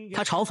如此。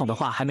他嘲讽的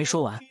话还没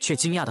说完，却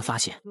惊讶地发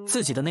现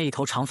自己的那一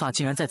头长发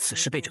竟然在此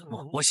时被整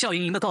落。我笑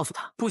盈盈地告诉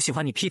他，不喜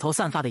欢你披头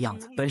散发的样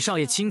子，本少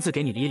爷亲自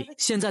给你理理，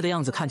现在的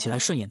样子看起来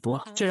顺眼多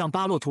了。这让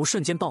巴洛图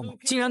瞬间暴怒，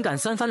竟然敢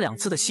三番两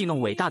次地戏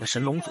弄伟大的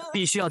神龙族，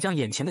必须要将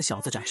眼前的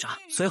小子斩杀。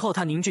随后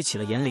他凝聚起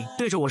了言灵，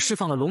对着我释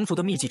放了龙族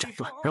的秘技斩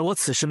断，而我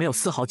此时没有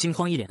丝毫惊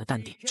慌，一脸的淡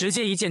定，直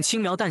接一剑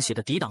轻描淡写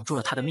地抵挡住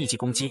了他的秘技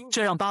攻击，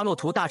这让巴洛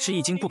图大吃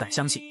一惊，不敢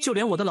相信，就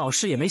连我的老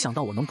师也没想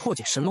到我能破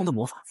解神龙的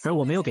魔法。而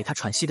我没有给他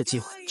喘息的机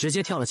会，直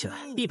接跳了起来，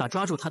一把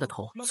抓住他的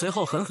头，随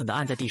后狠狠地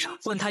按在地上，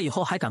问他以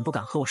后还敢不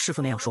敢和我师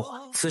父那样说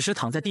话。此时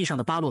躺在地上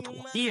的巴洛图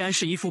依然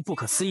是一副不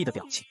可思议的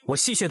表情。我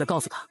戏谑地告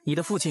诉他，你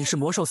的父亲是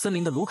魔兽森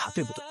林的卢卡，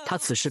对不对？他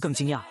此时更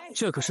惊讶了，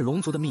这可是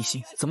龙族的秘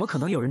辛，怎么可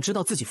能有人知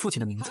道自己父亲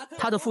的名字？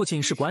他的父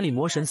亲是管理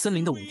魔神森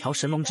林的5条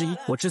神龙之一，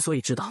我之所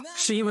以知道，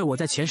是因为我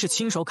在前世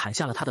亲手砍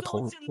下了他的头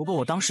颅。不过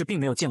我当时并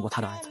没有见过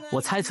他的儿子，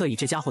我猜测以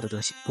这家伙的德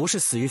行，不是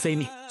死于非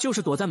命，就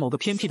是躲在某个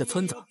偏僻的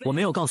村子。我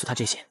没有告诉他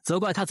这些，责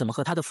怪他怎么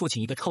和他的父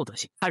亲一个臭德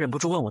行。他忍不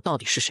住问我到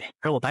底是谁，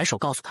而我摆手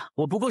告诉他，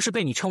我不过是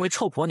被你称为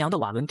臭婆娘的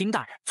瓦伦丁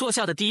大人做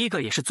下的第一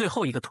个也是最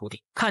后一个徒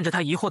弟。看着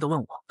他疑惑地问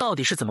我，到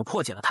底是怎么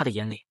破解了他的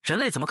言灵？人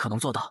类怎么可能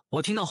做到？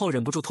我听到后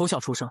忍不住偷笑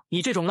出声，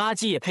你这种垃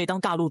圾也配当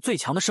大陆最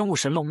强的生物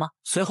神龙吗？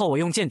随后我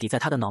用剑抵在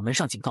他的脑门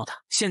上警告他，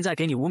现在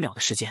给你5秒的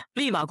时间，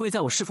立马跪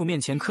在我师父面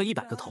前磕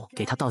100个头，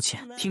给他道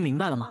歉，听明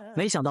白了吗？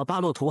没想到巴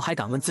洛图还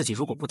敢问自己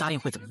如果不答应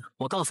会怎么样。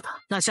我告诉他，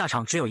那下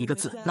场只有一个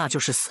字，那就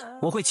是死，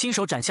我会亲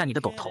手斩下你的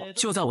狗头。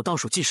就在我倒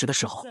数计时的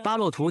时候，巴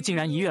洛图竟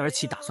然一跃而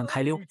起，打算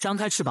开溜，张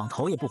开翅膀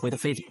头也不回的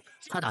飞离。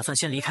他打算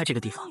先离开这个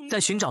地方，再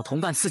寻找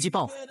同伴伺机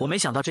报复。我没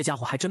想到这家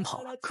伙还真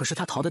跑了，可是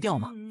他逃得掉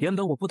吗？原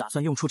本我不打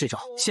算用出这招，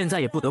现在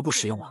也不得不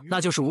使用了，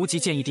那就是无极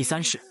剑意第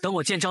3式。等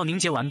我剑招凝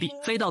结完毕，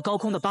飞到高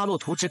空的巴洛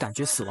图只感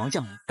觉死亡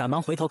降临，赶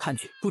忙回头看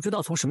去，不知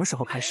道从什么时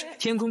候开始，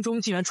天空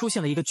中竟然出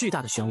现了一个巨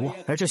大的漩涡，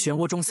而这漩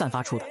涡中散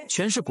发出的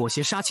全是裹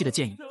挟杀气的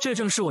剑意，这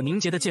正是我凝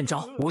结的剑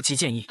招无极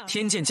剑意，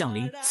天剑降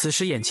临。此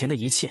时眼前的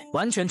一切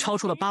完全超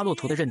出了巴洛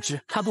图的认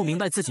知，他不明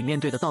白自己面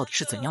对的到底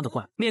是怎样的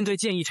怪物。面对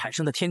剑意产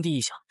生的天地异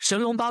象，神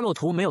龙巴洛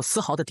图没有丝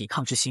毫的抵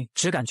抗之心，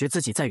只感觉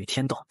自己在与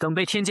天斗。等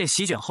被天剑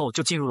席卷后，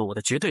就进入了我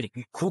的绝对领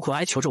域，苦苦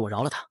哀求着我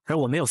饶了他，而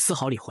我没有丝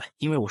毫理会，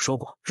因为我说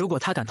过，如果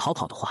他敢逃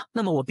跑的话，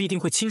那么我必定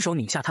会亲手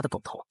拧下他的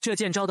狗头。这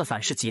剑招的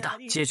反噬极大，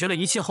解决了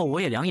一切后，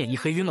我也两眼一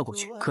黑晕了过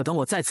去。可等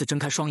我再次睁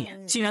开双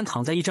眼，竟然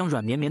躺在一张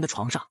软绵绵的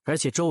床上，而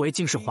且周围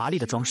尽是华丽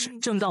的装饰。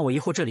正当我疑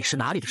惑这里是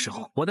哪里的时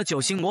候，我的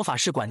9星魔法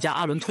师管家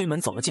阿伦推门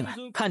走了进来，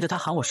看着他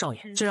喊我少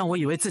爷，这让我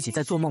以为自己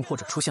在做梦或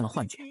者出现了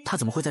幻觉。他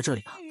怎么会在这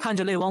里呢？看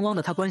着泪汪汪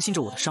的他关心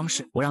着我的伤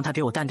势，我让他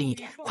给我淡定一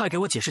点，快给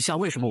我解释下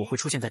为什么我会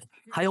出现在这里。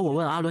还有我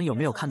问阿伦有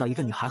没有看到一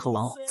个女孩和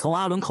玩偶，从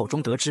阿伦口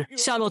中得知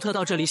夏洛特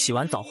到这里洗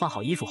完澡换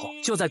好衣服后，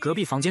就在隔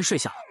壁房间睡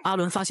下了。阿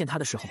伦发现他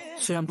的时候，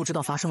虽然不知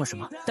道发生了什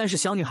么，但是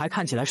小女孩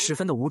看起来十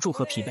分的无助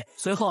和疲惫。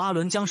随后阿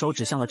伦将手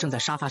指向了正在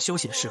沙发休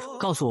息的师傅，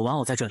告诉我玩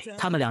偶在这里，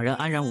他们2人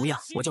安然无恙，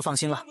我就放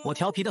心了。我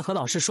调皮的和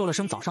老师说了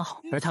声早上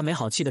好，而他没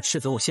好气的斥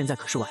责我现在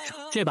可是晚上，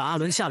这把阿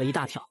伦吓了一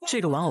大跳，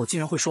这个玩偶竟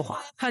然会说话。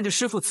看着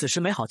师傅此时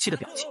没好气的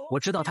表情，我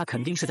知道他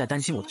肯定是在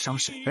担心我的伤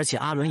势，而且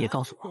阿伦也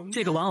告诉我，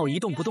这个玩偶一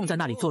动不动在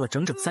那里坐了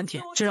整整3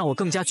天，这让我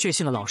更加确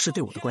信了老师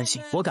对我的关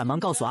心。我赶忙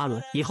告诉阿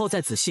伦，以后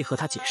再仔细和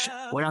他解释，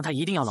我让他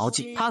一定要牢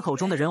记，他口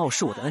中的人偶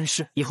是我的恩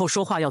师，以后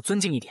说话要尊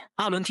敬一点。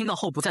阿伦听到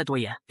后不再多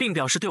言，并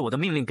表示对我的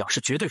命令表示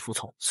绝对服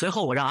从。随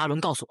后我让阿伦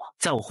告诉我，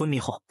在我昏迷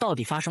后到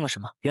底发生了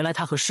什么。原来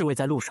他和侍卫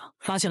在路上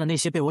发现了那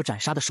些被我斩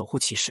杀的守护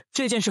骑士，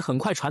这件事很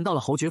快传到了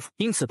侯爵府，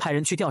因此派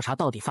人去调查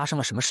到底发生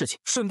了什么事情，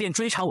顺便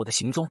追查我的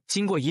行踪。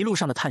经过一路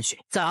上的探寻，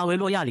在阿维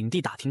洛亚领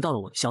地打听到了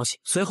我的消息，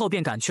随后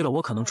便赶去了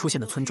我可能出现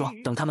的村庄。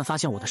等他们发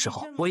现我的时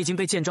候，我已经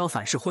被剑招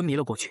反噬昏迷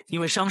了过去，因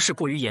为伤势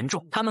过于严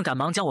重，他们赶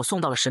忙将我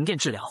送到了神殿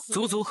治疗，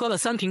足足喝了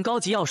3瓶高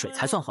级药水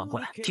才算缓过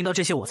来。听到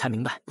这些我才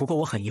明白，不过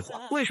我很疑惑，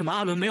为什么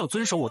阿伦没有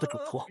遵守我的嘱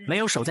托，没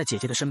有守在姐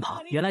姐的身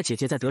旁？原来姐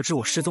姐在得知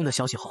我失踪的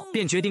消息后，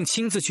便决定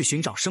亲自去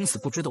寻找生死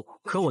不知的我。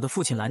可我的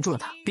父亲拦住了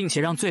他，并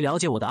且让最了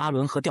解我的阿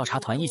伦和调查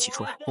团一起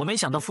出来。我没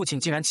想到父亲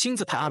竟然亲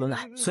自派阿伦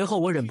来，随后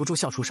我忍不住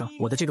笑出声，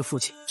我的这个父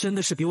亲真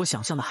的是比我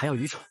想象的还要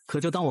愚蠢。可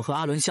就当我和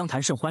阿伦相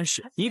谈甚欢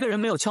时，一个人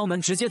没有敲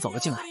门直接走了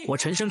进来，我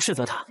沉声斥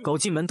责他，狗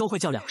进门都会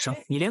叫2声，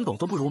你连狗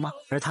都不如吗？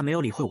而他没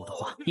有理会我的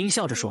话，阴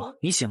笑着说，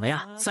你醒了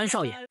呀，3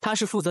少爷。他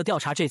是负责调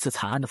查这次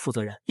惨案的负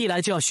责人，一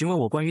来就要询问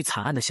我关于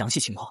惨案的详细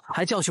情况，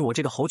还教训我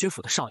这个侯爵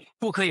府的少爷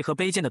不可以和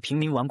卑贱的平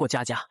民玩过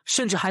家家，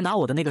甚至还拿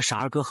我的那个傻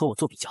二哥和我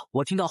做比较。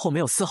我听到后没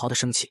有丝毫的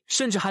生气，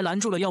甚至还拦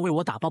住了要为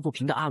我打抱不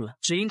平的阿伦，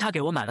只因他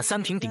给我买了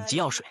3瓶顶级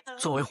药水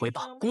作为回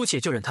报，姑且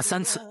就忍他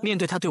3次。面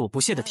对他对我不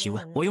屑的提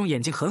问，我用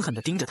眼睛狠狠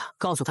地盯着他，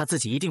告诉他自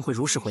己一定会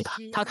如实回答。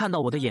他看到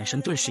我的眼神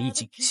顿时一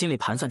惊，心里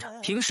盘算着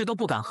平时都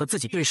不敢和自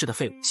己对视的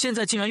废物，现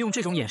在竟然用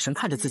这种眼神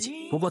看着自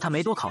己。不过他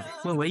没多考虑，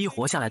问唯一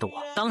活下来的我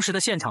当时的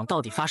现场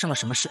到底发生了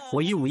什么事。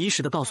我一五一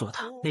十地告诉了了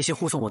他。那些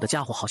护送我的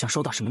家伙好像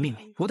收到什么命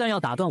令，不但要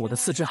打断我的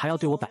四肢，还要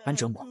对我百般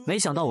折磨。没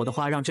想到我的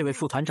话让这位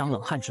副团长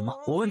冷汗直冒。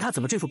我问他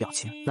怎么这副表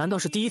情，难道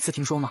是第一次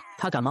听说吗？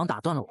他赶忙打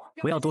断了我，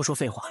不要多说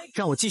废话，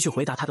让我继续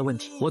回答他的问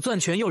题。我攥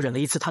拳又忍了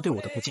一次他对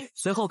我的不敬，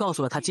随后告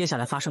诉了他接下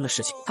来发生的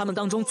事情。他们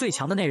当中最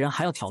强的那人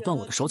还要挑断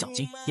我的手脚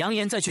筋，扬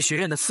言在去学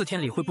院的4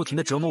天里会不停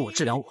地折磨我、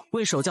治疗我。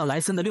为首叫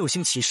莱森的6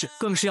星骑士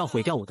更是要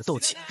毁掉我的斗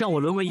气，让我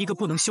沦为一个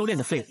不能修炼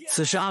的废物。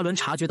此时阿伦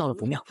察觉到了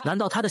不妙，难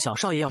道他的小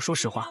少爷要说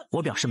实话？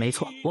我表示没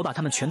错，我把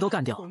他们全都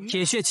干掉了。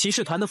铁血骑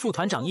士团的副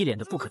团长一脸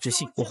的不可置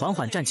信。我缓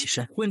缓站起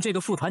身，问这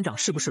个副团长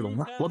是不是聋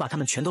了？我把他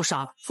们全都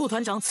杀了。副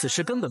团长此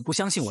时根本不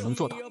相信我能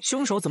做到，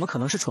凶手怎么可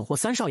能是蠢货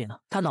3少爷呢？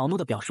他恼怒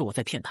地表示我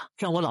在骗他，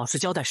让我老实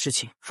交代实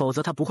情，否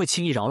则他不会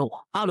轻易饶了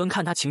我。阿伦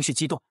看他情绪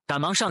激动，赶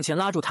忙上前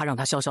拉住他，让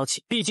他消消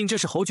气，毕竟这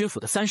是侯爵府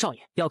的3少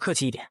爷，要客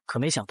气一点。可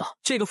没想到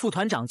这个副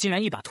团长竟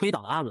然一把推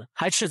倒了阿伦，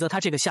还斥责他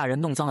这个下人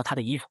弄脏了他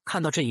的衣服。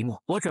看到这一幕，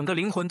我整个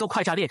灵魂都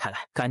快炸裂开来，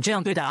敢这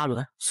样对待阿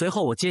伦？随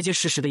后我结结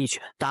实实的一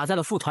拳打在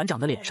了副团长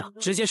的脸上，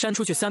直接扇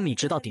出去3米，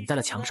直到顶在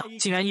了墙上。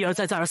竟然一而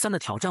再再而三的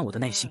挑战我的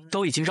耐心，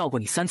都已经绕过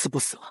你3次不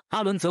死了。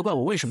阿伦责怪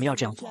我为什么要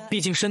这样做，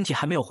毕竟身体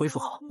还没有恢复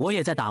好。我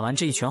也在打完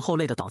这一拳后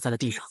累得倒在了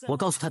地上。我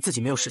告诉他自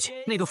己没有事情，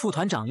那个副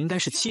团长应该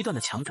是7段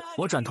的强者。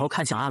我转头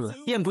看向阿伦，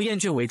厌不厌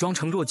倦伪装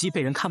成弱鸡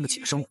被人看不起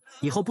的生物？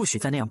以后不许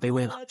再那样卑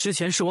微了。之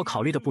前是我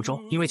考虑的不周，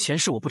因为前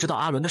世我不知道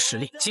阿伦的实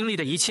力，经历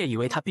的一切以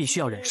为他必须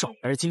要忍受，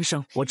而今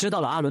生我知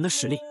道了阿伦的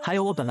实力，还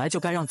有我本来就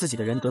该让自己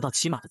的人得到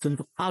起码的尊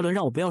重。阿伦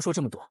让我不要说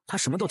这么多，他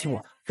什么都听我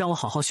的，让我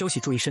好好休息，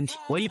注意身体。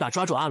我一把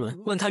抓住阿伦，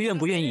问他愿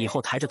不愿意以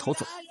后抬着头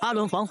走。阿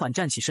伦缓缓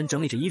站起身，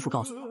整理着衣服，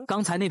告诉我，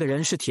刚才那个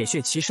人是铁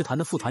血骑士团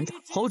的副团长，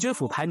侯爵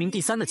府排名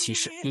第3的骑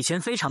士，以前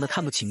非常的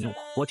看不起你我。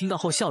我听到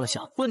后笑了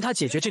笑，问他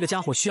解决这个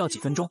家伙需要几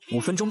分钟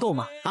？5分钟够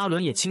吗？阿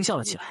伦也轻笑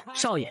了起来，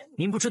少爷，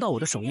您不知道我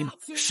的手艺吗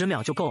？10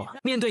秒就够了。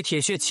面对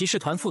铁血骑士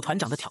团副团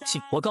长的挑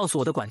衅，我告诉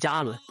我的管家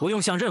阿伦，不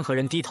用向任何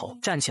人低头，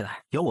站起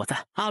来，有我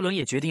在。阿伦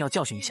也决定要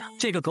教训一下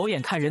这个狗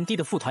眼看人低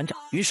的副团长，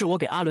于是我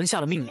给阿伦下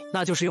了命令，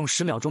那就是用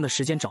10秒钟的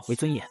时间找回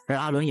尊严。而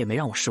阿伦也没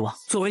让我失望，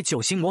作为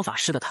9星魔法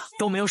师的他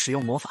都没有使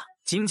用魔法，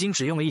仅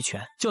只用了一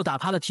拳就打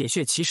趴了铁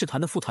血骑士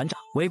团的副团长。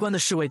围观的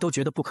侍卫都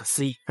觉得不可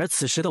思议，而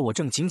此时的我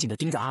正紧紧地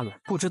盯着阿伦，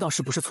不知道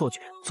是不是错觉，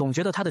总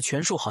觉得他的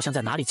拳术好像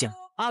在哪里见过。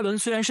阿伦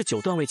虽然是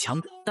9段位强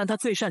者，但他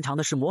最擅长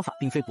的是魔法，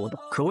并非搏斗。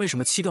可为什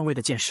么7段位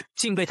的剑士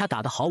竟被他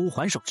打得毫无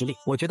还手之力？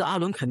我觉得阿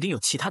伦肯定有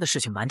其他的事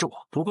情瞒着我，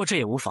不过这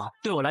也无妨，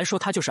对我来说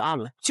他就是阿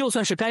伦，就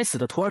算是该死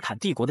的图尔坎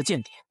帝国的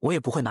间谍，我也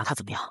不会拿他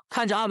怎么样。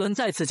看着阿伦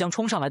再次将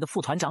冲上来的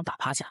副团长打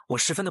趴下，我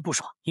十分的不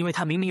爽，因为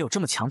他明明有这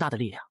么强大的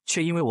力量，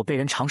却因为我被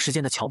人长时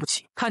间的瞧不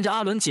起。看着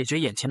阿伦解决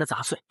眼前的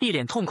杂碎，一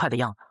脸痛快的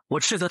样子，我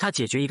斥责他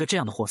解决一个这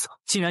样的货色，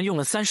竟然用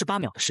了38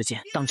秒的时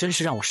间，当真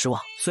是让我失望。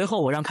随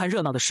后我让看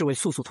热闹的侍卫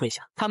速速退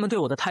下，他们对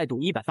我的态度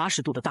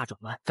180度的大转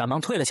弯，赶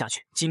忙退了下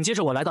去。紧接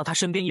着我来到他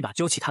身边，一把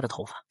揪起他的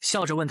头发，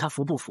笑着问他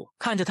服不服。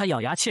看着他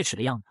咬牙切齿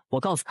的样子，我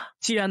告诉他，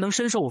既然能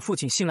深受我父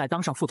亲信赖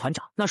当上副团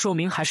长，那说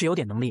明还是有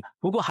点能力的，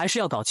不过还是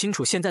要搞清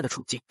楚现在的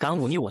处境。敢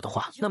忤逆我的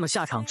话，那么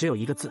下场只有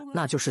一个字，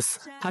那就是死。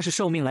他是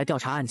受命来调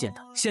查案件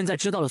的，现在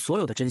知道了所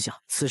有的真相。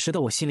此时的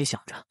我心里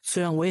想着，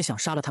虽然我也想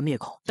杀了他灭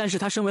口，但是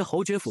他身为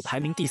侯爵府排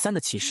名第3的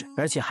骑士，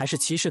而且还是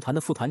骑士团的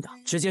副团长，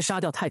直接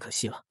杀掉太可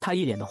惜了。他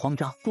一脸的慌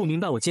张，不明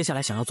白我接下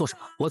来想要做什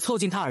么。我凑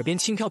近他耳边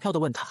轻飘飘地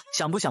问他，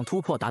想不想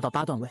突破达到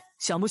8段位，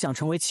想不想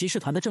成为骑士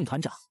团的正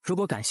团长？如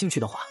果感兴趣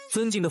的话，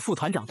尊敬的副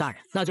团长大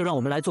人，那就让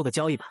我们来做个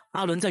交易吧。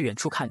阿伦在远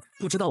处看着，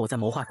不知道我在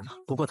谋划什么，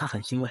不过他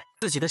很欣慰，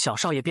自己的小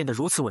少爷变得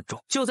如此稳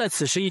重。就在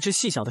此时，一只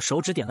细小的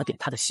手指点了点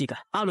他的膝盖，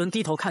阿伦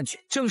低头看去，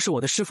正是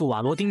我的师傅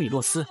瓦罗丁米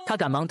洛斯。他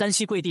赶忙单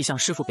膝跪地向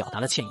师傅表达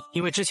了歉意，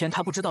因为之前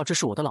他不知道这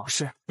是我的老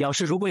师，表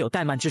示如果有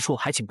怠慢之处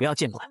还请不要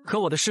见怪。可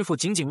我的师傅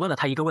仅问了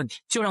他一个问题，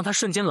就让他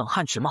瞬间冷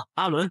汗直冒。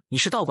阿伦，你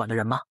是道馆的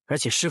人吗？而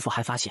且师傅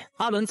还发现，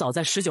阿伦早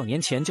在19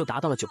年前就达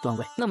到了9段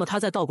位，那么他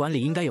在道馆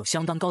里应该有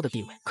相当高的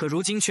地位，可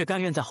如今却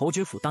甘愿在侯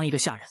爵府当一个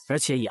下人，而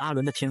且以阿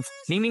伦的天赋，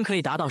明明可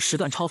以达到10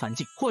段超凡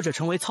境，或者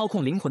成为操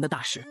控灵魂的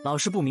大师。老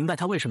师不明白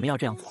他为什么要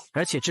这样做，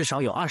而且至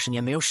少有20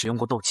年没有使用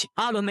过斗气。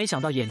阿伦没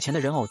想到眼前的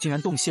人偶竟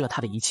然洞悉了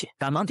他的一切，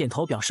赶忙点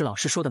头表示老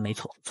师说的没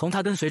错，从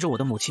他跟随着我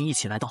的母亲一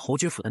起来到侯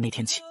爵府的那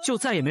天起，就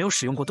再也没有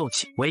使用过斗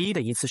气，唯一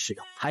的一次使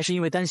用还是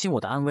因为担心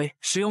我的安危，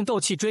使用斗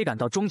气追赶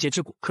到终结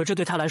之谷，可这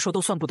对他来说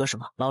都算不得什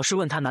么。老师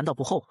问他难道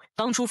不后悔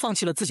当初放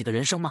弃了自己的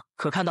人生吗？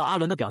可看到阿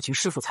伦的表情，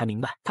师傅才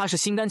明白他是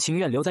心甘情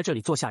愿留在这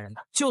里做下人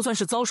的，就算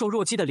是遭受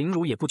弱鸡的凌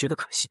辱也不觉得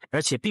可惜，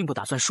而且并不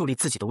打算树立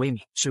自己的威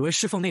名，只为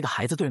侍奉那个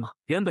孩子，对吗？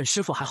原本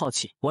师傅还好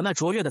奇我那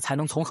卓越的才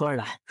能从何而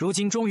来，如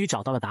今终于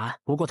找到了答案，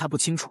不过他不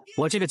清楚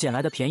我这个捡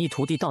来的便宜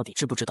徒弟到底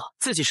知不知道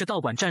自己是道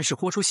馆战士，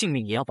豁出性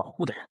命也要保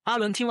护的人。阿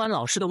伦听完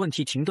老师的问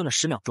题停顿了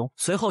10秒钟，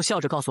随后笑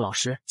着告诉老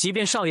师，即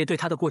便少爷对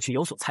他的过去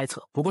有所猜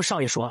测，不过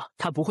少爷说了，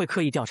他不会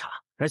刻意调查，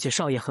而且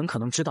少爷很可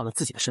能知道了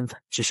自己的身份，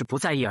只是不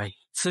在意而已。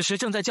此时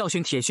正在教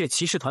训铁血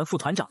骑士团副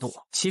团长的我，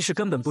其实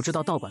根本不知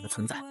道道馆的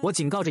存在。我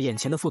警告着眼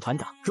前的副团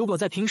长，如果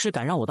在平时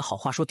敢让我的好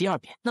话说第二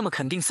遍，那么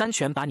肯定3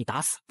拳把你打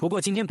死。不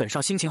过今天本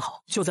少心情好，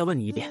就再问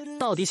你一遍，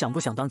到底想不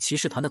想当骑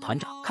士团的团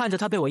长？看着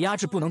他被我压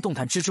制不能动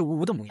弹、支支吾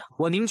吾的模样，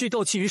我凝聚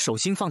斗气与手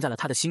心放在了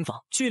他的心房，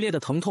剧烈的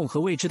疼痛和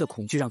未知的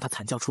恐惧让他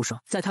惨叫出声。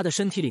在他的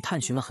身体里探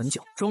寻了很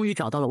久，终于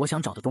找到了我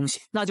想找的东西，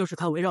那就是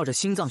他围绕着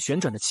心脏旋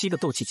转的7个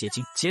斗气结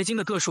晶。结晶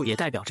的个数也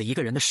代表着一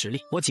个人的实力。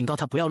我警告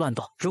他不要乱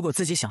动，如果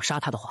自己想杀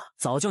他的话，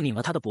早就拧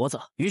了他的脖子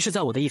了。于是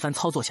在我的一番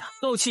操作下，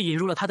斗气引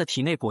入了他的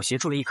体内，裹挟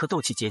住了一颗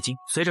斗气结晶。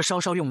随着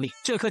稍稍用力，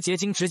这颗结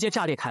晶直接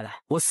炸裂开来。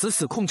我死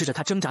死控制着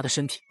他挣扎的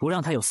身体，不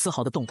让他有丝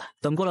毫的动弹。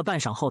等过了半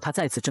晌后，他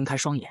再次睁开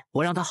双眼，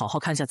我让他好好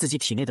看下自己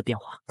体内的变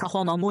化。他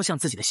慌忙摸向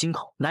自己的心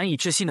口，难以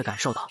置信地感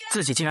受到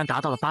自己竟然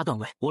达到了8段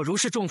位。我如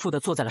释重负地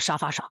坐在了沙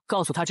发上，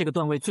告诉他这个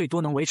段位最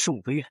多能维持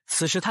5个月。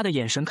此时他的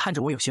眼神看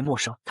着我有些陌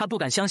生，他不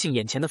敢相信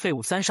眼前的废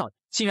物3少爷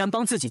竟然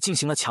帮自己进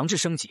行了强制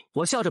升级。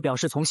我笑着表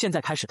示，从现在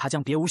开始他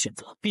将别无选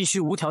择，必须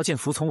无条件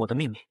服从我的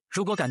命令。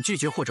如果敢拒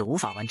绝或者无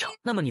法完成，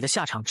那么你的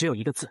下场只有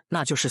一个字，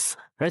那就是死，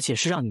而且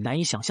是让你难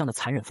以想象的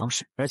残忍方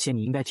式。而且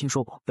你应该听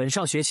说过，本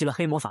少学习了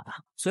黑魔法的。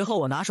随后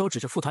我拿手指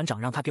着副团长，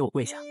让他给我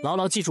跪下，牢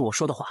牢记住我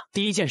说的话。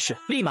第一件事，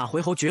立马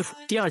回侯爵府；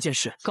第二件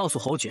事，告诉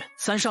侯爵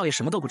3少爷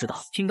什么都不知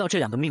道。听到这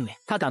2个命令，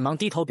他赶忙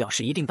低头表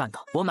示一定办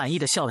到。我满意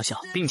的笑了笑，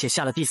并且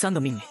下了第3个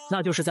命令，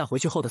那就是在回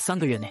去后的3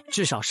个月内，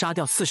至少杀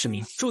掉40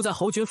名住在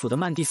侯爵府的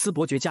曼蒂斯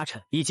伯爵家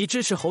臣以及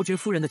支持侯爵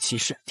夫人的骑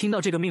士。听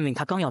到这个命令，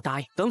他刚要答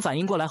应，等反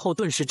应过来后，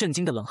顿时震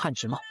惊的冷汗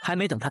直冒。还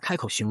没等他开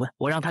口询问，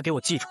我让他给我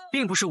记住，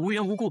并不是无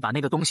缘无故把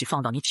那个东西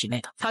放到你体内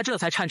的。他这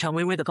才颤颤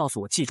巍巍的告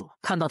诉我记住了。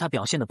看到他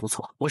表现的不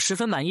错，我十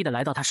分满意的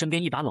来到他身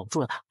边，一把搂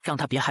住了他，让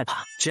他别害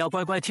怕，只要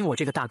乖乖听我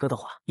这个大哥的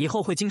话，以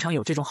后会经常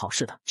有这种好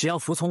事的。只要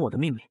服从我的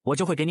命令，我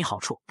就会给你好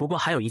处。不过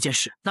还有一件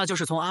事，那就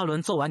是从阿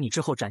伦揍完你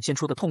之后展现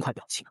出的痛快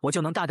表情，我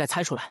就能大概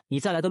猜出来你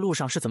在来的路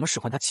上是怎么使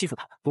唤他欺负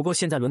他的。不过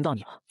现在轮到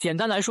你了，简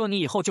单来说，你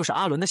以后就是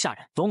阿伦的下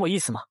人，懂我意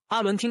思吗？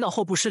阿伦听到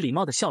后不失礼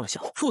貌的笑了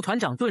笑，副团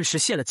长顿时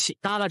泄了气，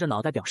耷拉着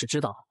脑袋表示知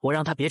道了。我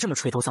让他别这么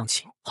垂头丧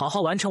气，好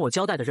好完成我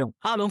交代的任务，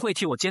阿伦会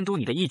替我监督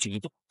你的一举一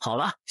动。好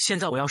了，现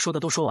在我要说的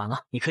都说完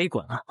了，你可以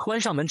滚了。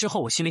关上门之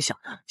后，我心里想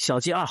着，小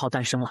鸡2号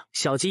诞生了，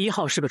小鸡1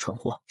号是个蠢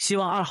货，希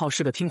望2号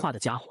是个听话的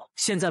家伙。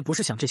现在不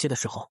是想这些的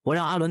时候，我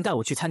让阿伦带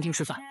我去餐厅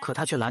吃饭，可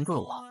他却拦住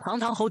了我。堂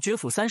堂侯爵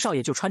府3少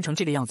爷就穿成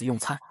这个样子用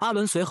餐。阿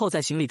伦随后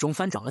在行李中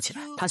翻找了起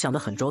来，他想得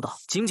很周到，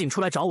仅仅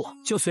出来找我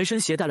就随身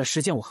携带了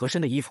10件我合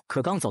身的衣服。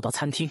可刚走到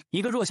餐厅，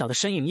一个弱小的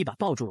身影一把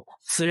抱住了我，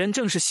此人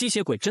正是吸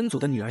血鬼真祖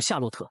的女儿夏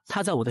洛特。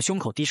她在我的胸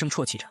口低声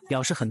啜泣着，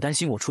表示很担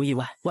心我出意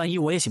外，万一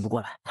我也醒不过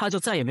来，她就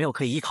再也没有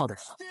可以依靠的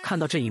人了。看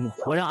到这一幕，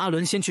我让阿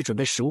伦先去准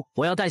备食物，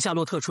我要带夏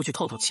洛特出去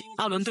透透气。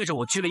阿伦对着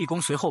我鞠了一躬，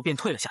随后便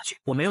退了下去。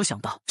我没有想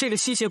到这个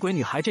吸血鬼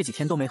女孩这几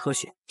天都没喝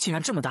血，竟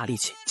然这么大力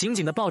气，紧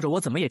紧地抱着我，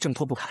怎么也挣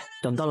脱不开。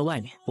等到了外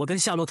面，我跟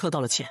夏洛特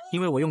道了歉，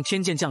因为我用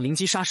天剑降临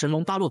击杀神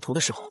龙巴洛图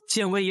的时候，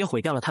剑威也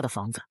毁掉了他的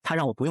房子，他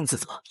让我不用自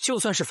责，就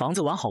算是房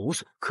子完好无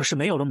损，可是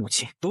没有了母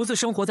亲，独自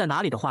生活在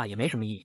哪里的话也没什么意义。